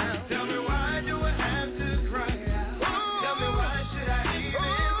solid ground. Tell me why do I have to cry out? Tell me why should I even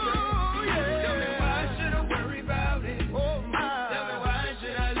pray? Tell me why should I worry about it? Tell me why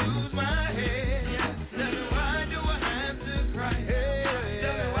should I lose my head? Tell me why do I have to cry?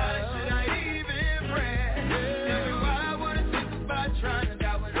 Tell me why should I even pray? Tell me why would I think about trying to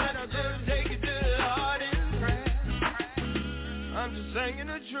die when I don't just take it to the Lord in prayer? I'm just saying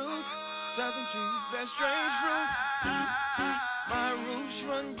the truth. Southern trees bear strange fruit. My roots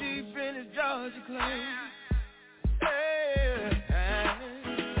run deep in the Georgia clay.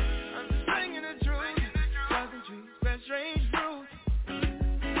 I'm just saying the truth. Southern trees bear strange fruit.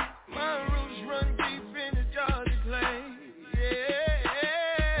 My roots run deep in the Georgia clay.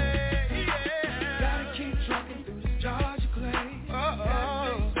 Gotta keep trucking through the Georgia clay.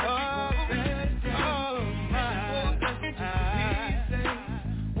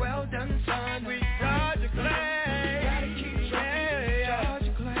 Well done, son, we Georgia clay. Gotta keep trucking through the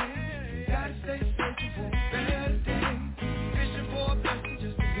Georgia clay. Gotta stay searching for a better day. Fishing for a blessing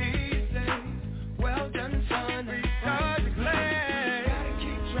just to hear you say, well done, son, we Georgia clay. Gotta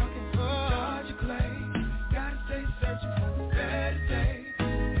keep trucking through the Georgia clay. Gotta stay searching for a better day.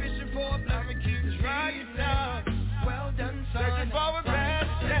 Fishing for a blessing, keep trying now. Well done, son, searching for a better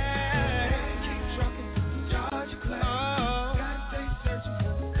day. Gotta keep trucking through the Georgia clay. Gotta stay searching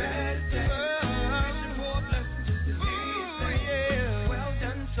for a better day. Fishing for a blessing just to hear you say, well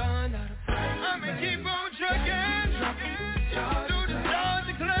done, son, not a price. I'ma keep on trucking through the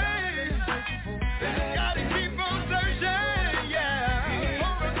Georgia clay. Gotta keep on searching, yeah,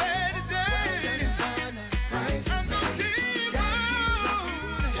 for a better day. I'm gonna keep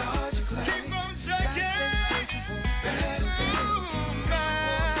on trucking.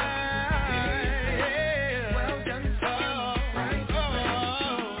 Well done, son, right?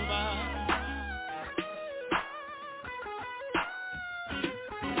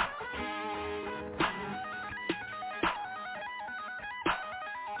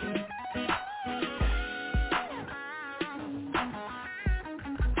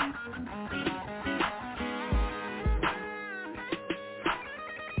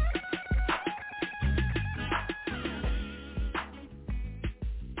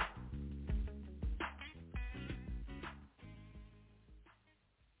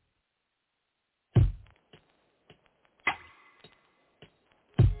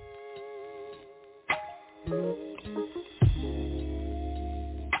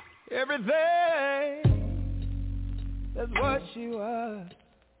 Everything, that's what she was.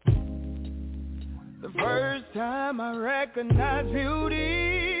 The first time I recognized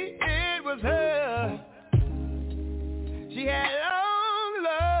beauty, it was her. She had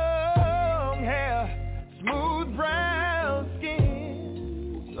long hair, smooth brown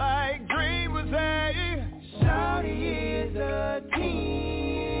skin, like Dream was a shawty is a 10.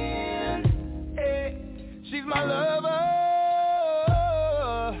 Hey, she's my lover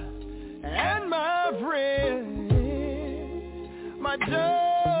and my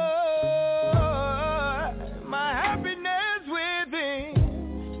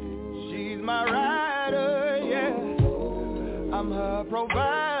I'm her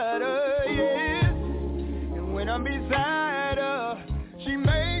provider, yes. And when I'm beside her, she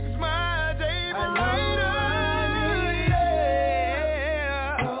makes my day brighter.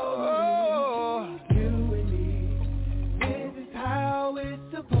 Yeah. Oh, you and me, this is how it's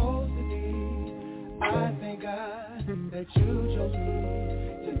supposed to be. I thank God that you chose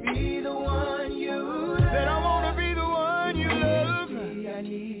me to be the one you love. That I wanna be the one you love. I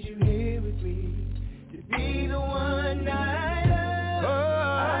need you here with me to be the one I love.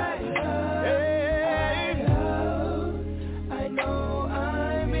 I know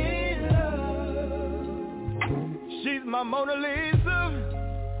I'm in love. She's my Mona Lisa,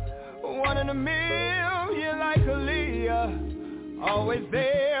 one in a million like Aaliyah. Always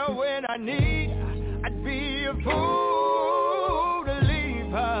there when I need. I'd be a fool to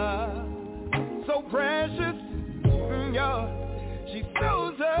leave her. So precious, yeah. She's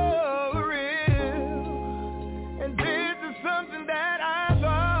so real. And this is something that I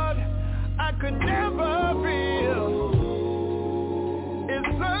thought I could never feel. It's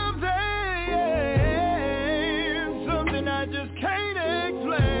something I just can't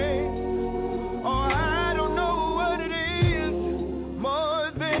explain. Oh, I don't know what it is,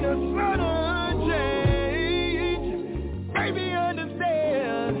 more than a sudden change. Baby,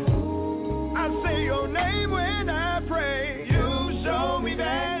 understand, I say your name when I pray. You show me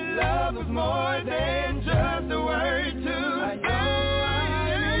that love is more than just a word to say.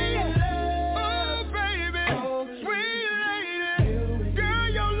 Oh, baby, sweet lady, girl,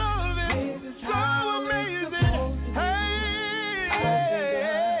 your love is so amazing. Hey,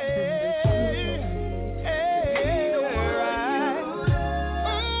 right.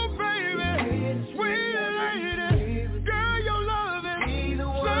 Oh, baby, sweet lady, girl, your love is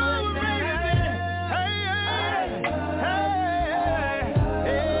so amazing.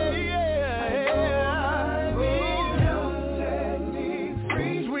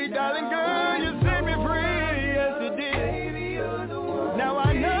 Sweet darling girl, you set me free, yes you did. Now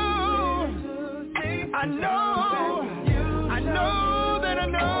I know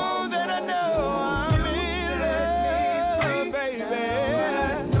I'm in love, baby.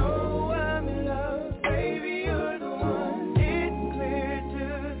 I'm in love, baby, you're the one. It's clear to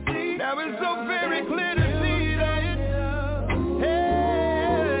see. Now it's so very clear to see that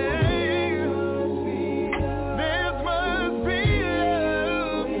this must be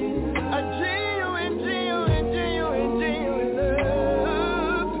love, a genuine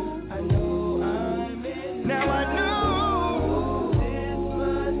love. I know I'm in love. Now I know this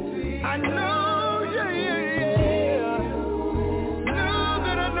must be. I know, yeah. Know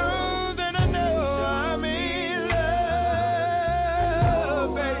that I know I'm in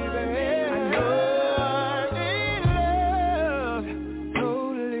love, baby. I know I'm in love,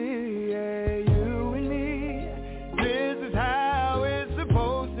 totally, yeah, you and me. This is how it's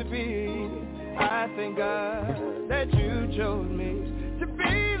supposed to be. I thank God that you chose me to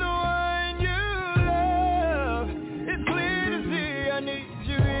be the one you love. It's clear to see I need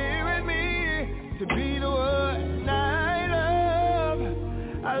you here with me to be the one I love.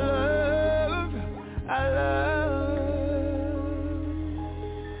 I love.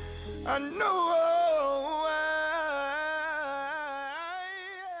 I know.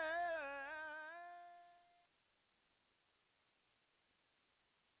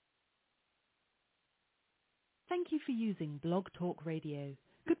 Thank you for using Blog Talk Radio.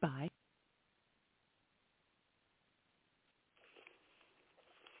 Goodbye.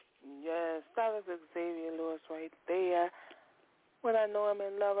 Yes, that was Xavier Lewis right there. When I Know I'm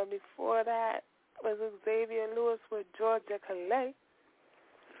in Love, and before that was Xavier Lewis with Georgia Calais.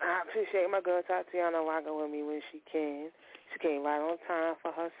 I appreciate my girl Tatiana rocking with me when she can. She came right on time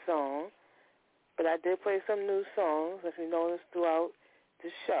for her song. But I did play some new songs, if you noticed throughout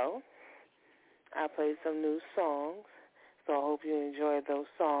the show. I played some new songs, so I hope you enjoyed those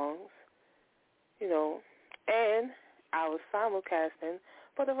songs. You know, and I was simulcasting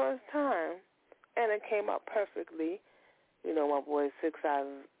for the first time, and it came out perfectly. You know, my boy's 6 out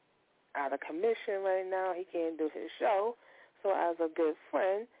of commission right now. He can't do his show. So as a good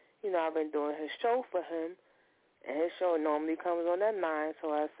friend, you know, I've been doing his show for him, and his show normally comes on at 9.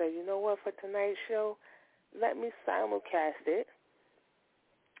 So I said, you know what, for tonight's show, let me simulcast it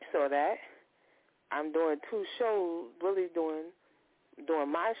so that I'm doing 2 shows, really doing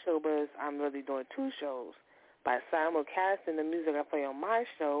my show, but I'm really doing 2 shows. By simulcasting the music I play on my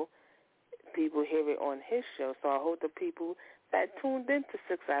show, people hear it on his show. So I hope the people that tuned into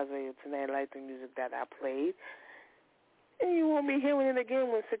 6 Hours Radio tonight like the music that I played. And you won't be hearing it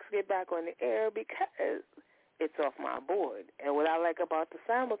again when 6 get back on the air because it's off my board. And what I like about the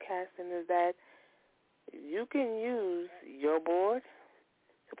simulcasting is that, you can use your board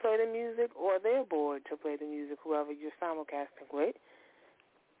to play the music or their board to play the music, whoever you're simulcasting with.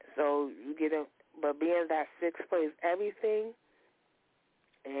 So you get a, but being that 6 plays everything,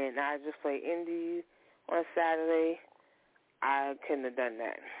 and I just play indie on Saturday, I couldn't have done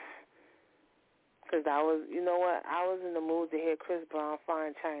that. Because I was, you know what, I was in the mood to hear Chris Brown,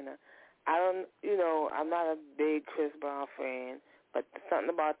 Fine China. I'm not a big Chris Brown fan, but something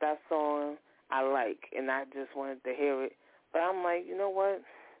about that song I like, and I just wanted to hear it. But I'm like, you know what,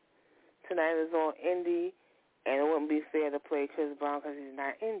 tonight is on indie, and it wouldn't be fair to play Chris Brown because he's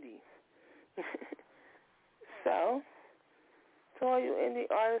not indie. So, to all you indie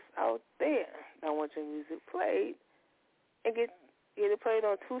artists out there that want your music played, and get it played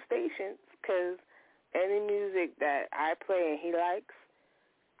on 2 stations, because any music that I play and he likes,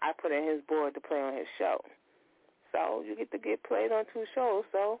 I put in his board to play on his show. So you get to get played on 2 shows.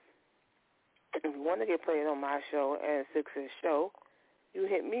 So if you want to get played on my show and 6's show, you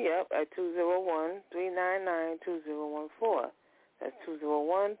hit me up at 201-399-2014. That's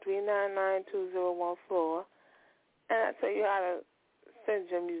 201-399-2014. And I tell you how to send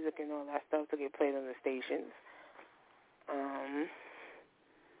your music and all that stuff to get played on the stations.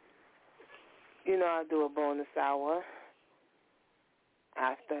 I do a bonus hour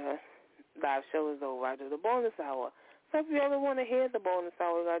after live show is over. I do the bonus hour. So if you ever want to hear the bonus hour,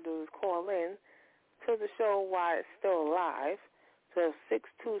 all you got to do is call in to the show while it's still live. So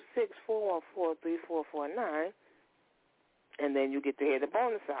 626-414-3449, and then you get to hear the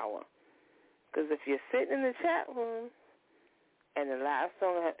bonus hour. Because if you're sitting in the chat room and the live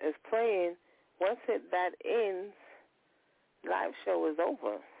song is playing, once that ends, live show is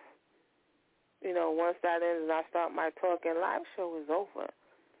over. Once that ends and I start my talking, live show is over.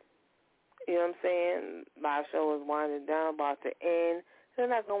 You know what I'm saying? Live show is winding down, about to end.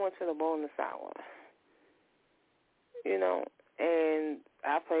 Then I go into the bonus hour. And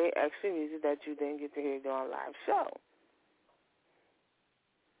I play extra music that you didn't get to hear during live show.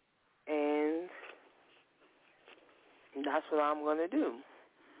 And that's what I'm going to do.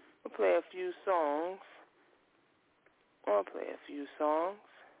 I'll play a few songs.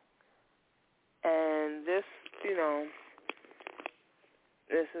 And this,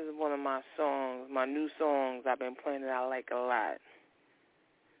 this is one of my songs, my new songs I've been playing that I like a lot.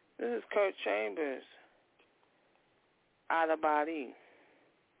 This is Kurt Chambers, Out of Body.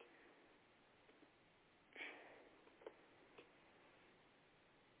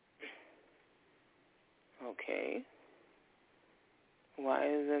 Okay. Why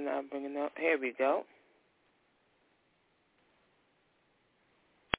is it not bringing up? Here we go.